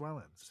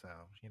Venezuelan, so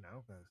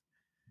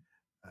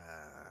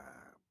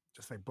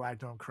just like black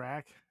don't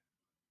crack,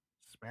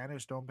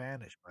 Spanish don't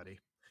banish, buddy.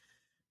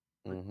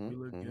 But we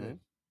look good,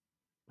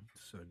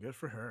 so good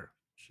for her.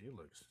 She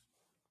looks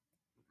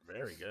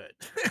very good.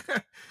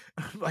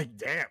 I'm like,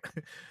 damn,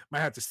 might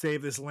have to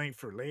save this link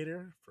for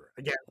later. For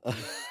again,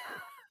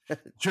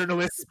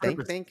 journalistic Spank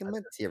purposes. bank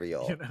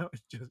material.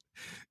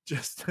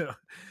 Just do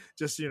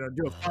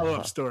a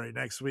follow-up story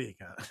next week.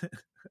 Huh?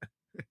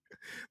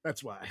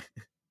 That's why.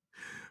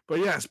 But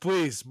yes,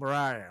 please,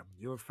 Mariah,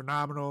 you look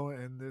phenomenal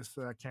in this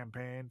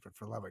campaign.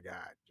 For love of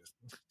God, just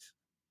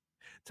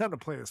tell them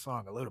to play the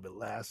song a little bit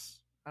less.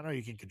 I know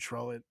you can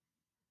control it,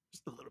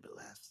 just a little bit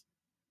less,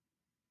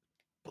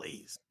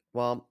 please.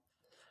 Well,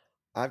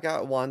 I've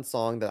got one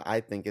song that I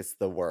think is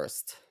the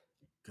worst.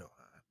 Go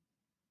on.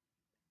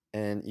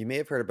 And you may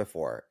have heard it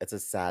before. It's a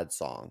sad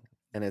song.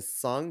 And it's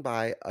sung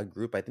by a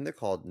group, I think they're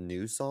called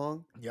New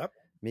Song. Yep.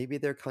 Maybe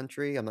they're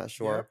country, I'm not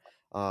sure.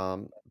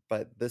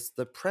 But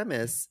the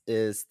premise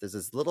is there's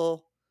this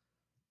little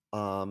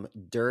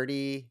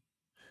dirty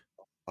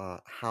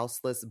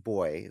houseless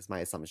boy, is my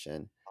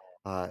assumption,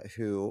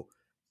 who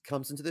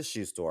comes into the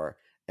shoe store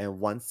and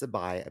wants to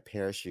buy a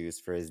pair of shoes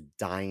for his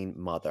dying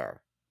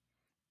mother.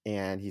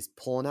 And he's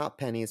pulling out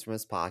pennies from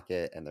his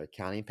pocket, and they're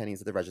counting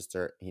pennies at the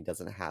register, and he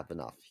doesn't have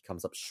enough. He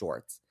comes up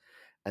short.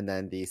 And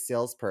then the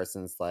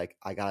salesperson's like,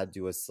 I gotta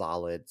do a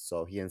solid.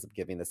 So he ends up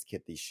giving this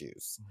kid these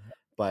shoes.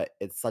 But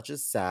it's such a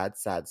sad,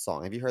 sad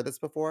song. Have you heard this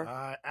before?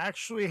 I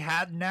actually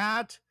had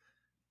not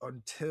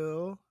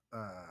until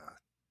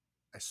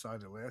I saw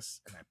the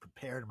list and I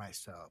prepared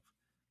myself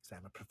because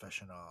I'm a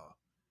professional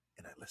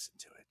and I listened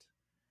to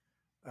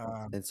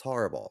it. It's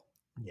horrible.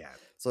 Yeah.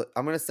 So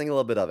I'm going to sing a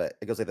little bit of it.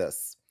 It goes like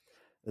this.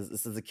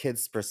 This is a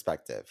kid's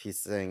perspective. He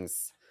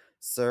sings,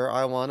 Sir,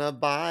 I want to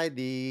buy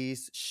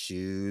these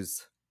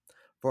shoes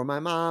for my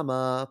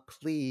mama,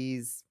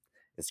 please.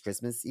 It's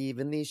Christmas Eve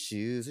and these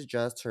shoes are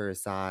just her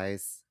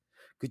size.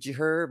 Could you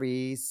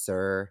hurry,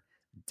 sir?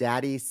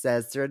 Daddy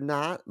says there's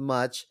not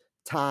much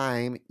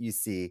time, you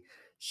see.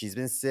 She's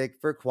been sick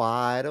for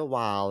quite a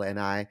while, and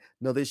I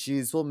know the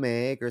shoes will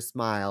make her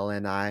smile,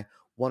 and I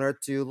want her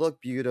to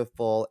look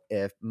beautiful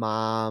if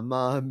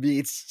Mama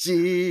meets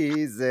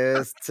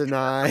Jesus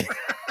tonight.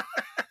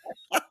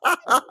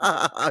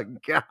 Oh,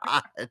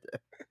 God.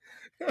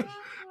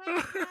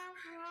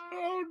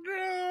 Oh,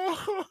 no.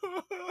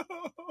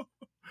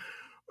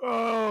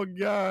 Oh,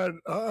 God.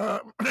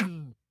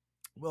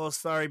 Well,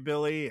 sorry,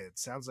 Billy. It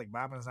sounds like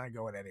Mama's not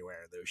going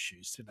anywhere in those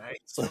shoes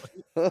tonight. So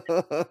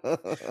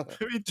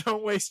maybe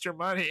don't waste your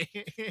money.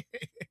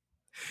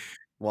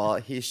 Well,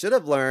 he should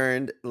have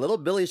learned, little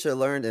Billy should have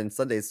learned in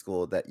Sunday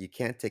school that you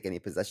can't take any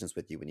possessions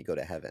with you when you go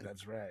to heaven.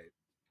 That's right.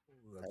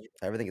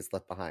 Everything is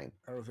left behind.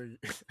 I don't think.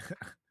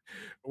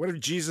 What if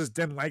Jesus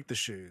didn't like the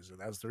shoes? And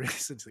that was the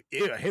reason. It's like,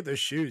 ew, I hate those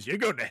shoes. You're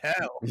going to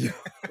hell.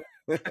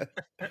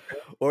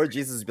 Or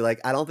Jesus would be like,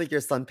 I don't think your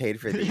son paid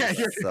for these. Yeah,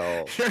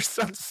 so your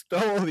son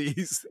stole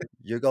these.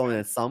 You're going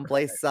to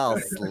someplace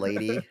else,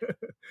 lady.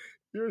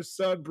 Your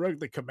son broke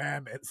the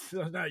commandments.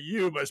 So now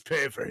you must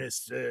pay for his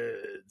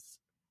sins.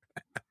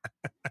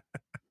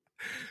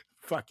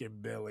 Fucking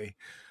Billy.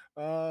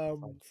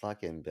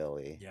 Fucking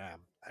Billy. Yeah,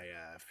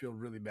 I feel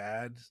really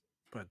bad.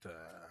 But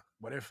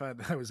what if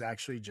that was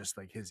actually just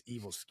like his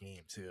evil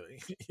scheme too?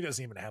 He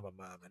doesn't even have a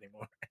mom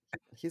anymore.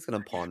 He's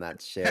gonna pawn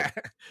that shit.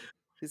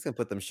 He's gonna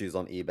put them shoes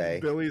on eBay.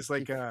 Billy's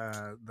like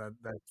that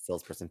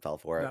salesperson fell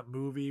for it. That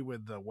movie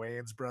with the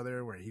Wayans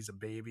brother where he's a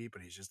baby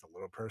but he's just a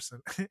little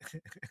person.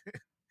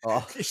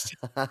 Oh,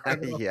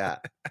 yeah.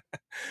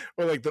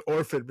 Or like the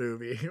Orphan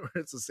movie where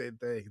it's the same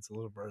thing. It's a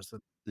little person.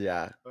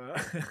 Yeah.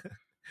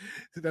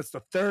 That's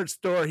the third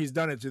store he's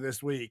done it to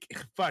this week.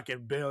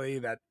 Fucking Billy,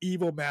 that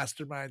evil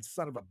mastermind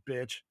son of a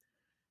bitch.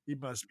 He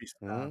must be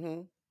stopped.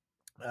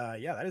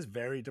 Yeah, that is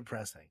very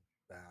depressing.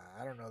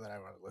 I don't know that I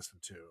want to listen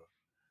to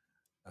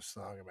a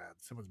song about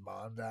someone's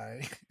mom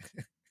dying.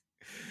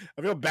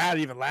 I feel bad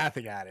even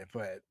laughing at it,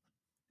 but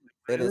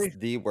it is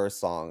the worst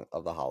song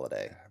of the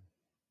holiday.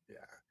 Yeah.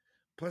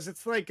 Plus,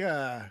 it's like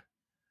there's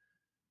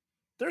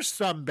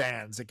some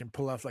bands that can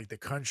pull off like the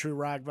country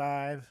rock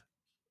vibe.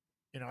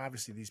 You know,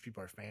 obviously these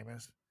people are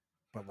famous,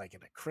 but like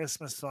in a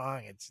Christmas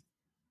song, it's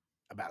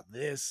about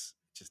this.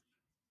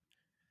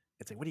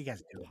 It's like, what are you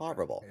guys doing?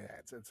 Horrible. Yeah,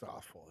 it's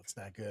awful. It's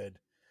not good.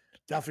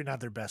 Definitely not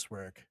their best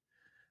work.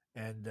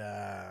 And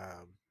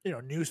you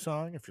know, new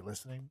song, if you're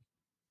listening.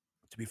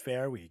 To be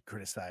fair, we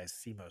criticized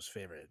Simo's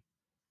favorite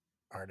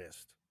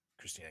artist,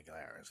 Christina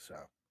Aguilera.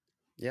 So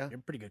yeah, you're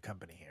pretty good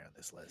company here on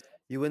this list.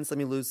 You win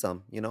some, you lose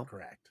some, you know?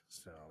 Correct.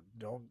 So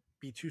don't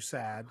be too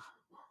sad.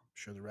 I'm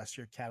sure the rest of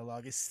your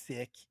catalog is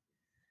sick.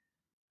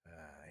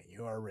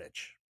 You are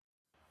rich.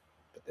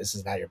 But this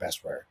is not your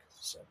best work.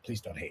 So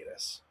please don't hate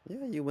us.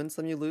 Yeah, you win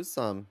some, you lose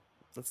some.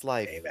 That's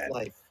life. Amen.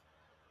 Life.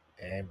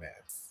 Amen.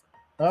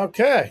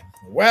 Okay.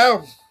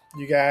 Well,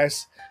 you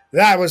guys,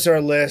 that was our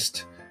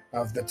list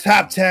of the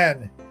top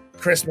 10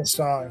 Christmas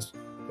songs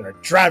that are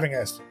driving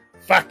us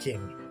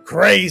fucking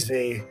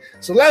crazy.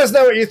 So let us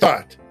know what you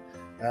thought.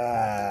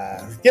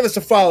 Give us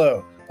a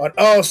follow on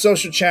all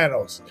social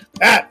channels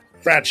at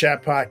Frat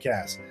Chat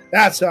Podcast.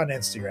 That's on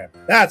Instagram.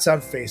 That's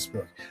on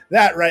Facebook.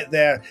 That right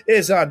there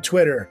is on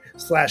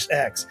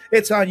Twitter/X.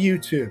 It's on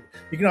YouTube.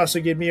 You can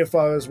also give me a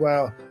follow as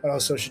well on all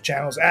social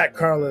channels at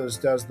Carlos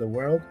Does the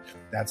World.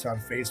 That's on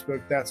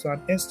Facebook. That's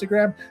on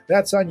Instagram.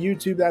 That's on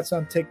YouTube. That's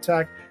on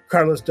TikTok.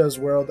 Carlos Does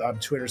World on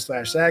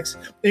Twitter/X.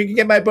 You can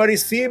get my buddy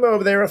Simo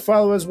over there a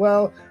follow as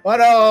well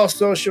on all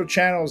social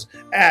channels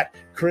at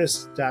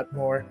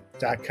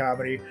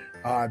chris.moore.comedy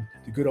on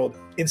the good old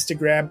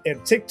Instagram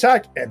and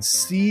TikTok, and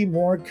See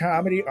More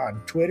Comedy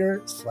on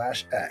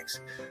Twitter/X.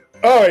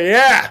 Oh,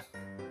 yeah.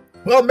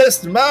 Well,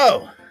 Mr.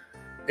 Mo,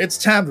 it's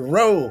time to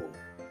roll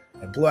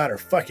and blow out our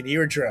fucking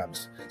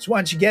eardrums. So why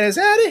don't you get us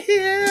out of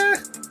here?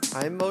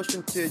 I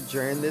motion to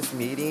adjourn this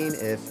meeting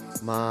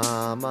if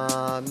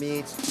Mama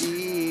meets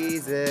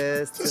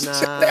Jesus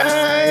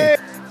tonight.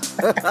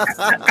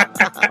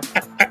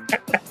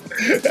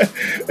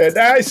 And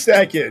I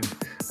second.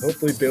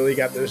 Hopefully Billy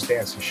got those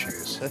dancing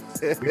shoes.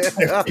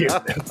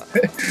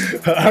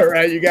 All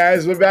right, you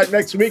guys. We're back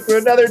next week for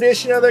another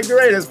edition of the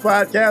greatest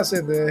podcast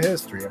in the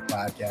history of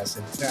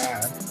podcasting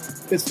time.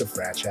 It's the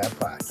Frat Chat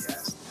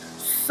Podcast.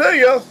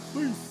 See ya.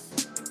 Peace.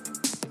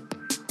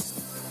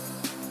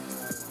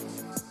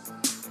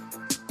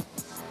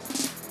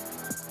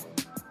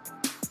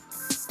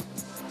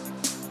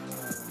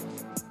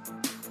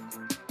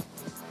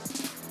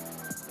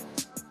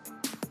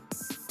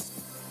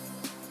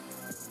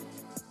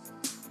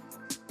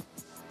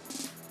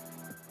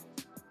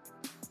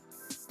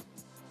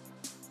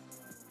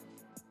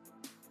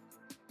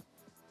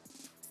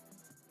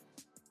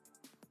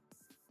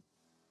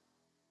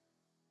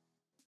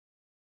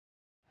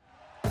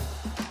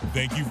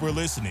 Thank you for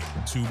listening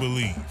to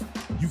Believe.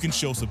 You can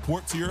show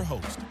support to your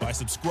host by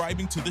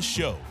subscribing to the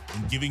show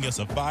and giving us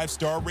a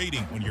 5-star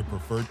rating on your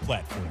preferred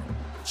platform.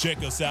 Check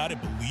us out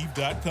at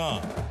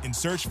Believe.com and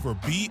search for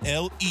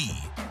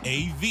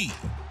BLEAV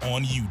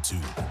on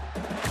YouTube.